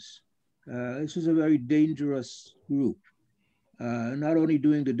games. This is a very dangerous group, not only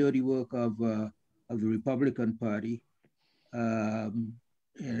doing the dirty work of the Republican Party,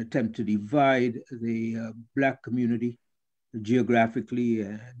 in an attempt to divide the Black community geographically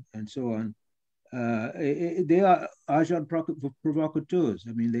and so on. They are agents provocateurs.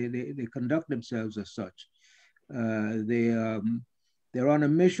 I mean, they conduct themselves as such. They're on a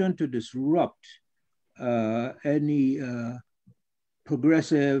mission to disrupt any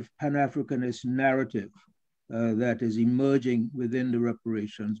progressive Pan-Africanist narrative that is emerging within the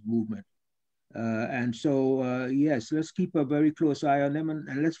reparations movement. And so, yes, let's keep a very close eye on them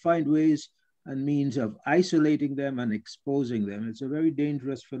and let's find ways and means of isolating them and exposing them. It's a very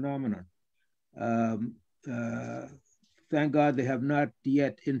dangerous phenomenon. Thank God they have not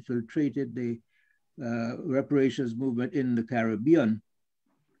yet infiltrated the reparations movement in the Caribbean,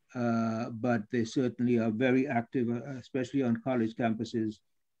 but they certainly are very active, especially on college campuses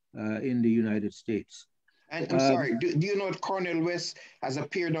in the United States. And I'm sorry, do you know if Cornel West has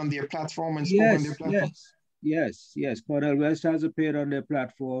appeared on their platform and spoken on their platform? Yes. Cornel West has appeared on their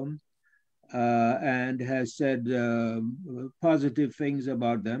platform and has said positive things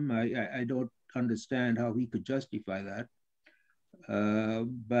about them. I don't understand how he could justify that.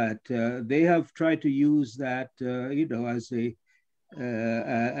 But they have tried to use that,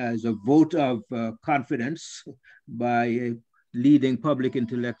 as a vote of confidence by a leading public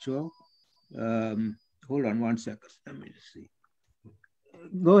intellectual. Hold on one second. Let me just see.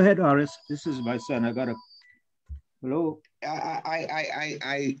 Go ahead, Horace. This is my son. I got a hello.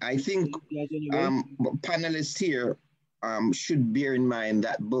 I think panelists here should bear in mind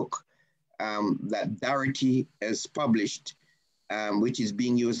that book that Doherty has published, which is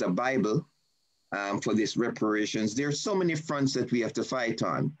being used as a Bible for this reparations. There are so many fronts that we have to fight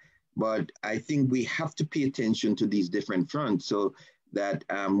on, but I think we have to pay attention to these different fronts so that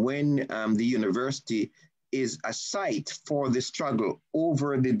when the university is a site for the struggle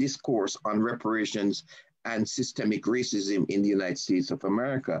over the discourse on reparations and systemic racism in the United States of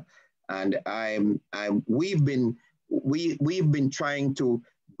America. And we've been trying to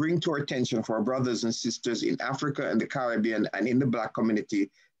bring to our attention for our brothers and sisters in Africa and the Caribbean and in the Black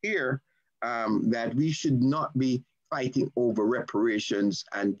community here that we should not be fighting over reparations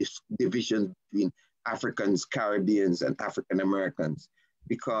and divisions between Africans, Caribbeans, and African Americans,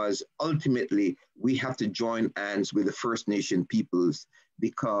 because ultimately we have to join hands with the First Nation peoples,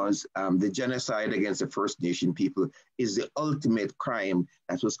 because the genocide against the First Nation people is the ultimate crime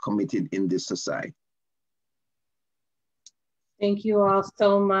that was committed in this society. Thank you all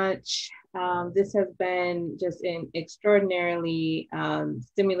so much. This has been just extraordinarily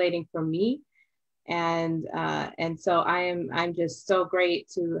stimulating for me. And so I'm just so great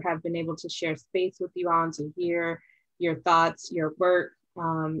to have been able to share space with you all and to hear your thoughts, your work,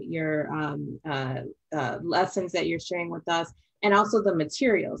 your lessons that you're sharing with us, and also the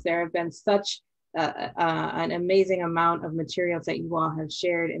materials. There have been such an amazing amount of materials that you all have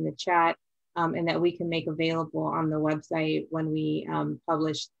shared in the chat and that we can make available on the website when we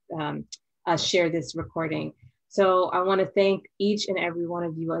publish us share this recording. So I want to thank each and every one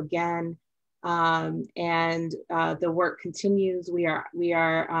of you again. And the work continues. We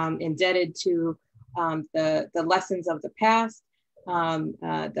are indebted to the lessons of the past,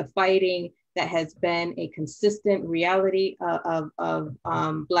 the fighting that has been a consistent reality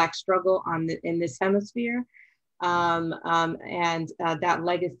of Black struggle in this hemisphere. And that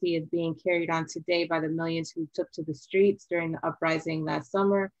legacy is being carried on today by the millions who took to the streets during the uprising last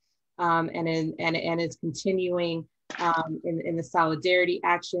summer, and is continuing in the solidarity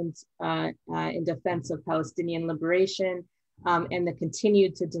actions in defense of Palestinian liberation, and the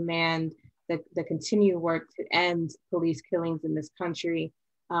continued to demand the continued work to end police killings in this country,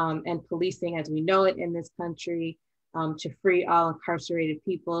 and policing as we know it in this country, to free all incarcerated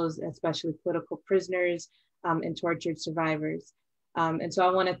peoples, especially political prisoners and tortured survivors. And so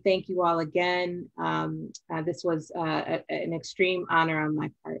I want to thank you all again. This was an extreme honor on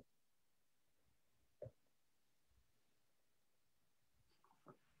my part.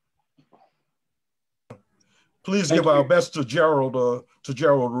 Please give our best to Gerald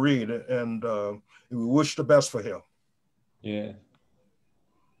Reed, and we wish the best for him. Yeah.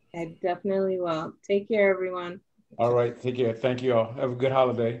 I definitely will. Take care, everyone. All right, take care. Thank you all. Have a good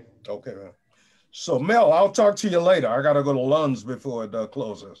holiday. Okay, man. So Mel, I'll talk to you later. I gotta go to Lund's before it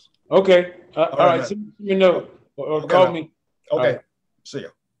closes. Okay. All right. So, you know, or okay, call man. me. Okay. Right. See you.